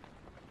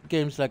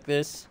games like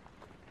this.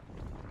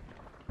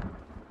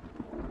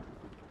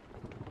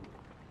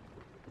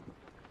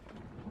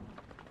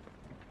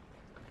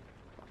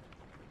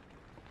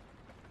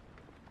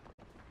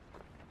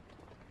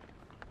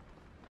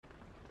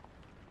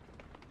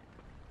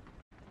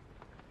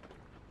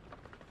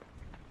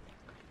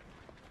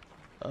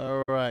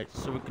 Alright,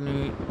 so we're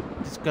gonna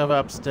discover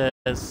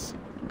upstairs.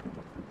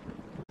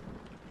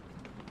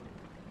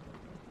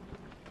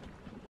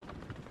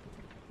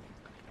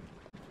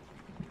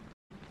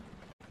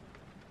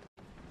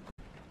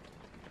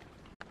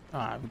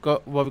 We've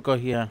got what we got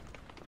here.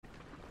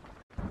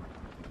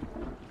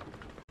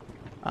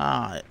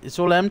 It's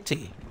all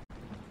empty.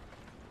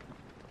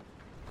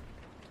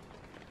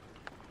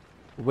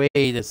 Wait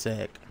a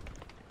sec.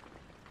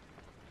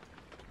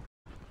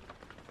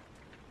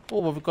 Oh,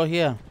 what we got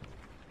here?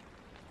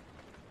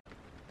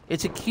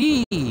 It's a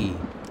key.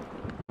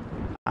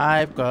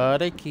 I've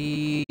got a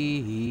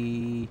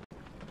key.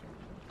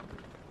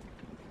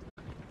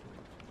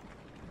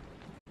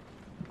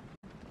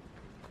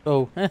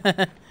 Oh,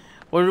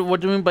 what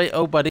do you mean by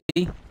oh, buddy?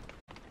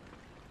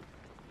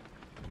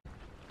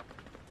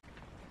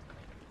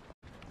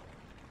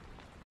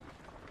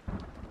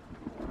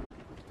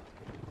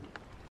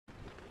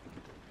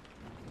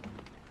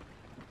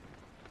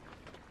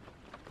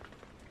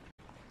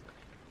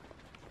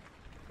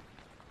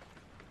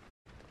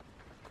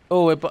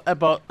 Oh,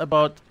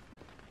 about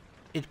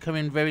it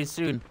coming very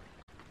soon.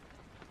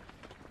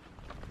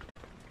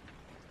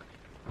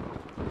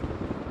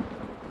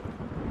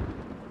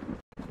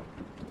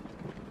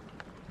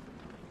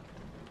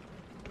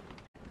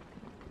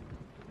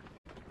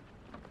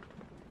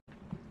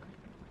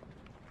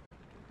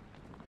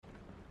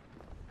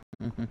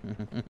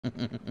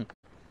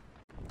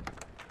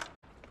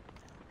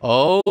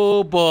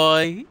 Oh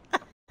boy.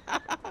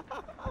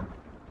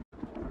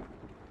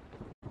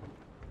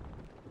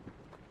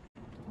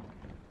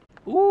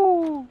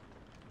 Ooh.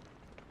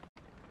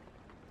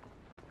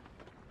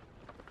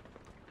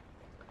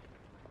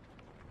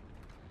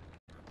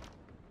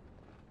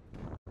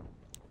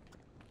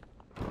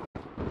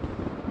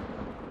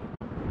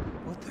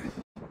 What the?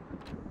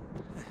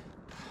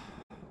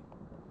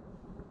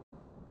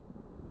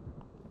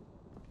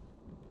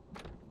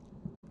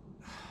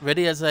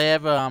 Ready as I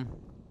ever am.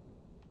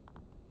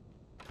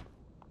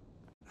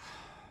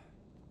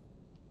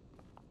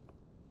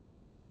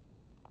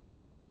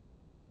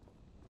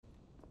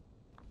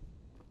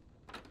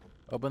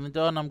 Open the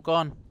door and I'm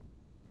gone.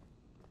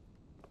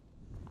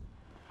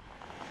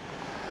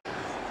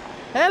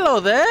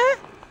 Hello there.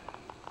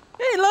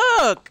 Hey,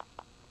 look.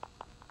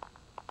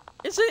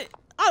 Is it?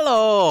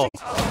 Hello.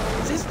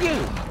 Is this you?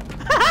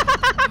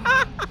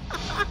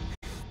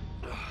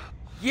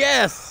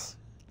 Yes.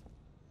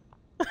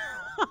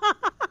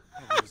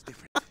 That was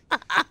different.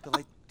 The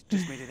light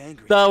just made it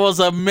angry. That was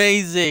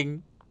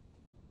amazing.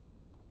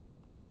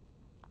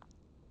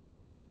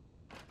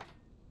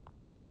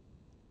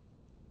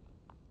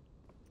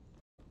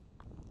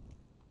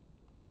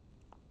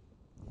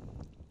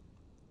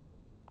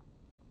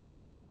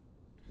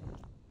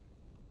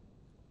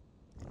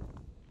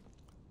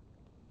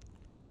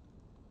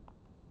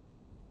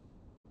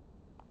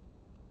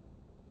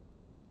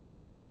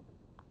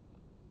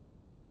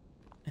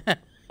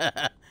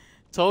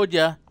 Told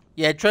ya.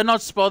 Yeah, try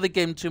not to spoil the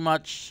game too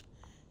much.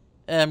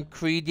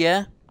 Creed,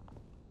 yeah.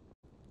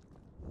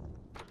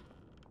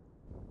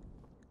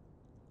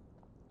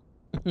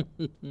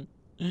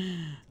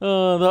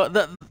 Oh,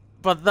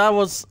 but that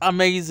was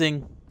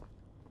amazing.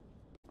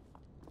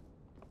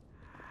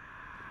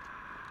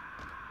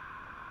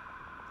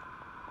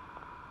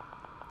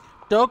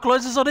 Door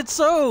closes on its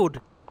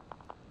own.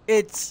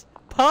 It's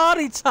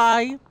party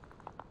time.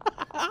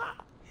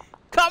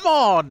 Come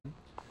on.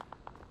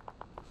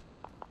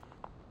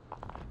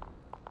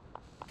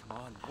 Come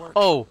on, work.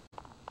 Oh,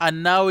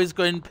 and now he's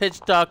going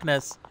pitch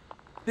darkness.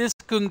 This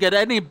couldn't get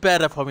any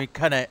better for me,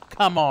 can it?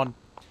 Come on.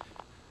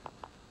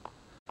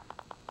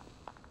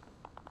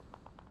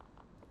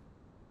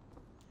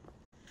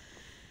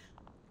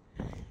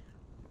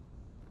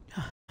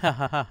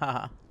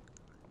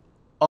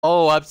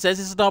 Oh, upstairs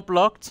is not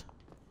blocked.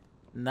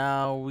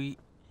 Now we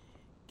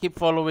keep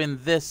following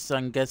this,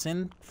 I'm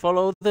guessing.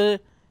 Follow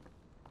the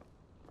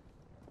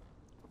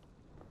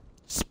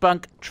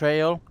spunk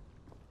trail.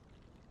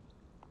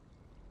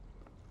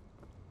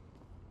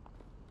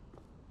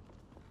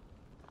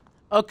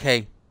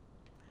 Okay.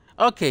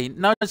 Okay,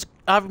 now it's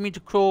having me to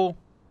crawl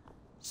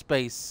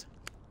space.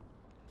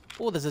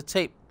 Oh, there's a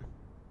tape.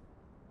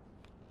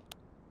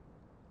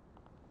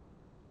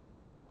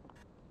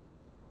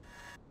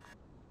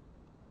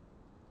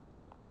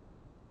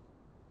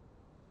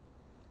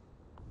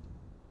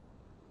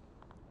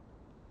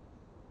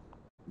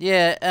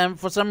 Yeah,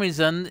 for some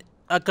reason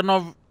I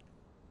cannot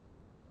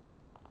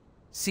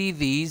see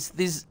these.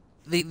 The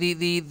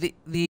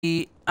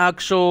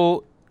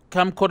actual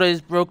camcorder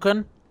is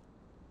broken.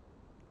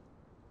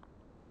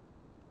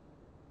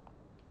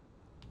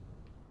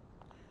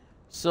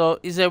 So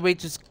is there a way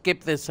to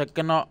skip this? I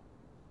cannot.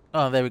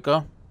 Oh, there we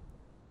go.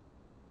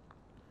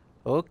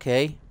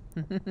 Okay.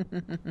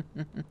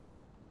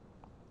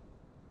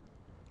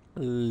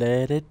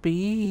 Let it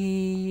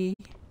be.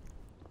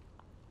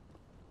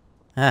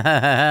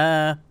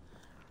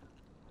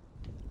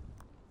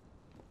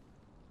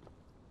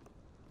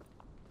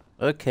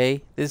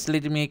 Okay, this is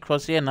leading me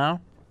across here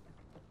now.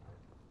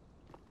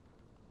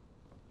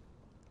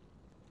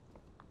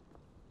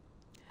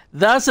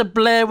 That's a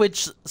Blair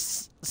Witch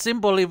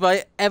symbol if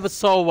I ever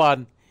saw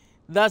one.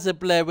 That's a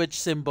Blair Witch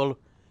symbol.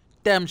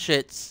 Damn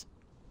shits.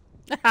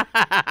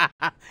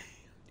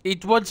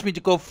 It wants me to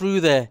go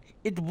through there.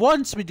 It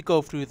wants me to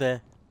go through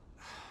there.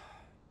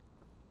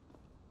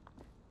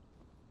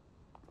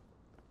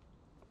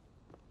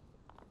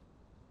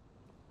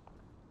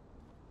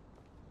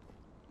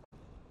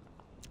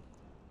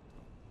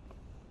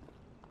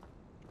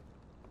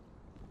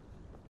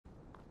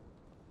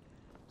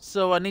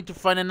 So I need to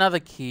find another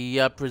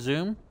key, I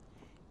presume.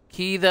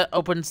 Key that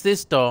opens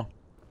this door.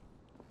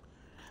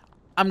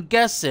 I'm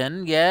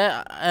guessing,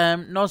 yeah,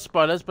 no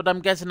spoilers, but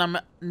I'm guessing I'm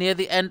near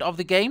the end of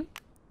the game.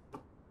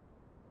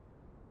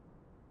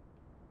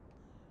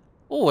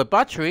 Oh, a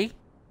battery.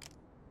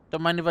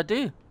 Don't mind if I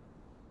do.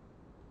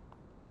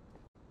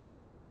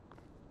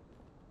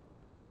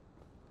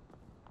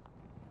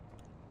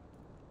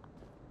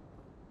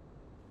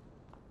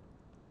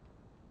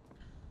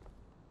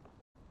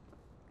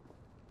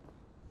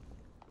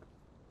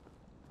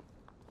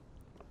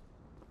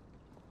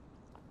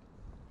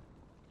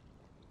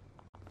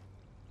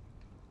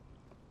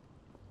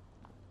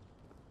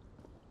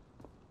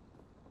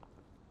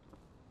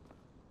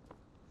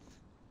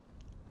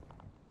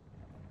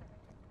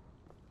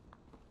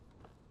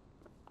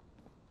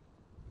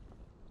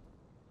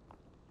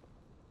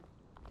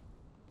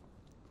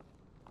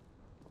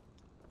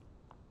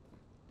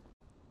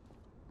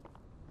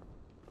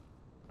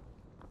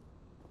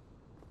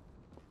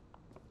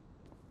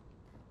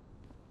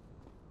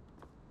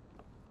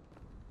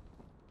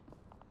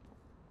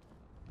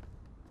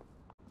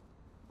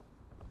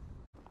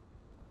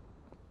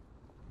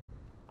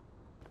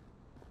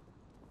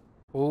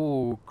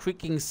 Oh,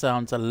 creaking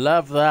sounds. I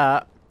love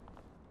that.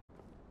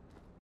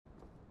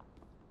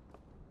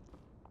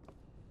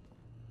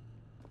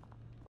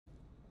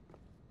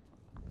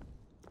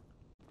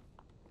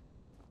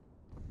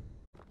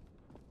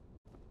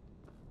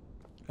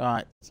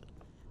 Right.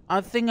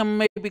 I think I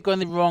may be going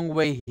the wrong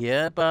way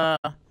here, but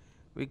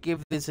we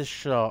give this a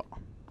shot.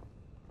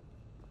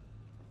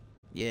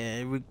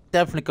 Yeah, we're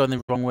definitely going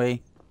the wrong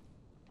way.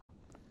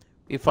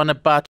 We found a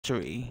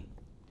battery.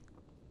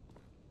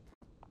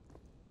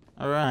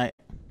 Alright.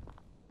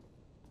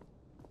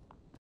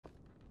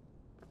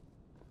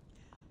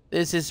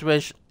 This is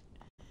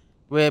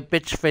where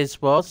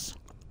Bitchface was.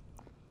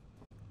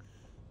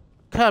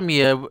 Come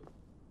here,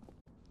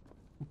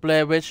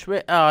 Blair Witch,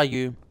 where are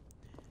you?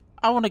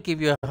 I want to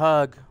give you a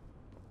hug.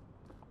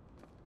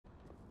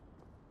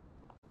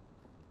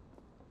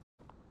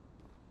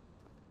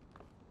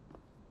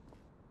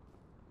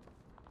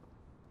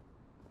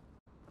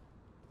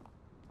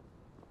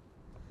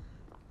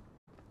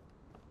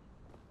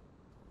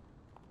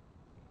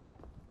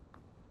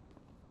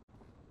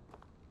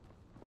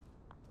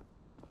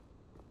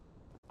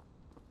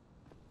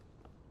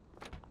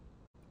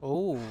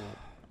 Oh,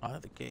 out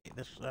of the gate,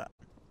 that's that.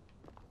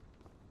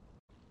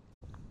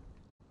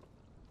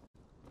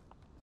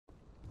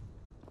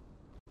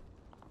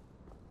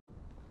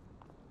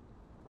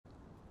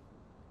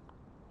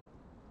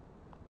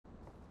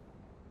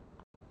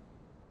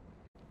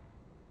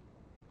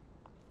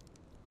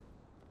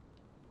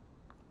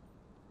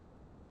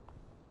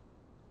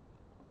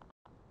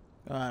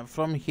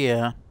 From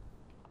here,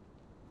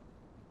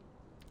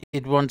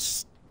 it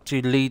wants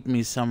to lead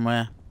me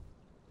somewhere.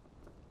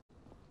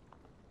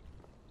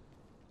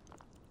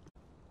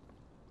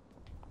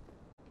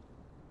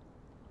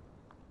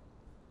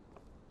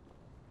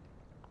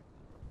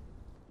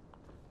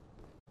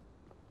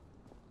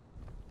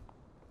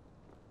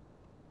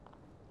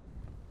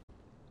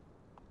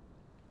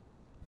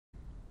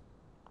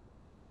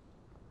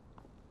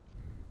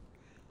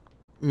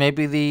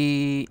 Maybe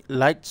the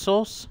light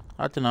source?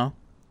 I don't know.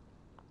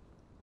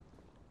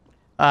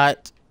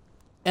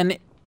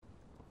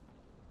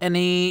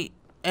 Any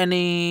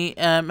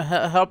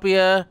help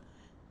here,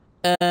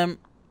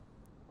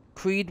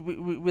 Creed,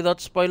 without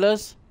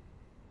spoilers?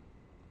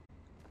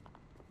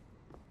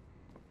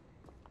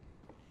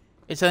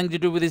 It's something to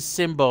do with this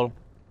symbol.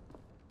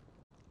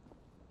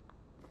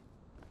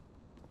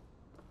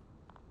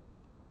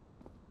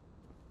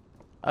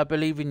 I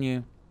believe in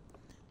you.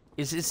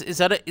 Is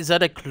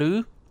that a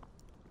clue?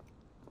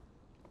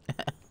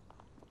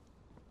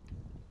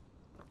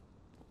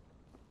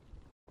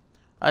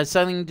 It's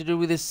something to do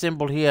with this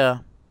symbol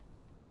here.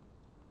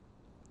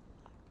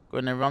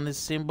 Going around this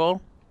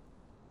symbol.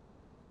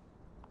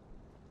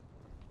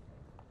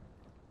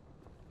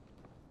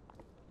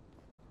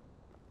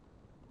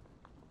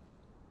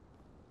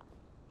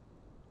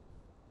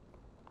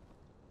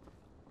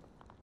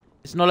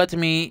 It's not letting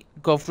me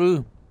go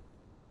through.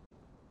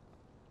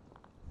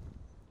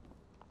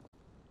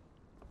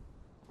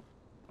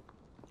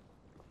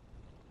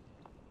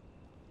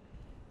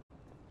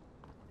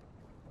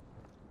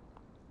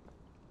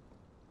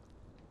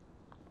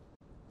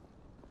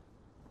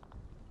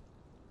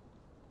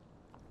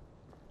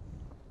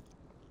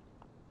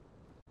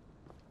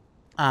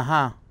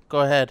 Go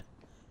ahead.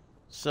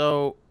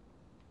 So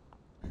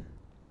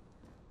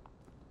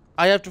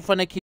I have to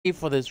find a key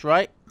for this,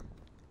 right?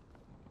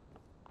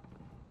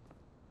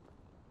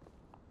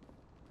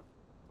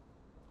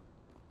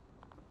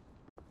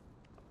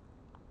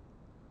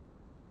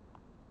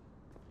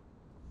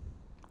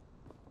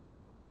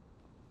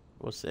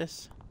 What's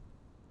this?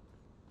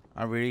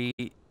 I really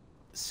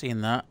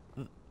seen that.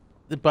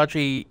 The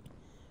battery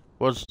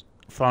was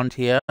found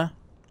here.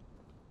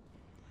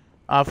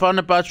 I found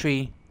a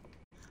battery.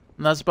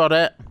 And that's about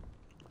it.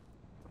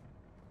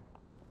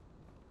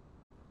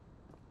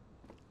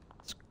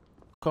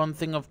 Can't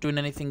think of doing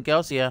anything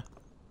else here.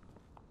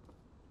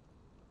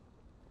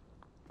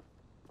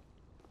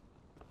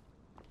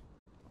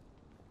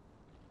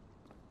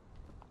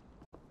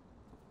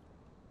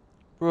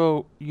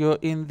 Bro, you're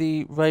in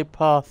the right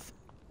path.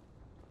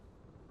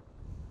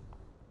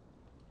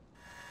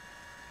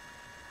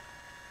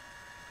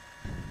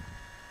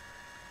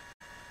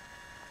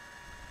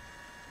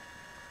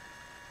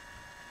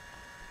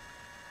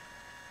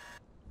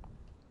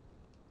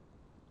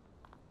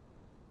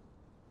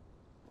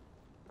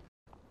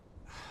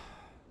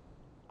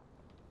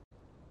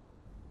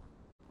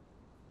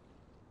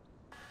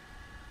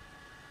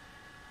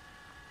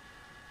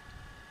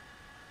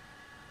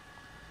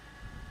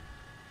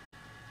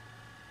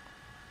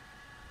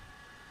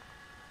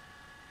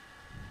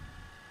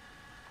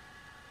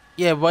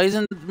 Yeah, why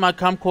isn't my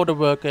camcorder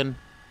working?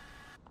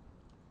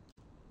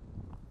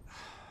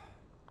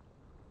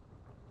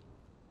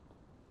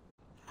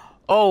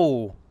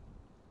 Oh,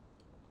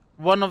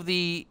 one of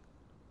the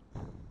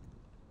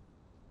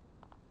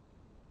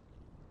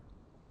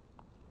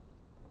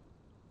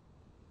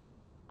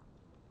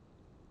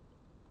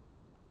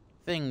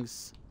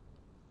things.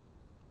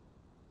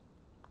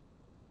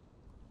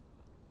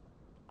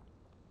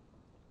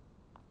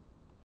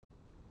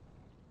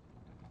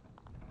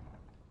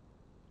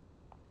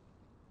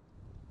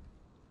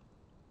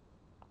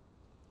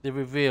 The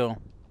reveal.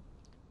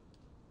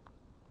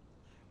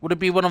 Would it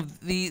be one of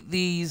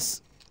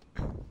these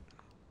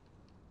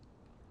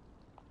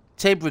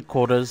tape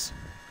recorders?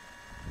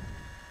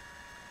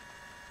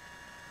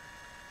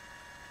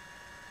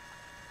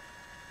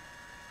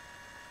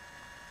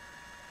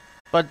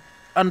 But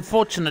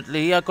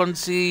unfortunately, I can't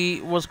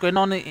see what's going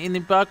on in the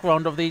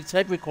background of the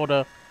tape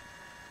recorder.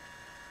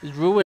 It's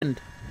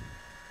ruined.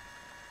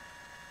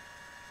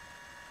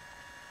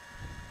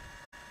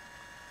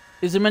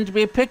 Is there meant to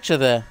be a picture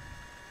there?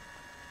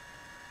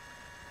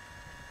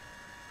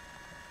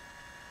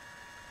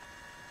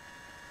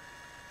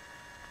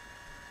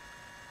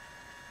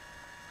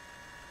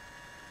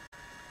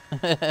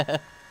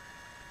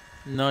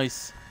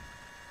 Nice.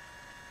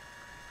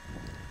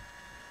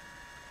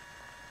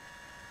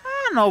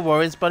 No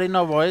worries, buddy,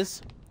 no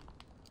worries.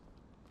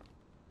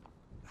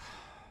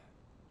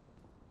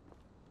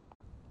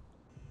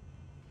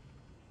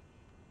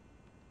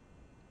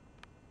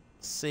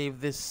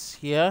 Save this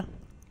here.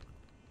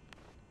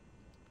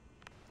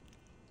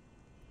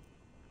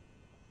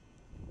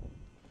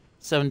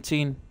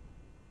 $17.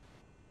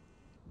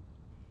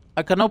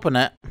 I can open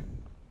it.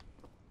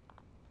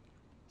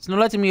 It's not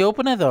letting me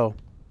open it though.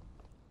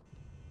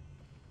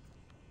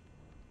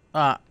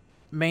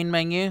 Main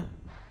menu.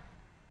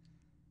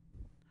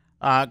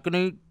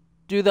 Gonna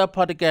do that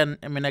part again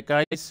in a minute,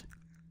 guys.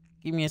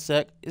 Give me a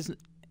sec. It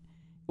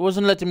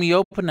wasn't letting me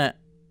open it.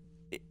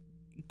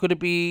 Could it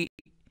be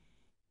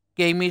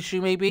game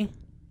issue maybe?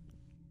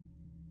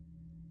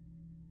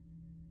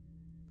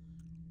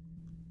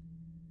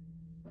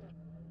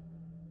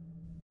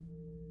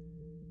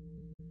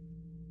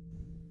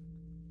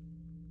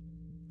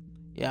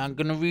 Yeah, I'm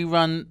gonna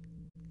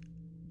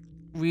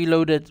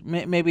reload it.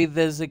 Maybe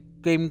there's a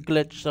game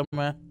glitch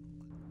somewhere.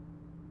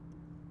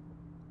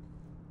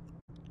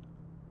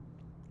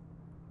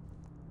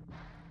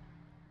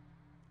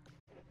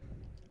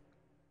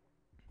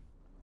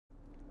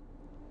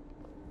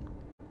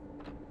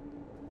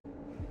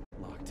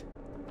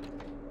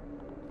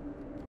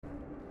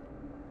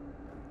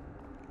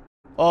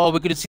 Oh, we're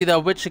gonna see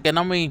that witch again,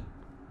 aren't we?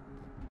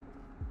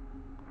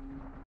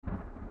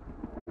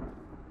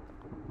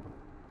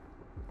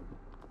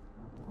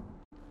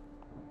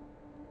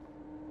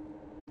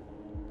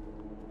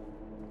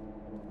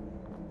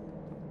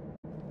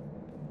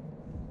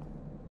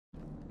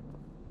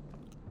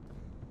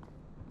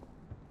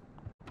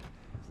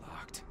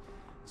 Locked.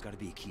 There's gotta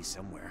be a key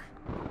somewhere.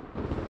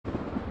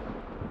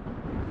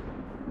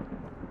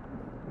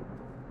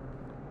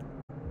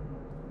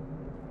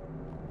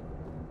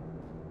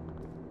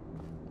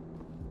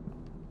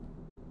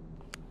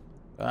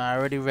 I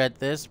already read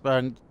this, but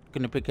I'm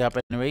gonna pick it up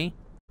anyway.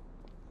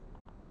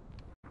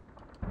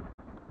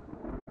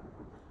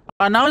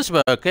 Oh, now it's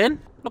working.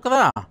 Look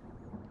at that.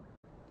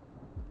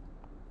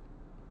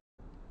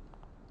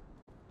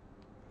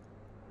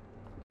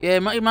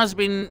 Yeah, it must have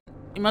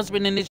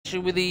been an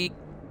issue with the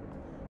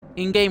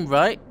in-game,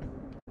 right?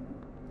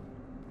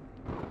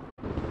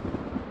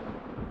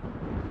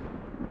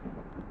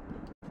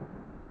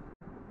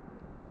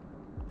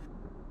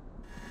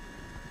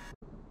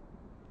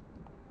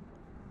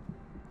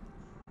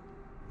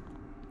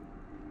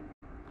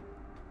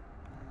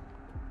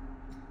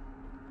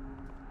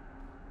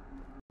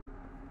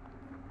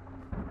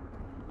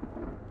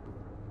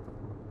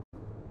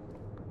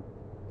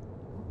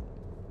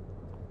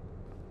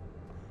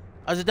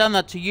 Has it done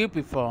that to you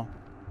before?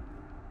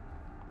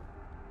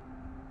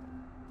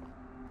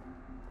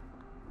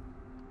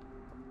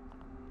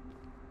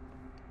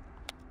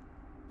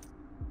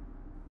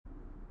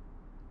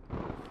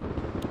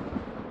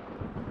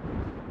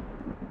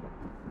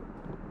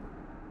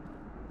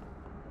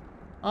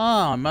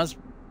 Oh, it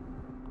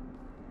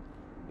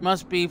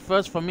must be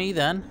first for me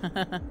then.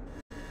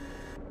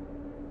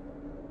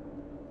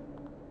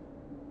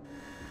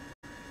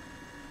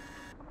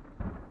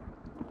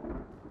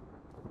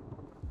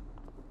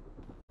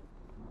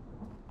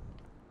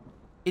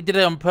 He did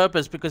it on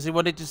purpose because he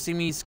wanted to see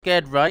me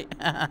scared, right?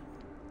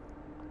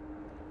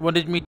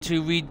 Wanted me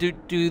to redo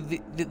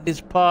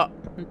this part,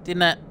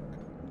 didn't it?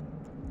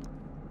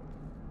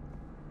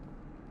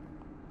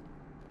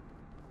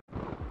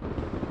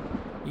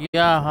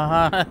 Yeah,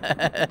 haha.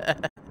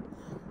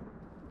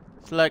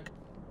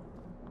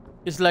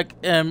 It's like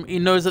he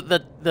knows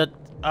that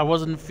I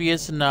wasn't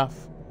fierce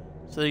enough,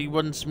 so he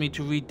wants me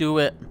to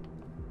redo it.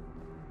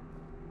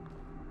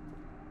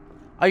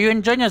 Are you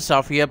enjoying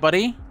yourself here,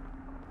 buddy?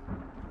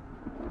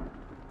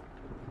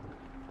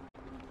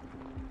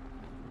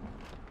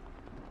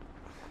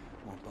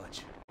 Won't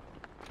budge.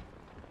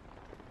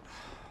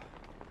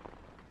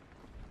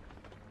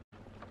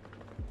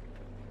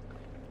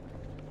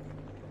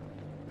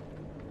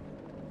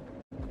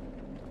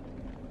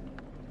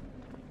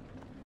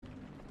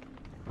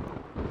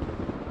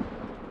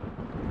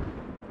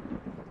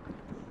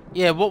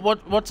 Yeah,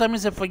 what time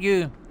is it for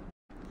you?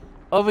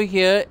 Over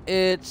here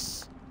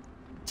it's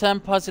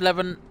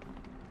 11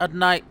 at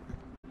night.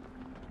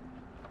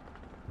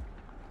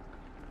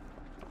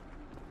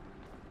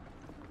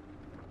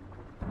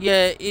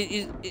 Yeah,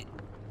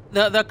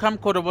 that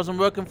camcorder wasn't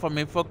working for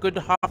me for a good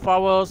half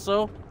hour or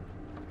so.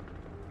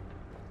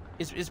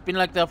 It's been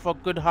like that for a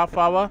good half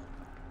hour.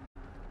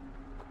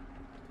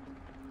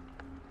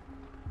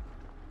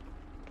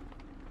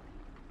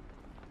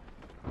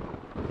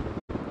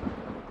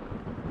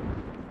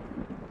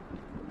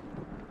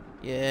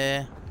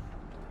 Yeah,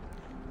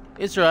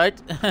 it's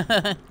right.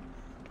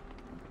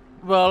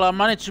 Well, I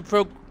managed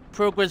to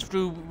progress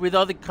through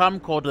without the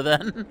camcorder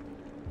then.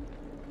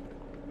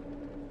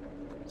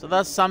 So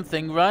that's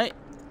something, right?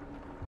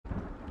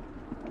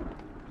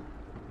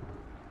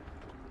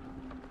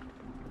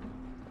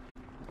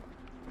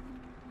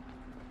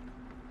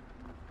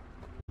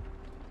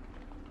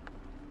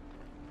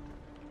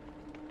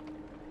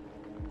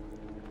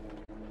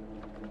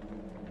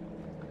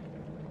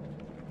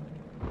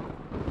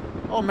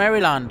 Oh,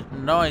 Maryland,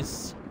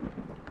 nice.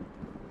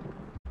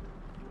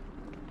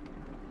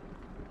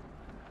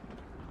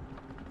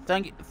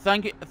 Thank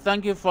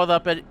you for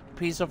that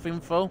piece of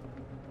info.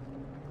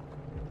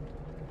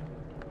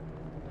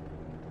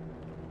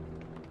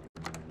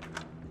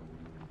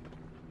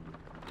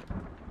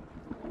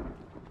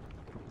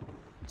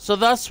 So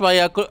that's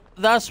why I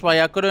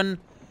couldn't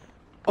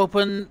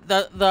open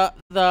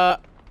the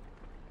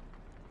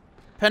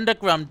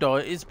pentagram door.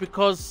 Is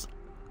because,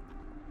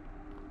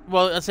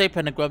 well, I say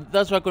pentagram.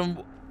 That's why I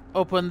couldn't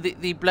open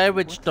the Blair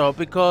Witch door,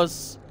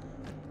 because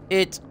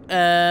it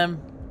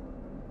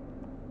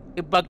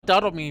bugged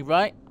out on me,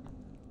 right?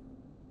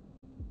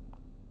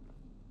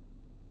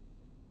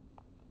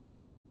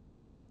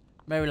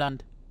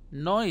 Maryland,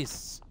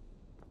 nice.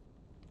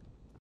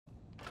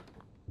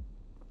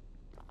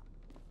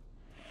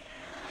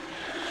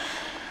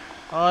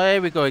 Oh,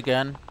 here we go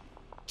again.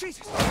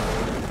 Jesus!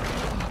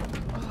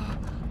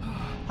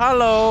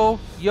 Hello,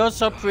 you're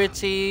so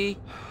pretty.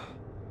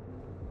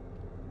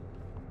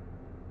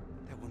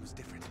 That one was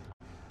different.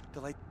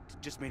 The light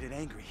just made it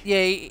angry.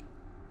 Yeah.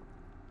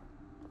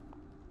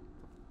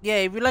 Yeah,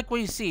 if you like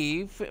what you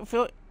see,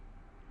 feel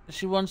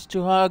she wants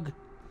to hug.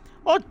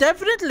 Oh,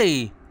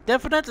 definitely,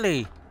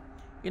 definitely.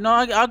 You know,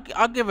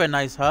 I'll give her a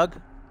nice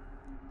hug.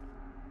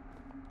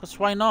 Because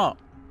why not?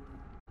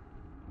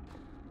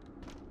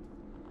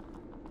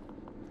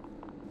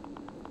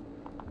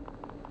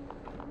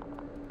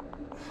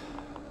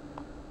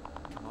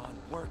 Come on,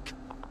 work.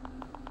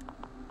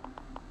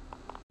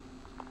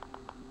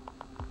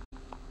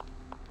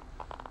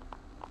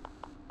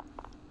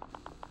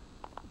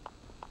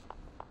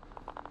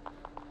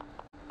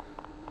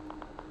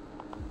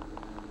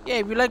 Yeah,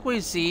 if you like what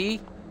you see,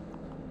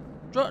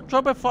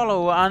 drop a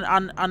follow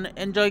and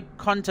enjoy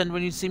content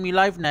when you see me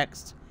live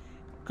next.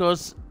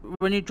 Because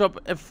when you drop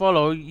a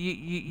follow,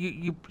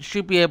 you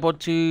should be able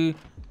to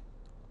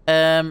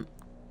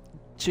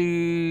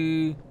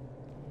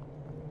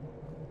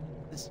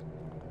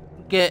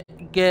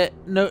get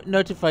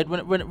notified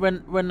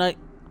when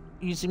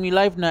you see me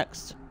live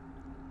next.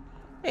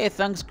 Hey,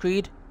 thanks,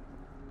 Creed.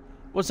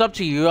 What's up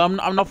to you?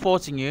 I'm not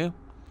forcing you.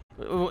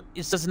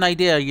 It's just an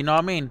idea, you know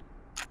what I mean?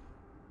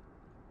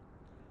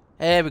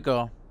 There we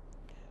go.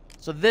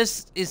 So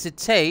this is a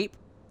tape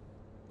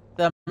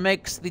that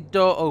makes the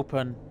door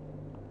open.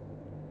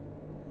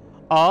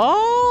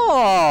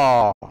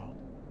 Oh!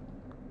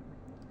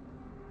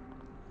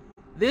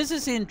 This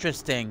is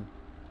interesting.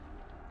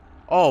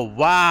 Oh,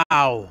 wow.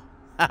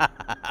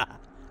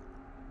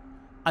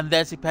 And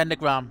there's the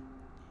pentagram.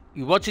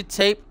 You watch the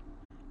tape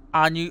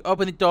and you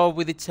open the door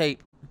with the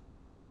tape.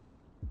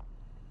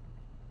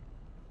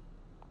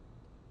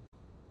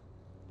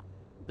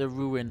 The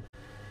ruin.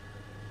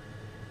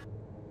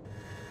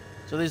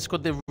 So this is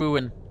called the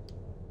ruin.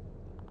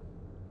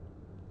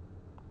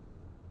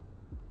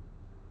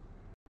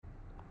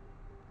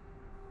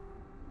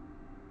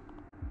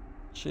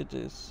 Shit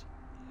is.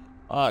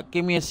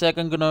 Give me a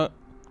second. I'm gonna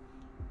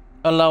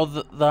allow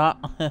that.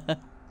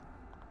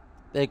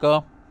 There you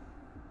go.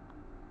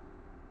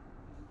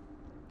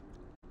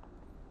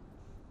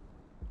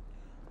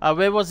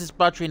 Where was this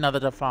battery now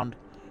that I found?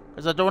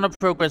 Because I don't want to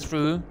progress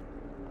through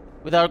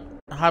without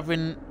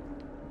having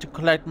to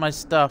collect my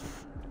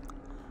stuff.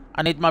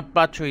 I need my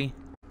battery.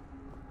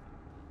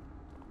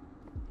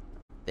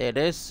 There it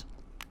is.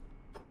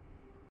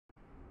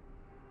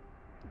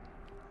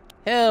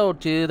 Hell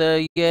to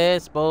the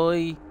yes,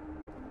 boy.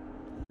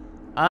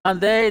 And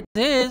there it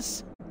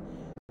is.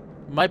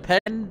 My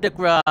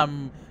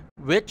pentagram.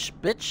 Rich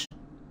bitch.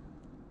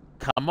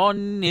 Come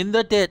on in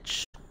the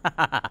ditch.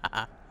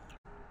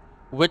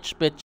 Witch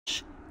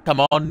bitch.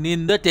 Come on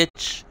in the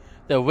ditch.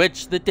 The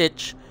witch, the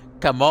ditch.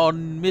 Come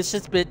on,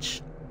 Mrs.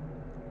 Bitch.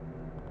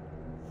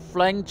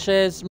 Flying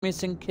chairs,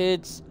 missing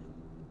kids.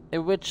 A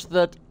witch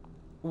that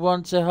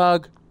wants a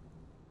hug.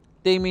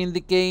 They mean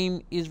the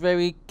game is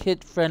very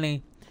kid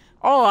friendly.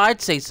 Oh,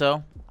 I'd say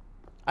so.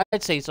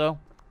 I'd say so.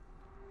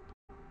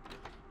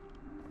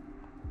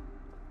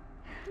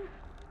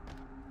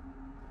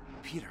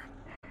 Peter.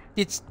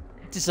 Did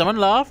someone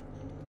laugh?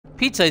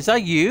 Peter, is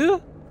that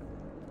you?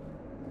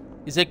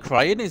 Is it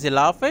crying? Is it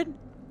laughing?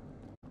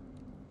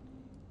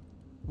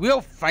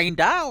 We'll find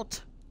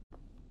out.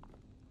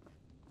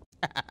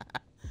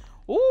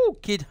 Ooh,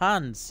 kid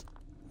hands.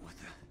 What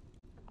the?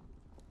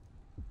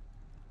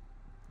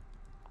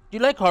 Do you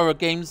like horror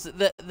games?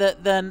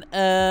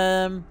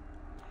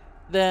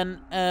 Then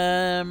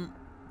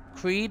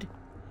Creed?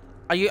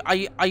 Are you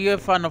a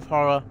fan of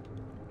horror?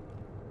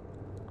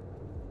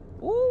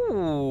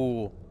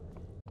 Ooh.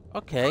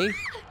 Okay.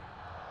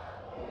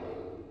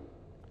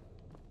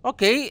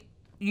 Okay,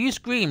 you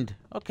screamed.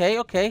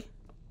 Okay.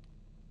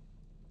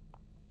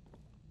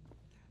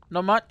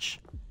 Not much.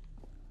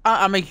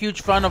 I'm a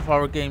huge fan of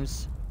horror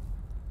games.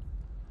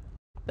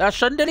 That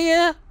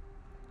chandelier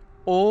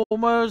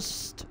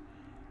almost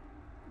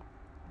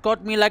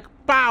got me like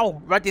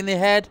pow right in the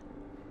head.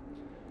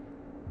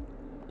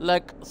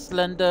 Like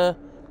Slender.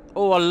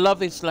 Oh, I love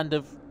these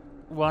Slender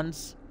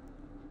ones.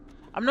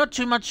 I'm not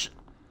too much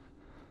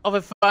of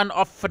a fan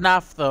of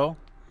FNAF though,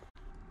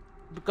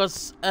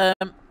 because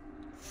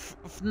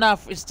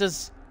FNAF is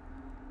just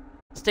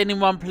staying in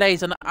one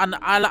place, and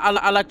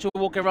I like to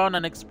walk around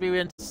and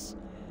experience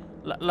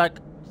like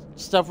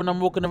stuff when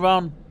I'm walking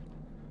around.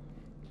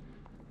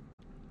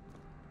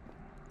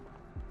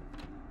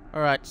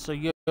 Alright, so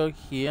you're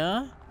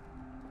here.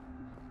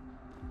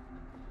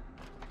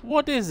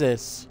 What is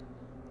this?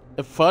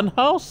 A fun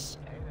house?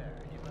 Hey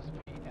there, you must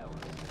be Ellis.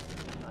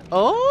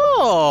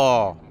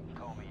 Oh!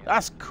 Call me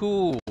That's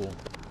cool.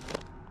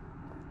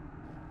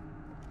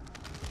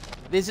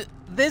 This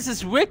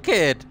is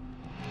wicked.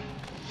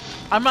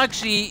 I'm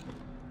actually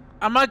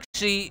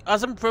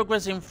as I'm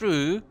progressing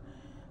through,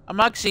 I'm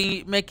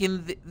actually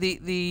making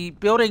the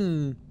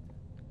building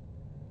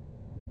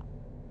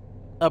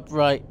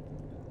upright.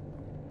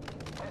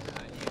 This is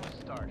a new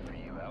start for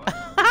you, Ellis.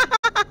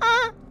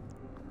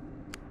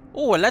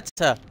 Oh, a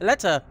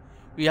letter.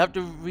 We have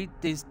to read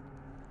these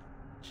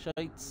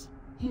shites.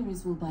 Here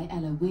is will by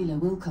Ella Wheeler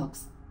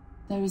Wilcox.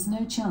 There is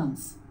no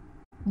chance,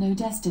 no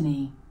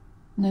destiny,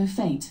 no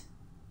fate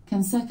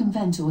can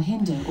circumvent or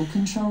hinder or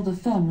control the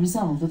firm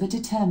resolve of a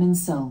determined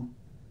soul.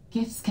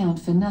 Gifts count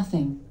for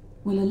nothing.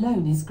 Will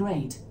alone is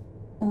great.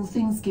 All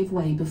things give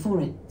way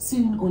before it,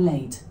 soon or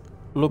late.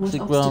 Looks What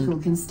the obstacle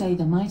ground. can stay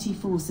the mighty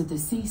force of the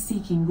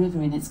sea-seeking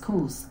river in its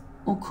course?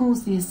 or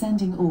cause the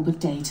ascending orb of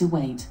day to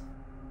wait.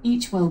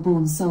 Each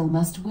well-born soul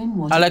must win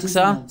what it Alexa,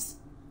 deserves.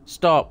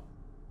 stop.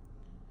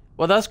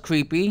 Well, that's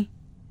creepy.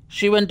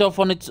 She went off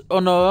on her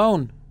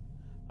own.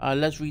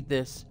 Let's read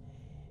this.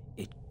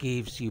 It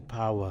gives you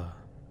power.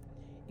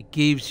 It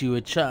gives you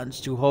a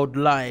chance to hold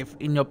life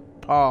in your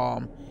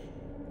palm.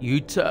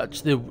 You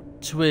touch the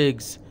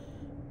twigs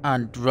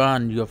and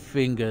run your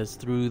fingers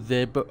through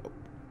their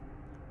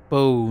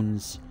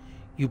bones.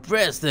 You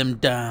press them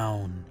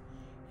down.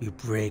 You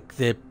break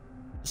their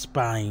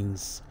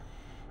spines.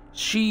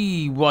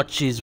 She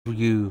watches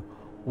you.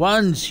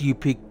 Once you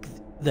pick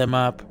them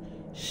up,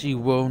 she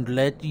won't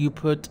let you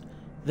put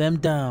them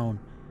down,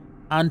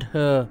 and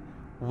her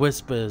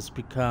whispers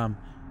become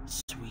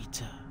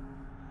sweeter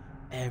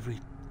every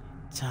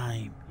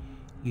time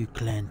you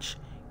clench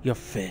your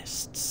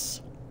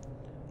fists.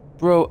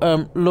 Bro,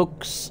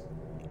 looks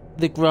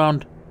the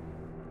ground.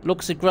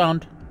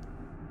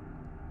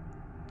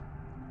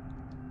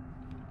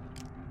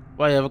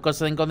 Why, have I got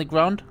something on the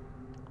ground?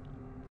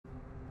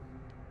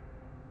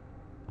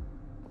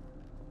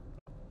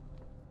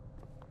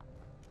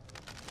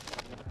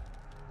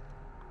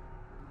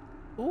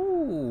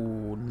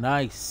 Ooh,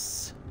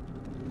 nice.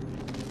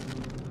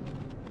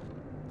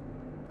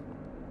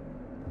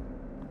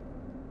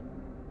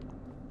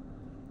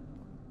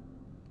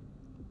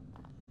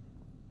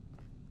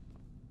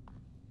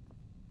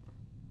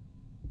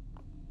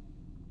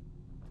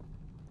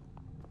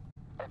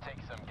 It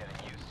takes some getting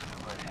used to,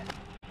 but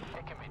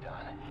it can be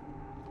done.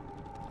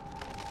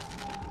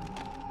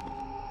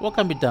 What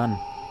can be done?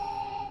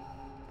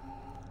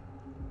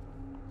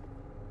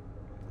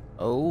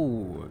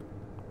 Oh.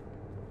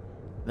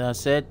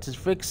 That's it.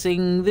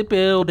 Fixing the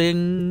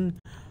building.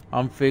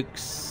 I'm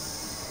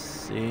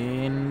fixing...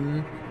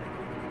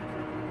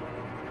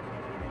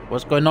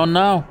 What's going on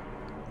now?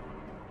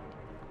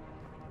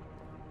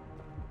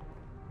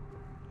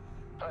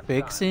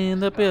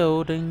 Fixing the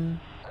building.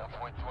 No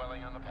point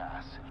dwelling on the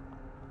past.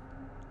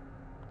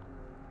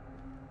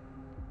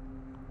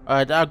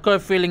 Alright, I've got a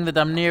feeling that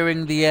I'm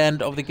nearing the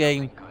end of the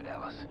game. Good,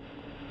 Alice.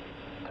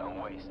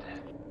 Don't waste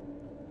it.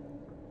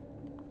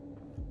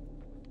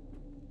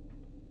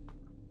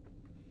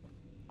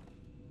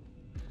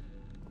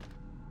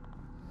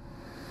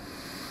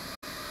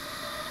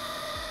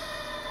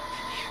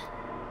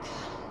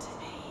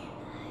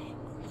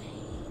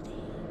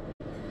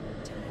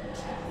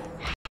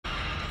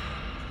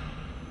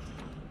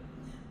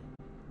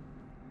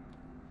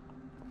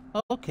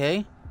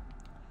 Okay.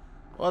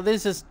 Well,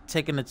 this is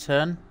taking a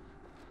turn.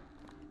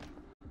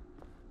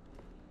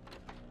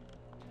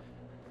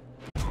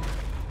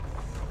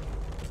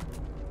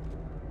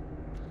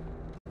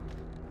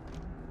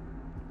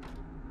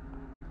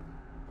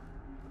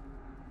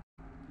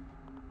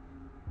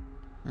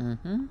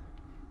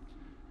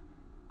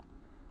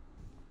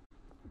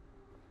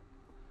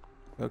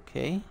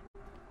 Okay.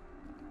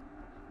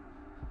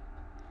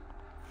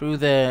 Through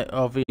there,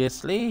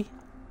 obviously.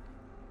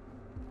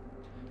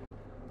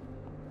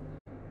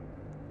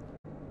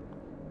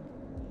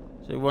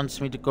 So it wants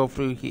me to go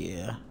through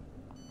here.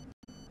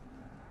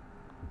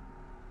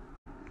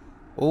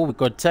 Oh, we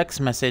got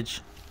text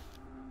message.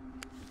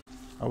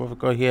 Oh, we've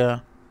got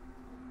here.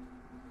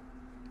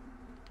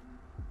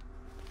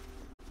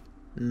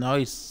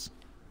 Nice.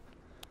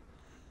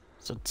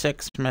 So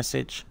text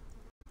message.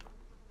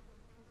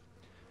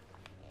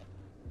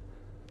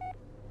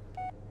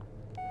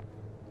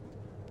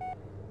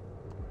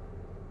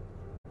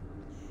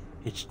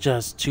 It's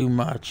just too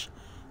much.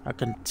 I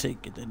can't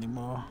take it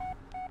anymore.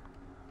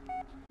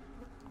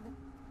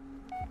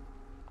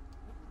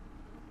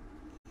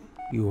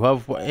 You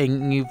have a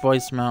new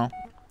voicemail.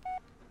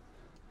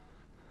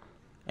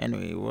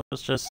 Anyway, it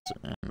was just...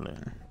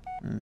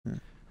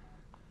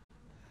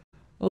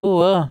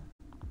 Oh,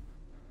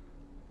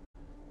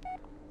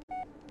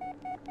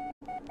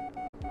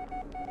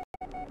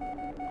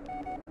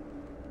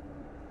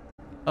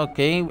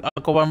 okay, I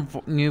got one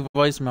new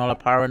voicemail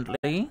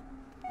apparently.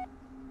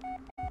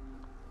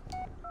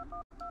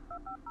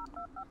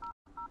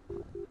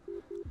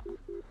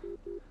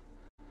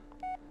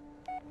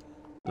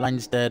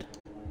 Line's dead.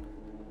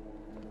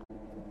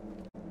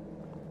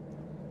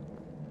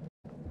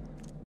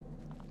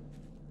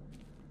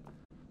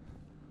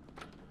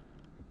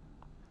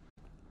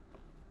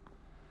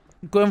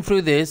 Going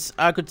through this,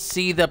 I could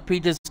see that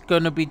Peter's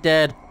gonna be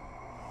dead.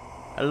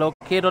 A little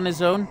kid on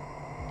his own.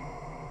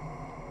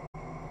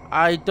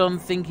 I don't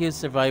think he'll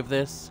survive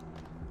this.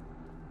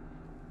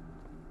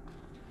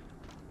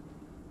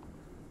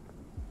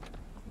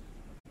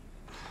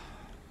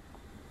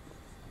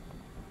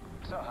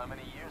 So how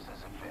many years has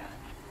it been?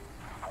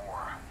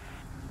 4.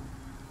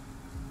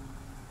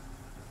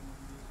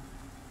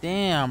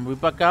 Damn, we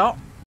back out?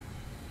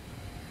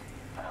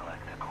 I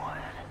like the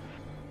quiet.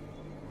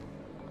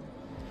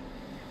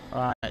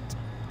 Alright.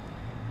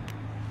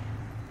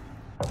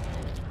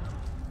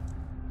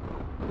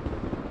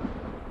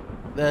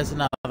 There's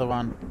another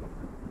one.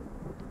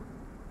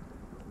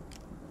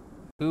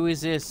 Who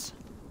is this?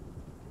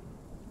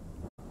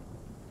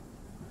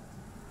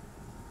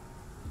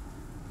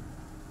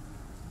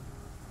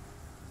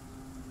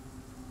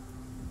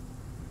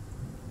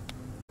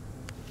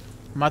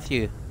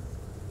 Matthew.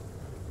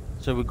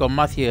 So we got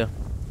Matthew.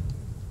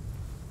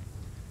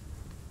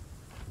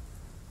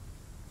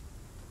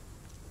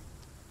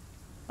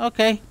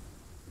 Okay.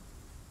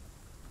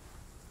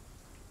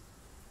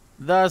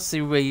 That's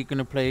the way you're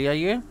gonna play, are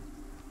you?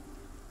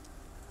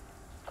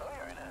 Oh,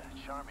 you're in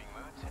a charming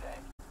mood today.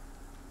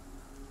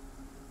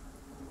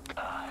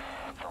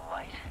 The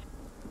light.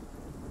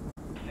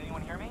 Can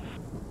anyone hear me?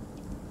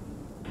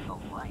 The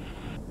light.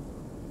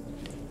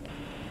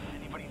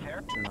 Anybody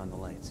there? Turn on the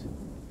lights.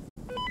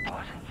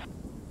 What?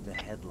 The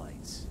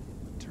headlights.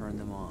 Turn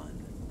them on.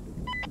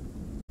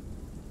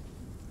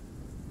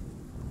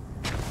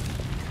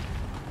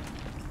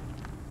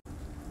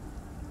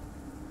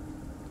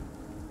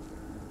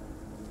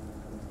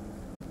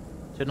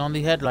 Turn on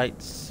the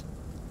headlights.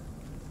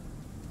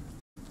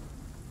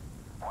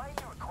 Why are you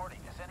recording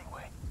this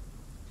anyway?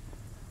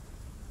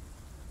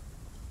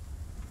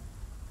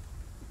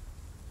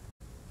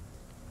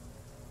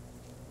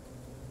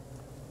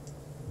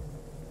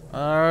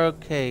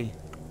 Okay.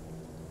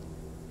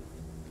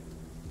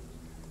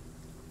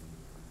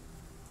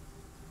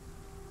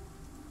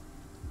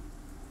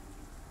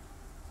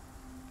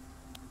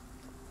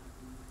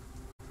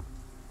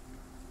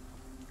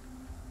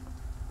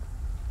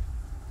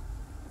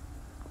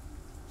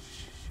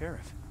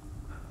 Sheriff.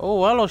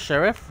 Oh, hello,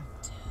 Sheriff.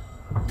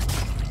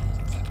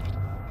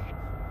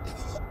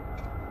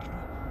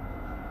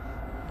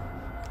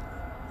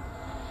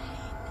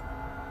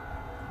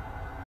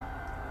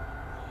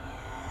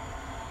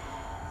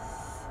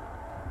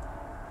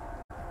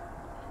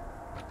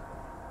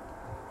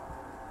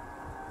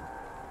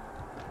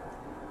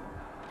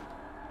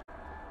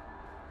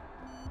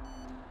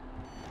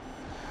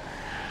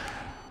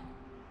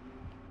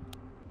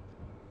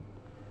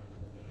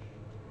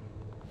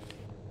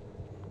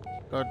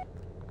 Got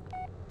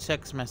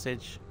text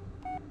message.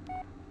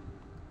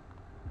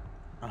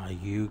 Are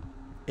you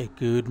a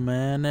good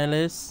man,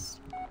 Ellis?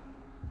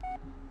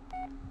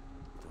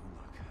 Don't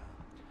look.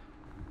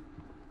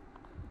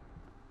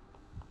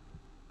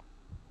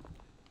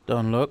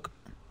 Don't look.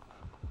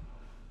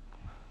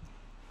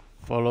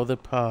 Follow the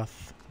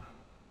path.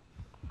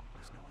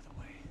 There's no other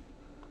way.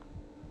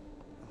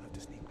 I'll have to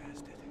sneak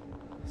past it.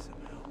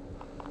 Somehow.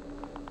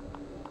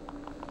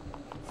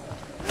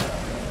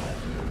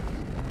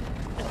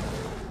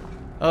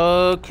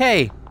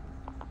 Okay. It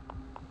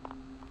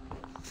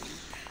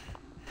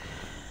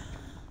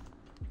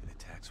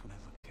attacks when I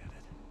look at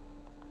it.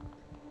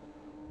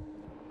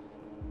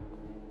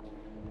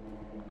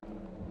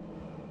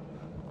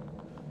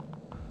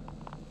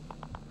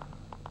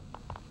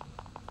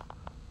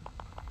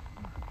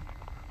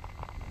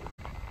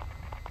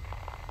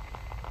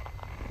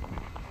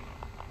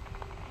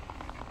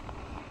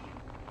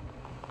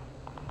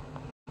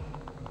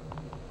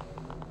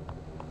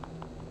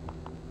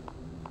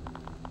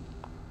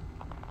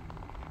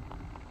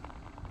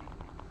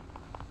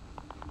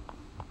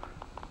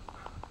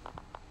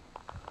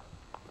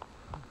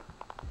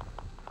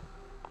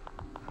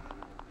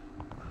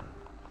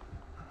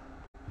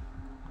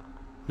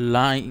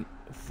 Line.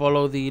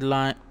 Follow the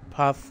line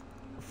path.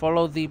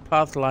 Follow the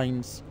path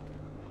lines.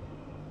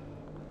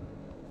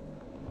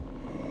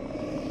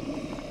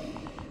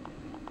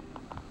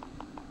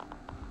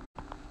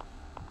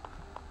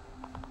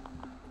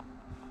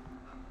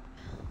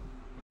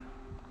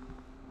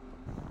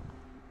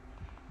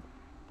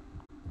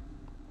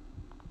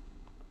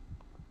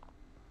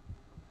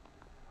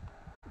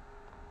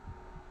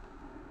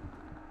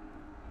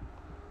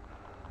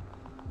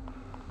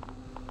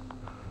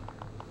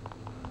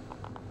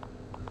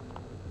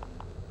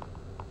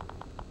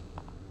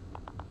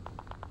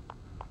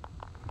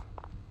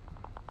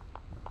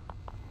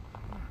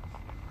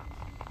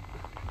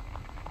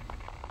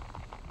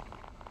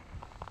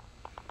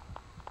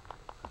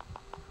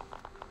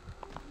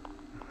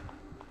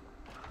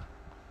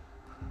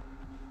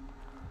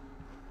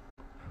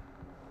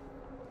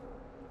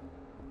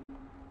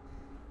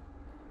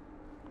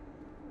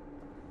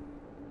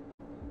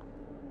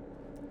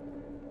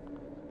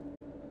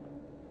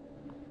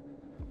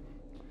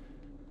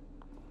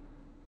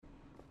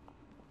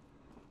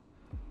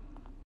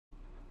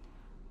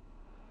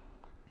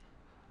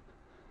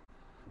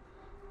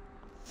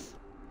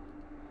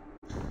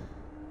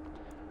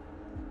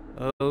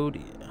 Oh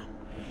dear.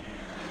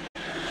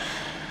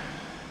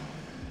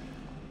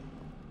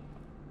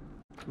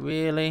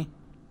 Really?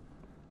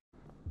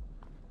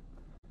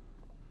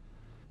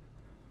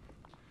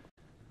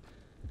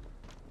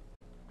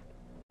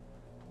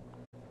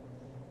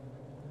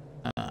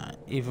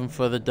 Even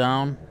further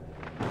down.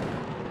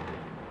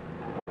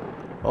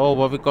 Oh,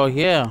 what we got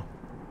here?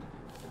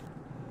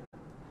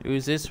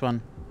 Who's this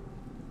one?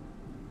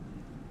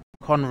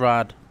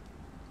 Conrad.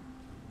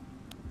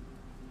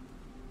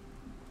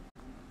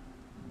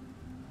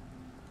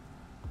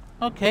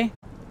 Okay.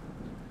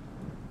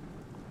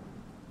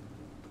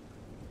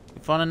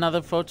 You found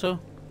another photo?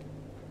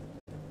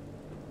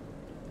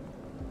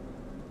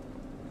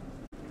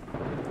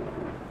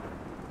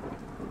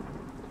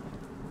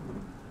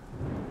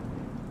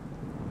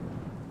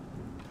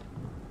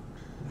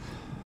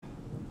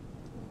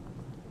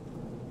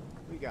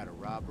 got a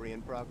robbery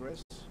in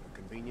progress. A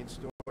convenience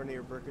store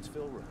near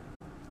Burkittsville Road.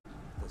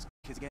 Those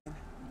kids again?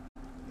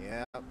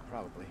 Yeah,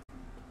 probably.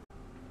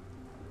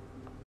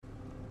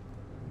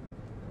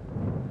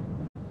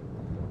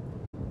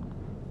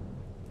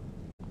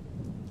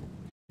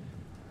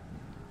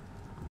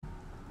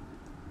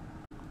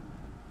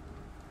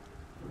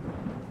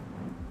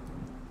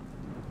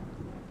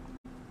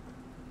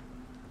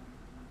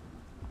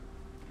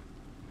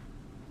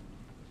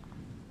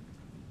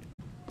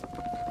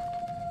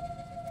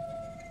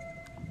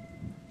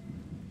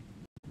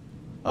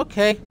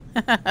 Okay.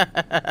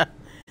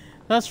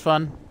 That's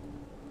fun.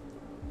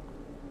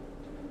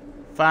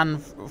 Fun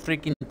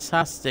freaking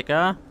tastic,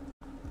 huh?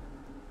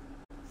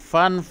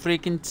 Fun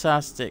freaking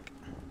tastic.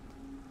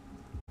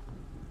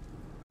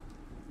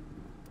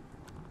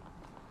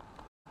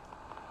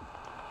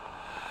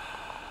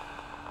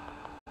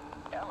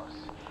 Alice,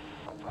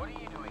 what are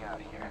you doing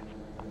out here?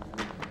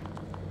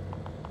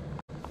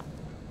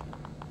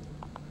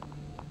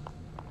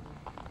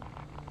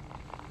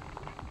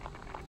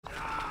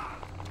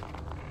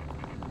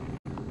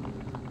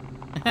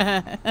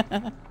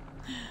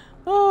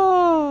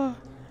 Oh,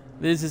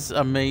 this is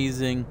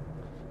amazing.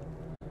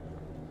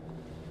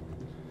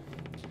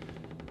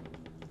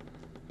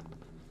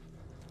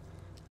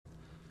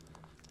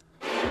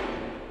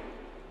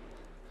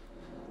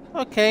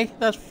 Okay,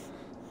 that's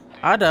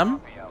Adam.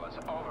 Copy, Alice.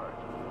 Over.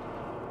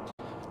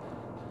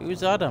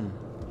 Who's Adam?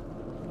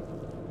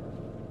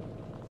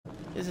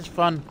 This is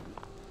fun.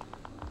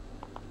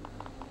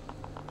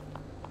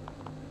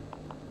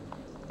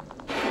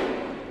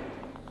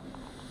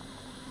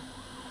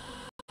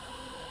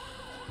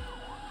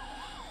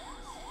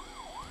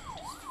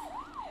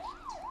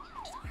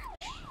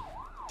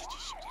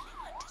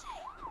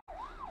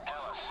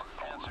 Alice,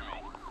 answer me.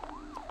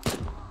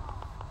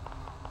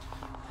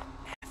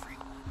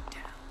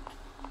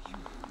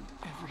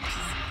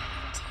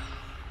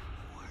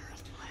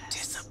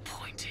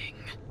 Disappointing.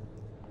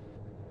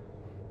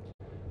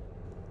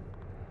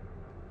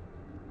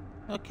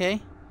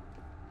 Okay.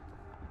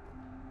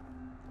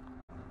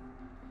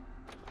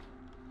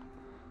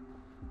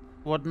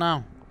 What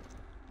now?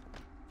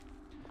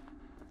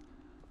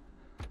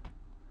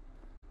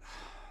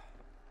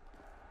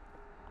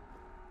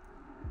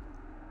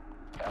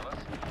 Alice,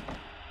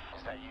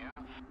 is that you?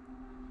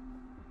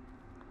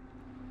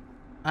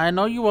 I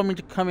know you want me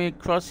to come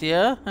across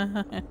here.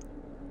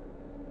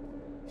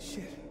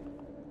 Shit.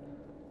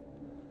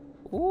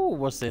 Ooh,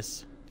 what's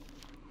this?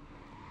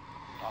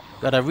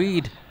 Gotta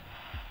read.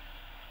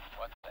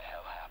 What the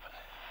hell happened?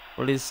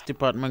 Police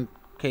department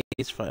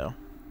case file.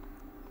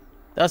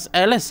 That's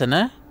Ellison,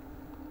 eh?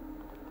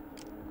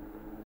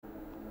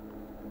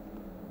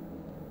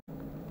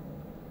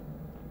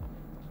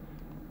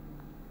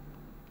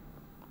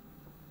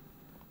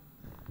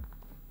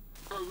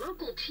 A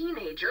local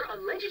teenager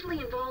allegedly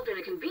involved in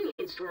a convenience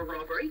store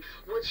robbery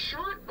was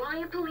shot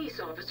by a police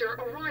officer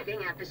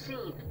arriving at the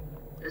scene.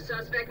 The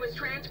suspect was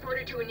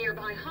transported to a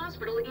nearby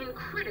hospital in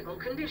critical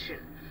condition.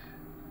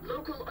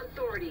 Local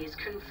authorities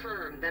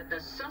confirmed that the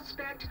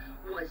suspect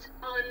was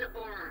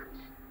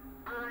unarmed.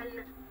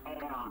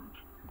 Unarmed.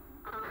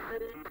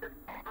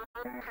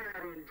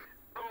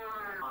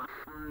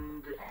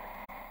 Unarmed.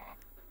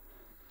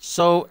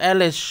 So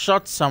Ellis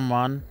shot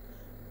someone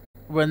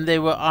when they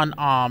were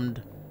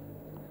unarmed.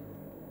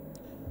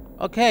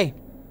 Okay.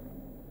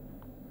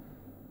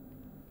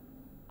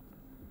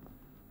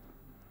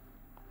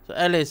 So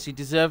Ellis, you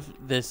deserve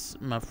this,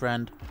 my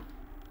friend.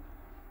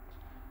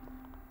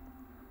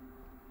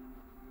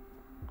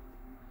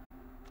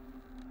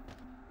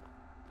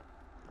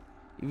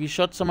 If you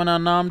shot someone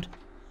unarmed,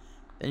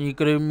 then you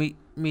gotta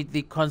meet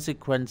the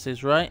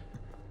consequences, right?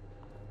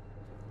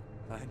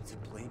 I'm to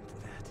blame for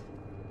that.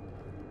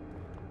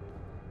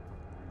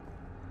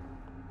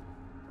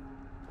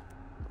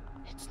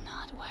 It's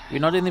not where We're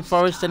not in the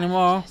forest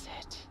anymore.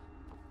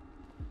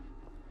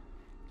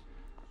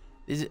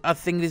 is it? I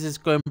think this is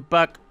going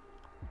back.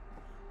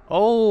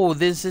 Oh,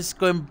 this is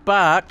going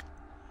back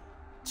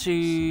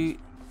to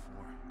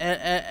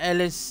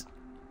Ellis.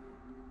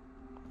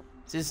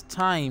 This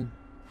time.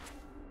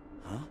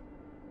 Huh?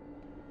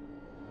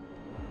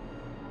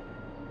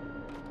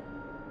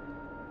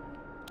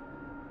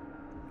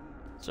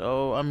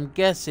 So I'm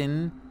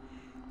guessing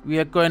we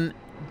are going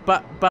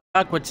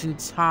backwards in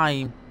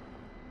time.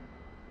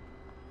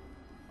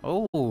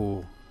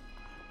 Oh,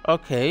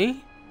 okay.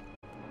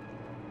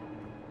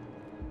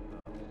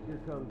 Here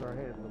comes our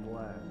handsome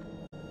lad.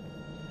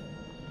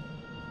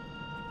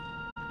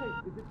 Hey,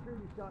 is it true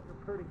you shot your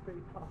pretty face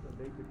off a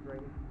basic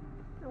training?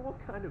 And what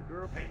kind of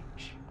girl? Hey,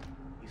 shh.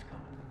 He's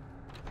coming.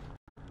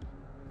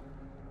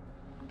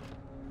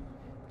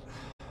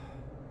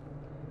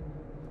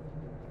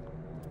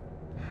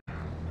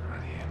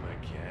 Not him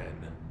again.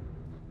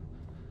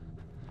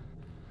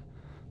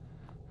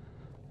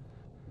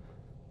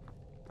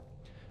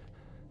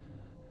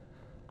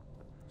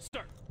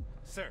 Sir!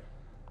 Sir!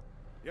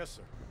 Yes,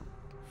 sir.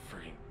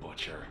 Freaking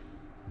butcher.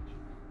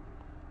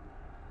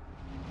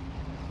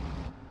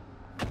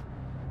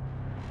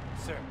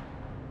 Sir.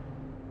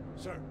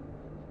 Sir.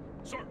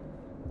 Sir!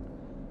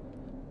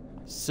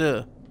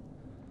 Sir.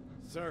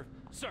 Sir.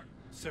 Sir.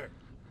 Sir.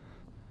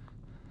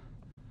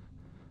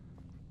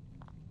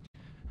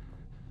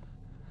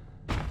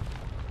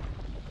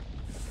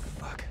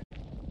 Fuck.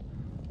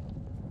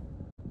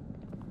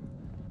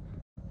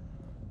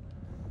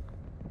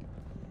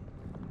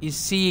 He's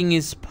seeing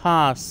his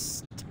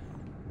past.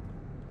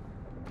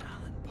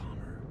 Alan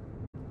Palmer.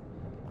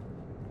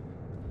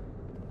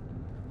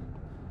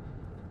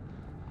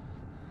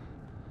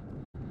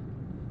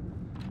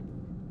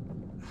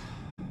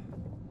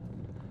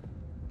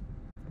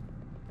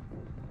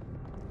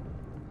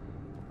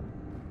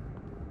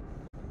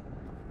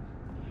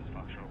 This is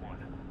Foxtrot 1,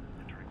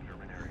 entering the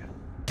urban area.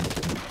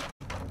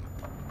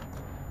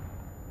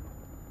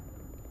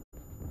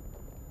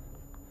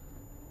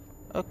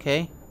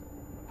 Okay.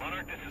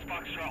 Monarch, this is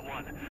Foxtrot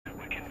 1.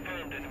 We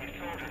confirmed enemy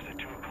soldiers at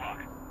 2 o'clock.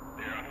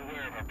 They are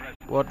unaware of our presence.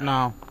 What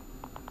now?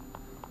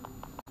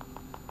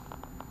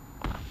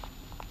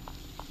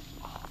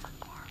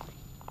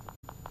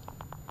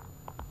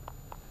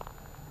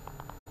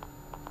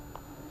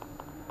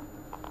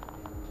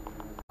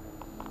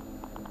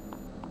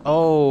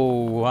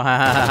 Oh,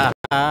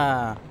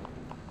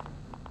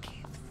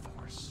 Keith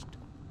Forrest.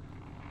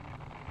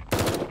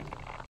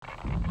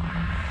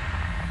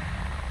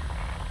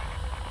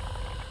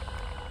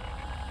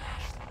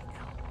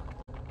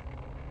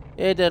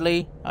 Hey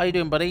Deadly, how you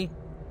doing, buddy?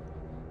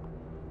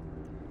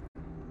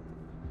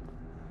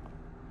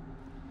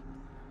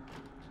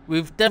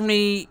 We've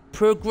definitely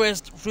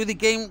progressed through the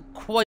game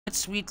quite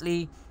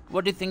sweetly.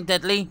 What do you think,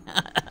 Deadly?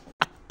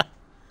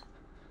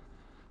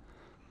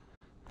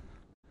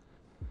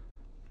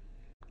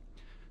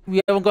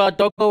 We haven't got a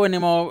doggo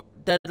anymore,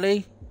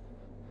 Deadly.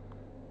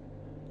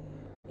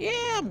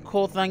 Yeah, I'm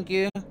cool, thank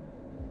you.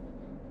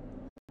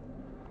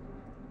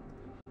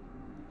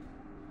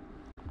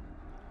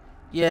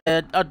 Yeah,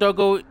 our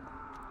doggo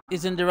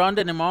isn't around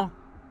anymore.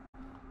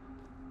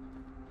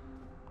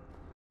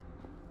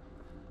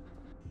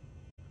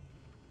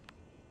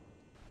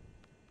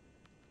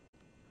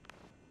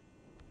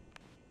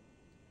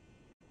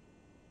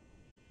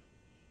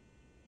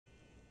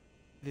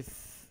 The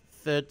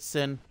third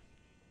sin.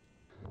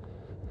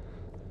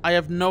 I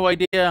have no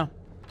idea.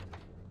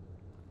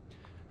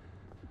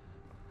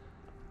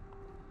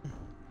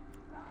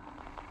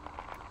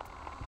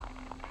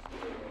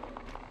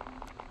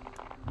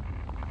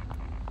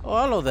 Oh,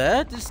 hello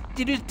there.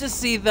 Did you just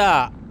see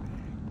that?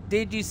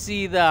 Did you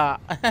see that?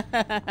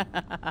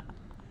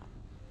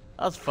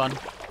 That's fun.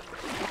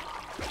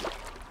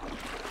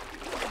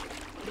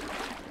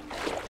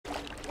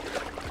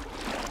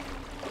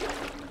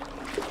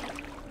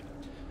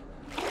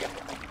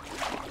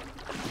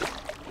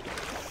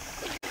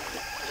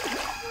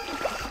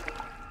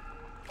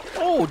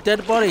 Oh,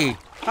 dead body.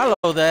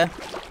 Hello there.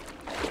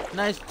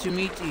 Nice to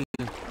meet you.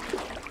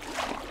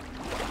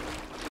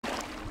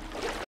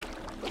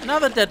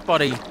 Another dead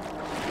body.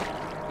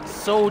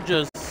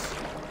 Soldiers.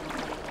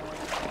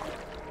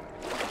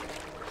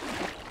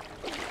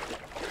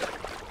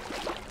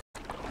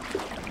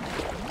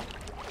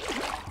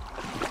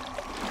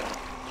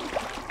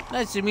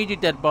 Nice to meet you,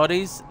 dead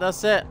bodies.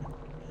 That's it.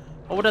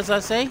 Oh, what does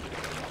that say?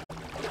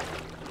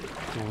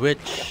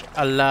 Which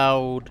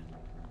allowed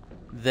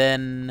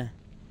then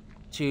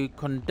to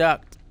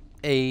conduct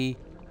a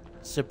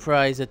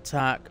surprise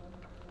attack.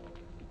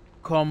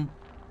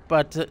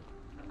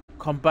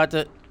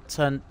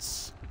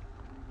 Combatants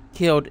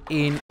killed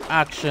in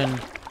action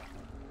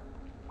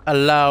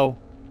allow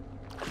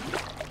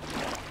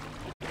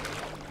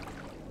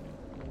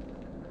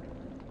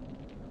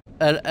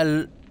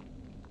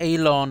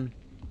Alon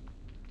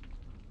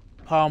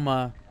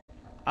Palmer,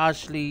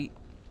 Ashley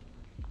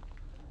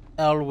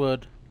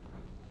Elwood,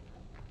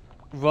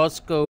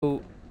 Roscoe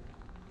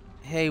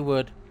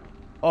Hayward,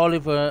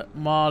 Oliver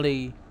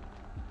Marley,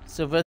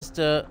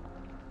 Sylvester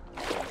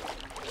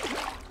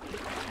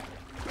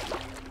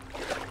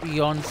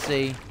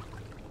Beyonce,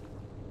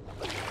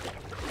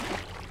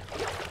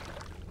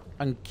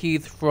 and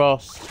Keith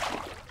Frost.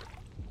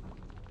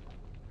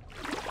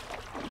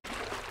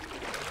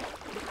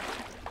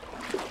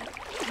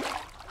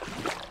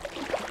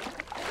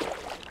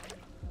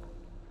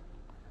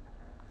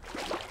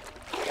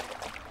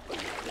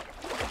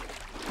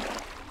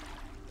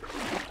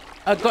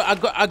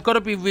 I gotta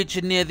be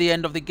reaching near the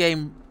end of the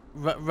game,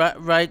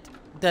 right,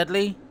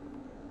 Deadly?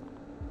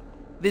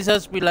 This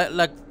has to be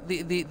like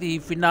the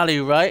finale,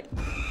 right?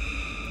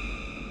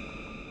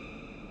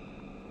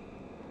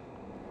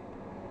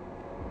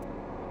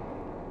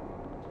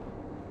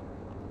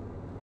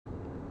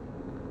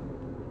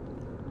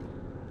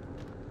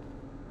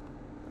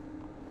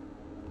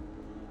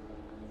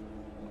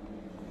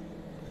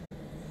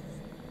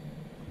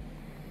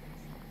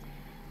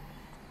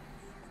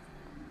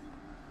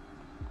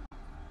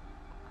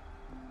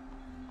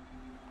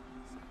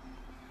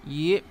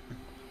 Yep.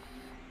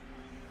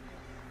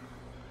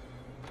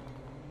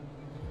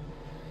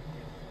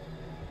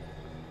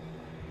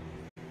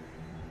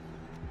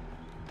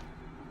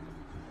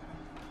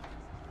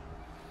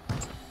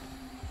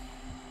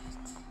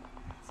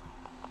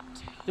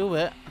 Do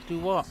it. Do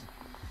what?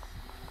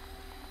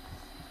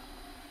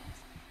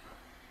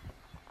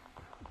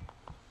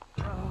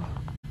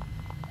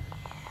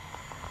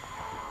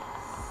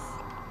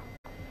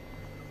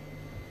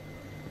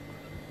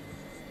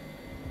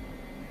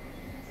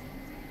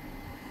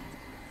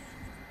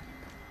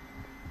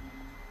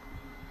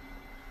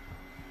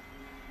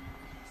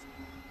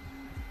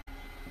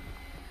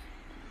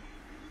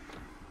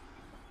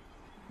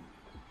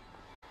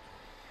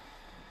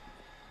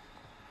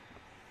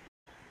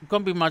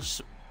 can't be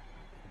much.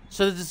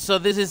 So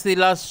this is the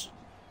last.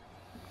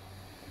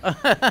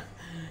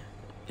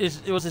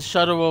 It was a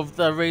shadow of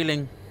the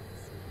railing.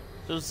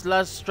 So it's the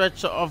last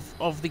stretch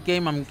of the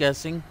game, I'm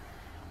guessing.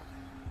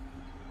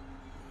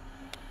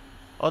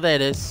 Oh, there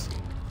it is.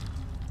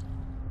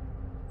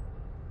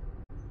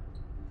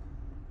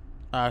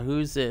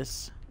 Who's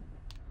this?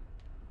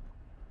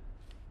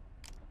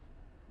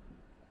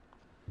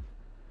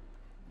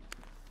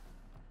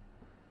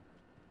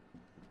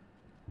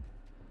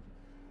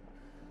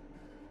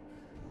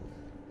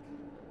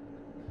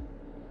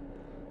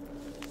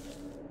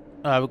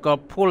 We've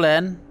got Paul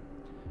N.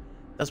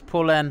 That's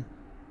Paul N.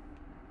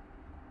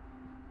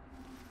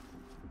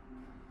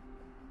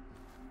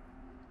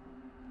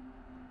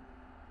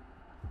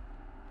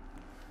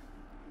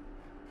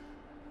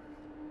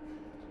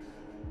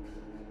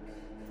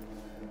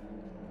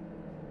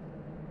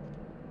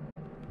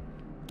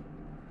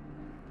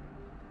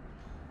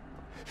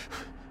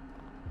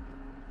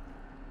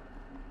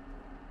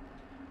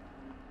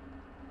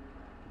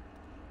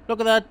 Look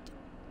at that.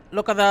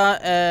 Look at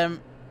that,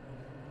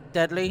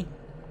 Deadly.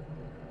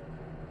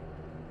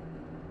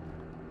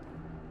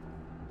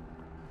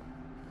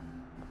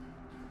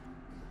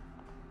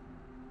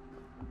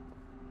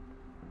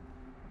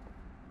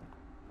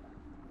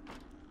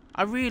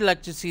 I really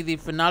like to see the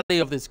finale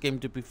of this game,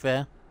 to be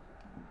fair.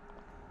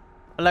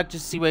 I like to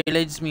see where it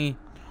leads me.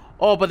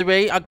 Oh, by the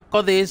way, I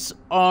got this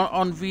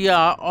on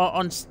VR,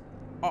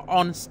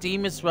 on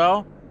Steam as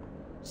well.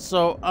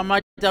 So I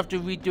might have to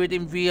redo it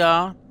in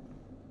VR.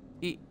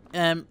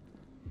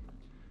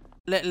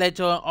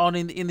 Later on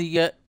in the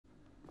year,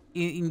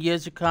 in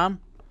years to come.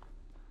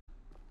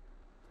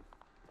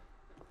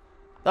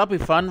 That'll be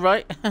fun,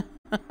 right?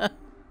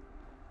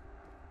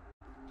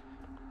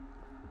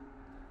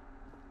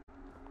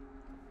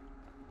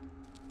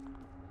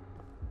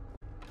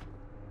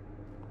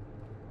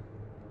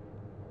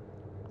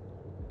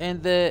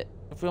 And the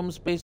film's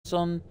based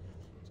on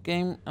this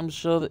game. I'm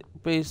sure that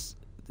based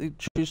the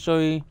true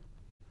story.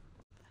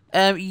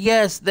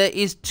 Yes, there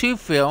is 2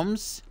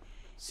 films.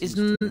 It's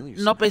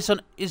not based on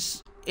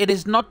it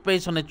is not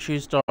based on a true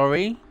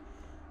story,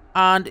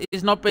 and it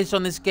is not based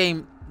on this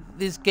game.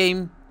 This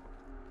game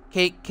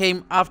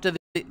came after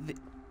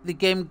the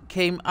game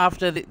came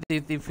after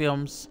the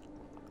films.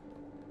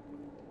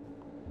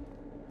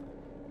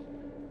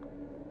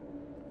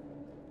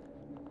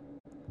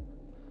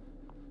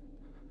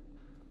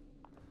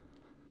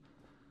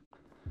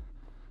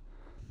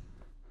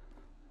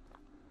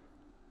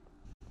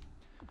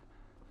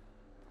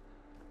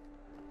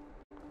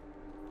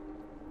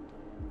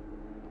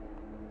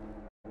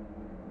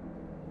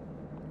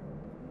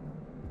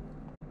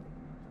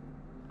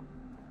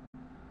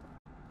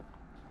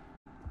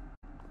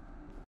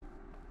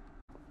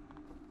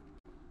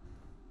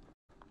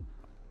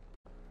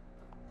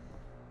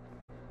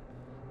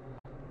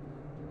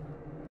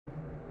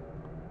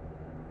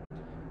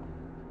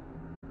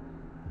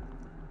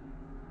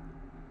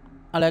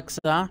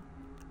 Alexa,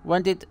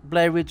 when did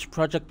Blair Witch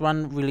Project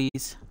 1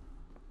 release?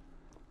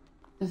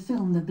 The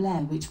film The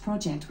Blair Witch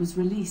Project was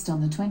released on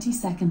the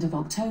 22nd of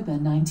October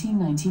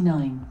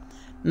 1999.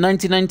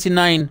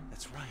 1999.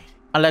 That's right.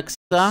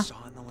 Alexa,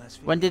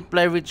 when did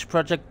Blair Witch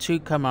Project 2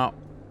 come out?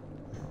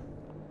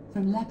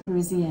 From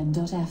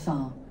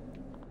leparisien.fr.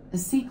 A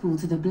sequel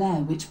to The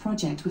Blair Witch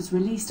Project was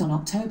released on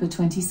October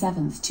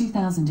 27,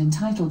 2000,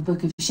 entitled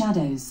Book of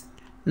Shadows.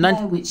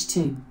 Blair Witch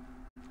 2.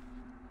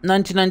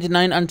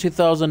 1999 and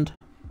 2000.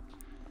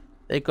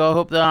 There you go. I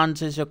hope that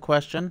answers your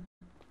question.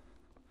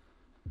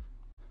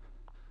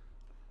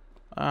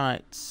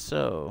 Alright,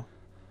 so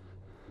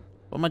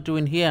what am I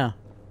doing here?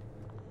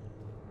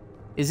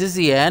 Is this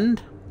the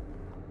end?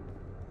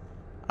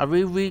 Have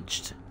we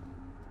reached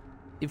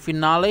the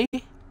finale?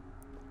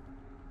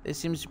 There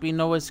seems to be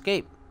no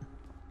escape.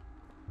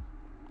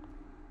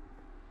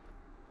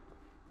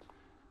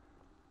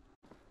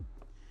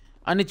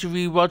 I need to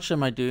rewatch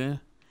them, I do.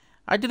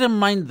 I didn't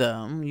mind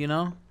them, you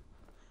know.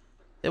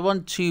 They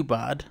weren't too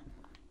bad.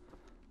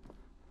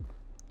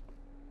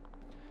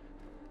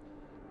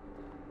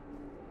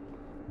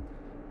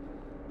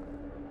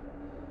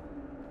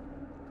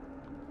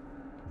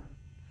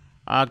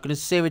 I'm gonna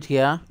save it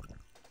here.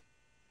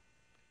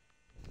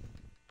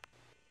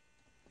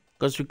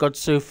 Because we got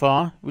so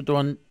far. We don't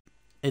want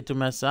it to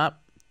mess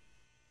up.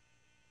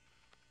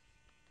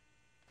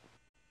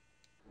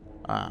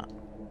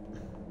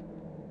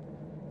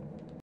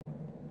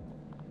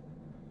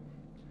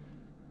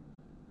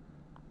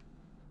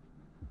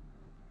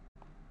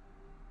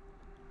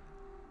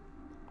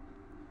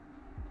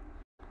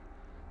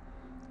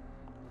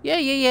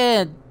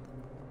 Yeah.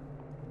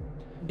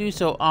 Do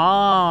so.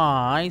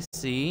 I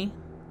see.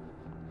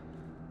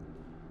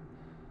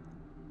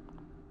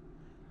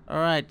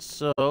 Alright,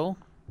 so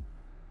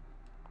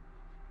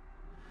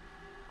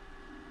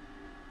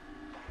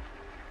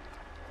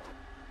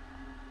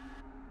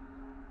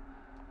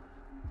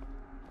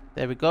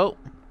there we go.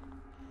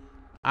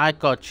 I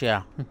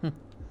gotcha.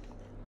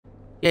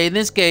 Yeah, in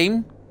this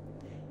game,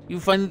 you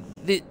find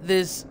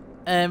this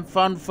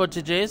found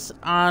footages,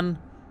 and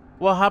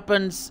what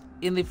happens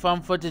in the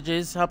film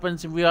footages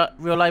happens in real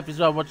life as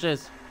well. Watch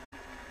this.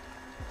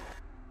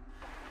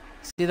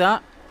 See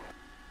that?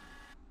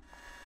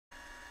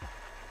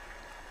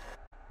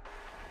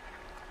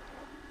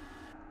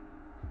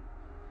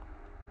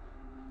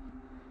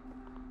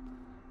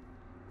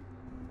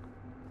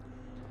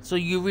 So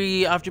you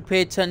really have to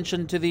pay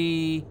attention to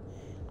the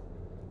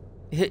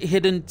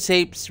hidden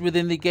tapes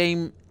within the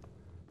game.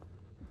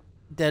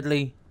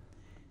 Deadly.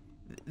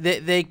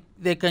 They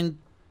can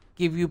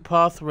give you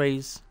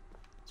pathways.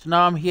 So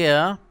now I'm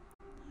here.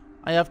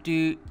 I have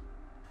to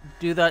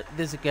do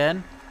this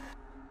again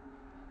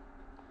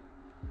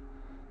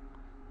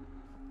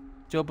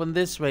to open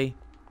this way.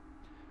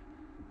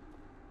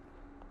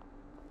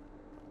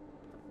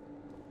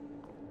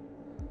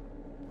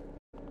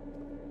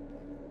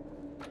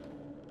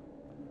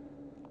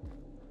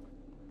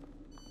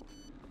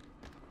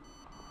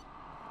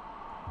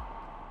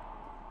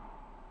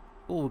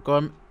 Oh, we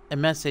got a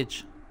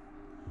message.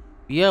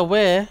 Be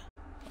aware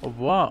of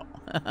what?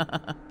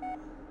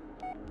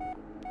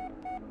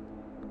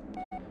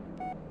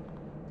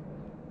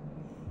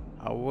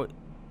 How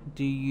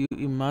do you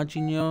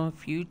imagine your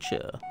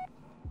future?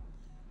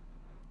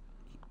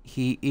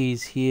 He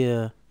is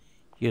here,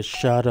 your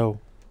shadow.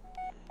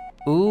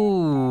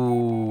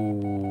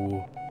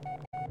 Ooh.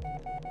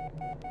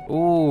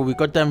 Ooh, we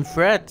got them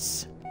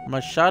threats. My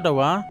shadow,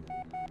 huh?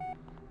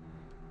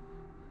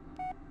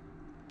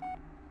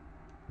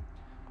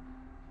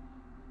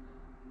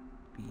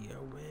 Be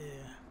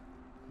aware.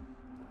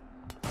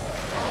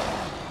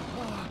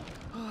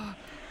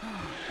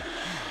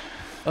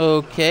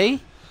 Okay.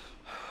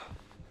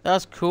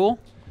 That's cool.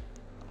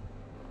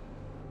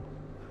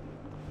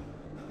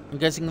 I'm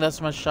guessing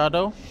that's my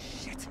shadow.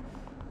 Shit.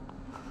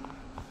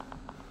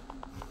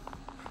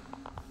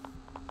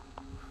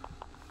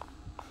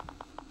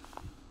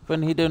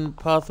 When hidden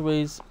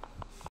pathways,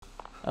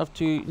 I have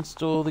to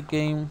install the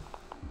game.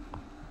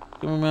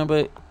 Can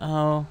remember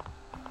how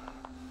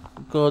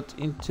I got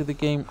into the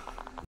game.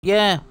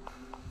 Yeah.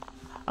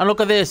 And look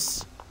at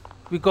this.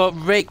 We got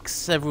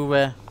rakes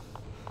everywhere.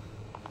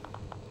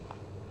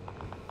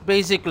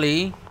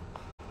 Basically,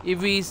 if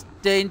we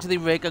stay into the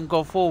rake and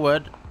go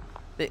forward,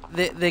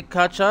 they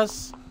catch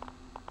us.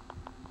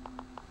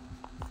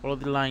 Follow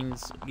the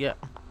lines. Yeah.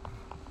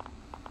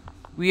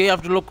 We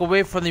have to look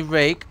away from the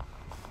rake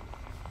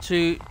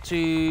to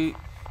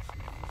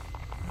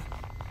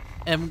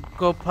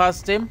go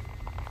past him,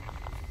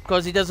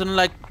 because he doesn't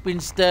like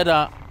being stared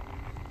at.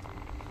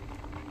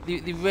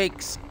 The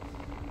rakes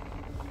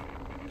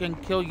can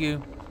kill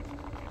you.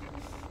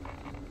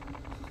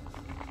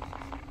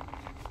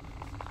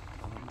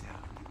 Calm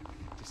down.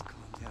 Just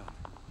calm down.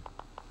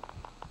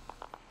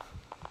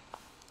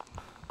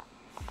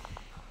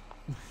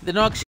 They're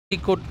not actually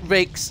called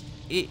rakes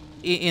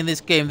in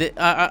this game.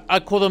 I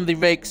call them the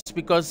rakes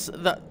because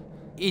that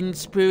in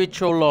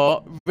spiritual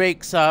law,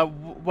 rakes are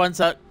ones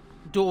that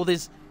do all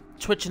this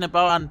twitching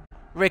about and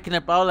raking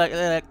about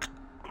like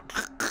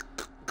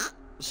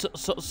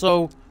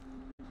so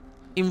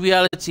in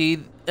reality,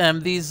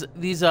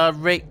 these are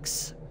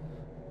rakes.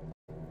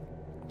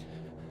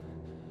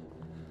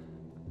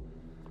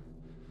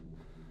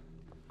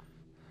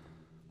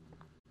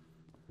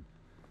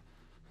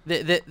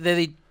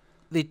 They're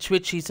the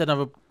twitchy son of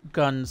a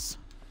guns.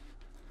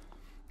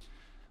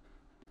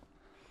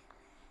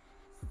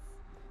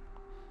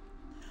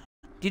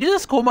 Did you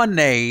just call my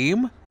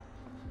name?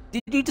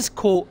 Did you just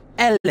call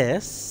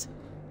Ellis?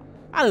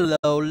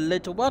 Hello,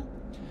 little one.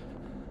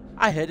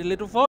 I heard a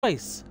little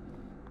voice.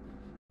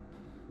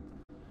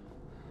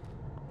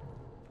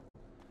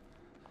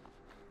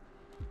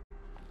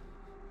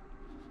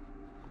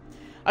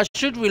 I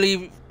should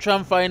really try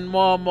and find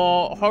more and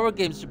more horror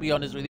games, to be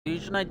honest with you,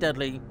 shouldn't I,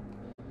 Deadly?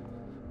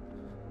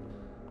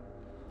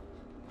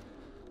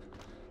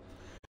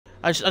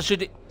 I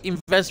should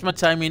invest my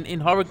time in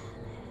horror.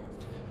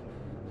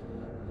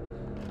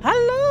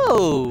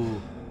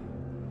 Hello!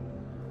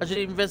 I should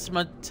invest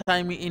my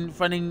time in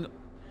finding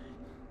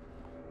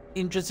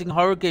interesting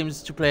horror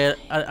games to play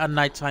at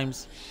night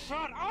times.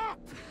 Shut up!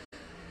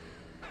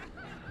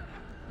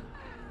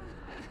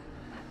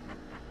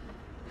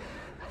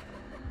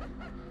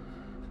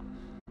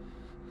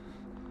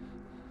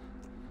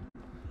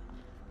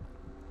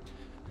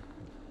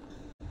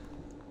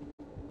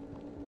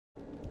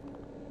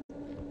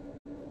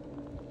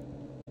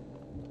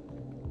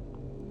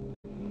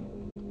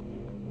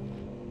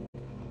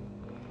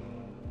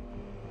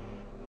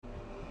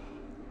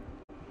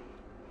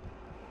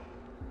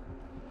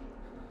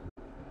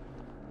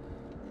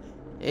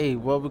 Hey,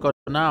 what we got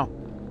now?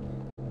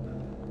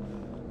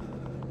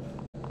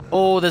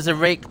 Oh, there's a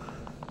rake.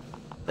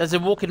 There's a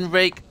walking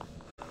rake.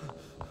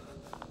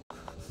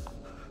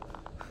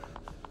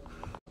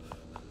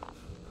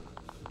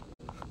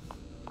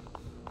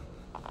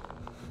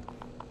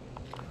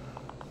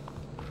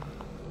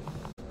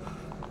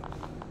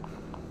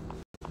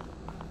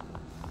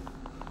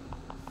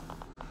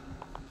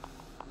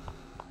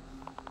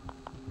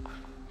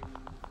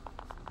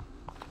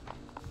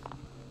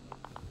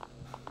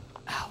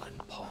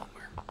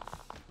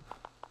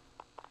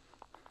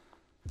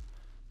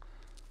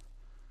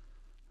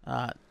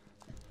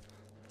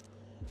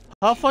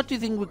 How far do you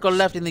think we got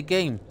left in the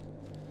game?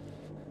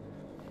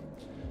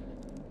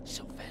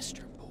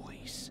 Sylvester,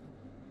 boys.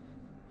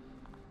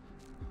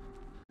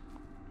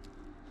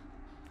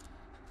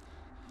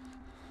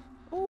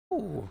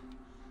 Oh,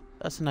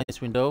 that's a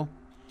nice window.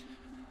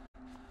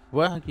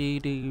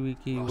 Wacky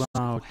wiki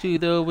wow to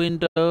the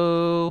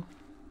window.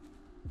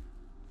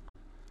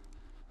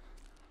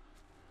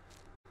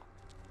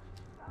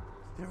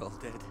 They're all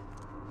dead.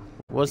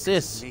 What's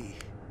this? Me.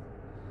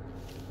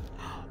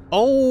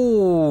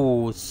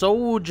 Oh,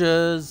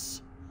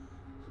 soldiers.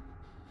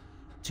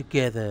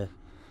 Together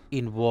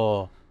in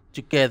war,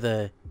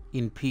 together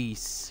in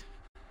peace.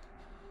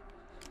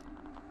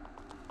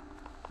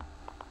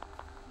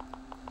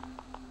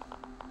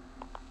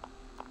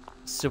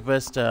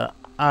 Sylvester,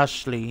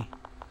 Ashley,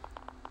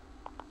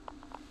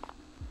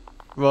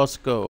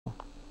 Roscoe,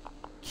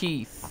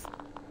 Keith,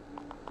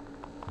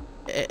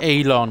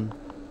 Alon,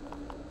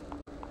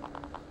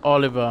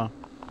 Oliver.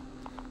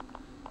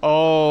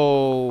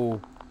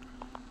 Oh,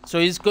 so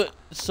he's got.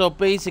 So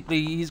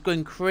basically, he's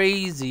going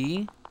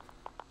crazy.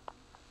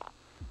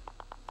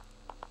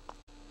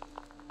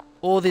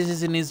 All this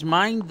is in his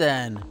mind,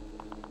 then.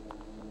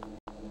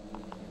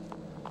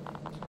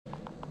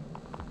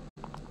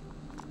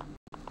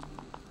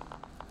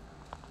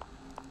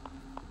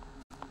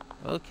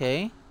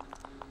 Okay.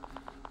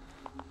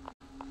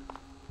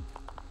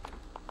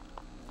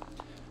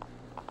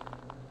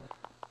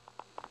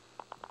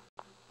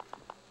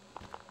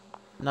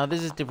 Now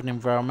this is different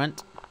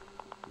environment.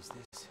 Is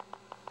this?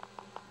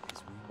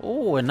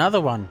 Oh,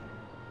 another one.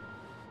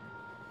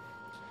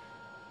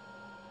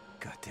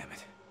 God damn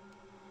it.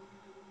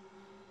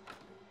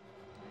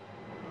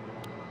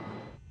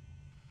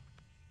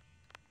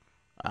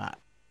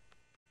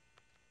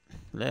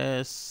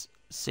 Let's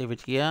save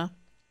it here.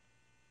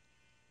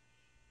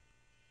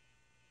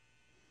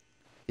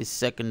 The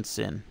second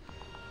sin.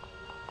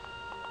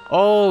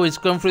 Oh, it's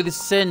going through the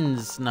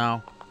sins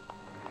now.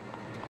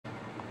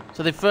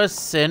 So the first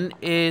sin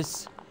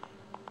is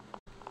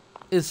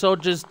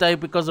soldiers die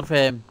because of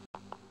him.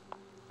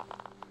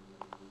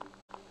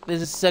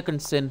 This is the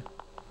second sin.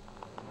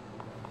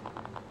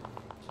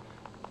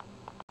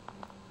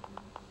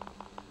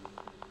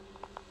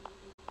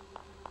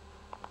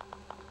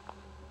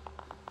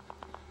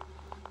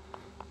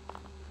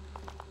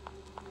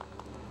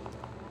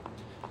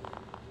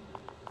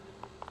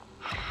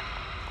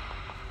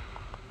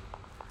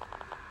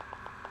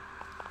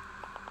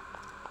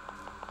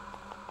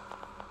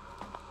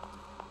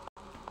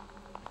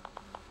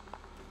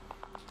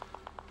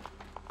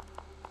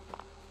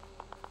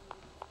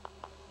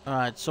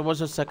 Alright, so what's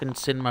your second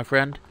sin, my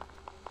friend?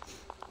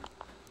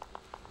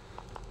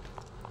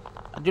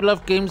 I do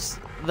love games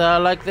that are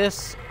like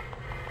this.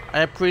 I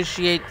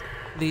appreciate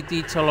the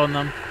detail on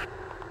them.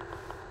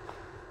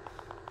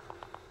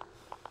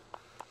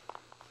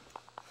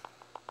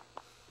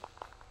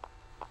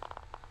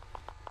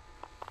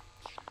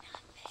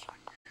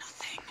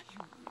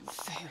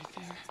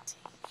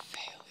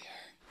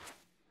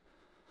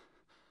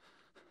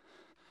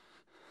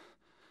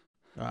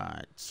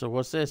 Alright, so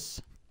what's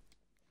this?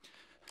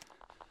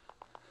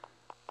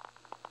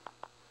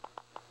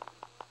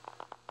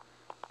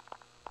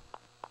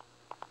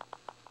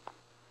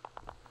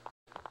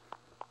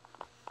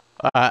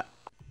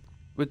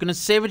 We're gonna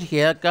save it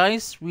here,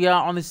 guys. We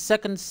are on the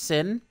second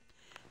sin,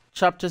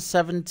 chapter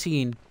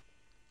 17.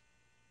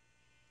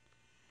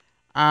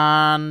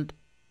 And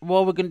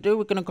what we're gonna do,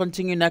 we're gonna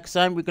continue next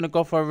time. We're gonna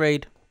go for a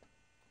raid.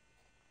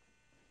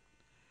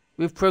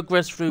 We've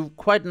progressed through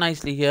quite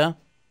nicely here.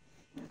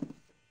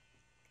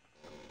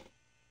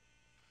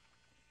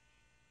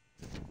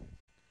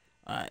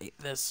 Alright,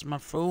 there's my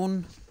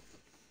phone.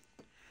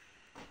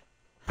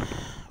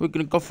 We're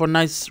gonna go for a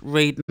nice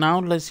raid now.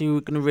 Let's see who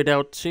we're gonna raid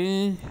out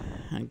to.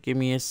 Give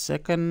me a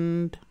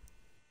second.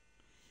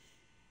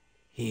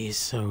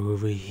 He's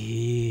over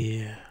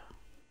here.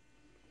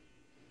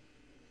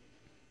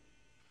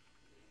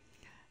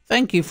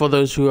 Thank you for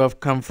those who have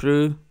come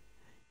through.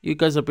 You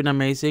guys have been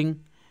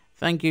amazing.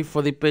 Thank you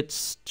for the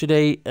bits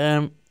today.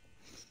 Who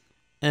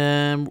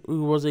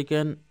was it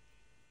again?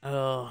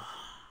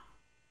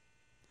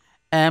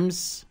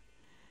 Ems.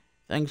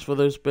 Thanks for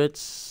those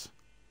bits.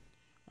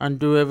 And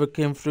whoever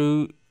came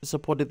through,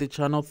 supported the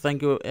channel.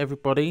 Thank you,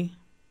 everybody.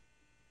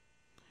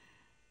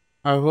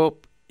 I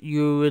hope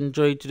you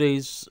enjoyed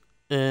today's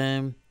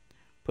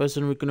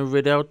person we're gonna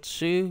read out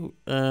to.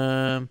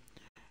 We're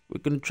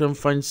gonna try and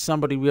find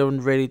somebody we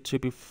haven't read it to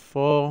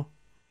before.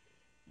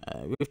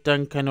 We've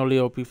done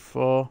Canolio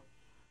before.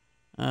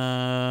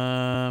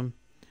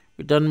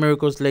 We've done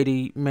Miracles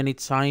Lady many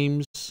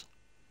times.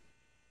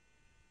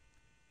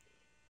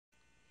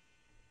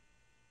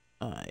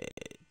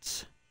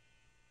 Alright.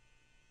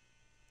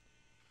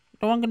 You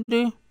know what I'm gonna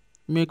do?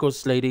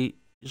 Miracles Lady.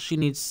 She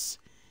needs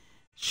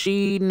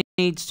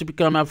to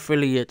become an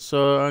affiliate,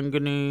 so I'm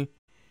gonna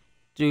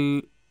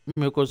do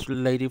Miracles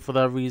Lady for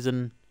that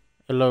reason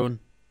alone.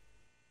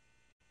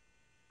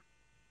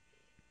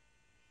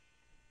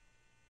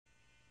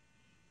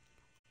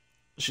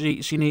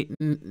 She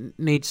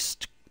needs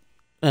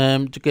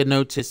to get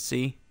noticed.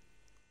 See.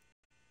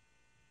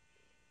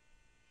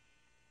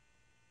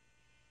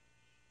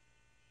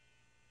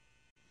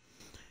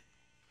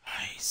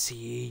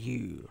 see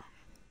you.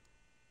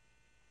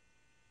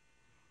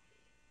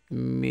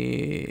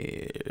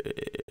 Me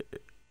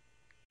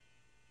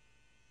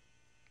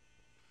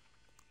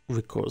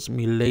recalls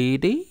me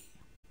lady.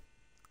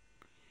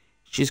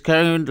 She's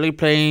currently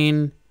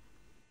playing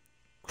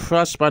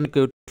Crash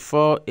Bandicoot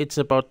 4. It's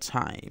about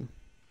time.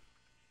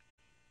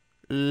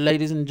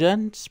 Ladies and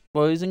gents,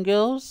 boys and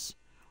girls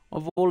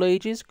of all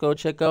ages, go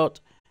check out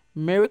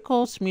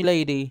Miracles Me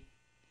Lady.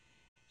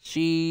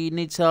 She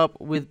needs help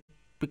with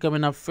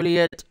becoming an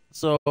affiliate,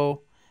 so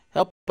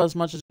help as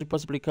much as you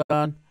possibly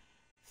can.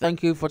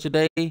 Thank you for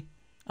today.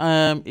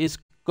 It's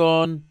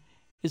gone.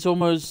 It's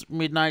almost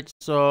midnight,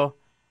 so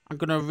I'm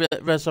gonna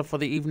rest up for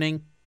the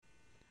evening.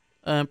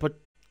 But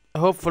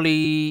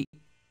hopefully,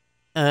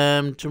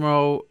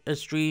 tomorrow a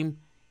stream.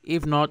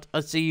 If not,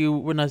 I'll see you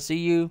when I see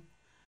you.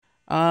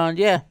 And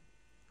yeah,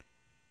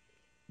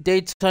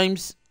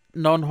 daytime's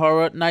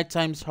non-horror,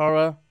 nighttime's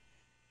horror.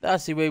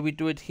 That's the way we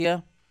do it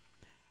here.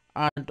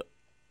 And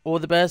all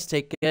the best.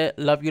 Take care.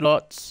 Love you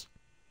lots.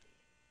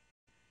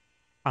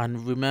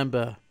 And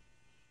remember,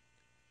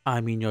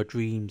 I'm in your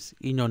dreams,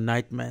 in your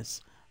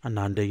nightmares, and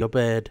under your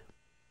bed.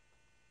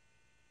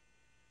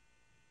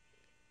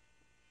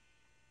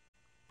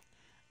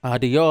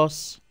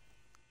 Adios.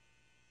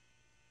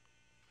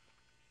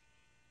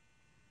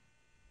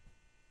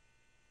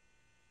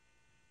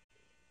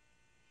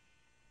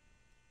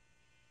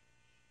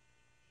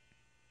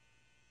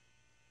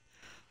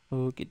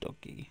 Okie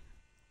dokie.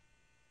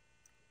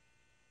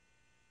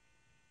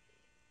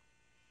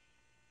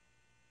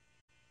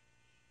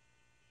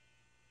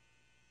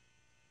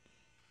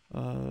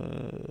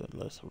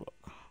 Let's have a look.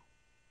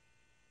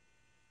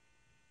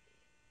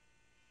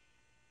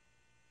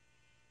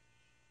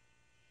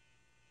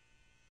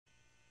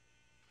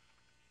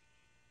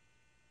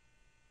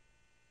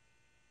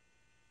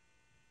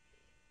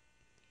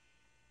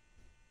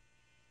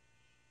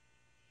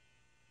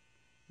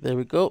 There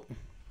we go.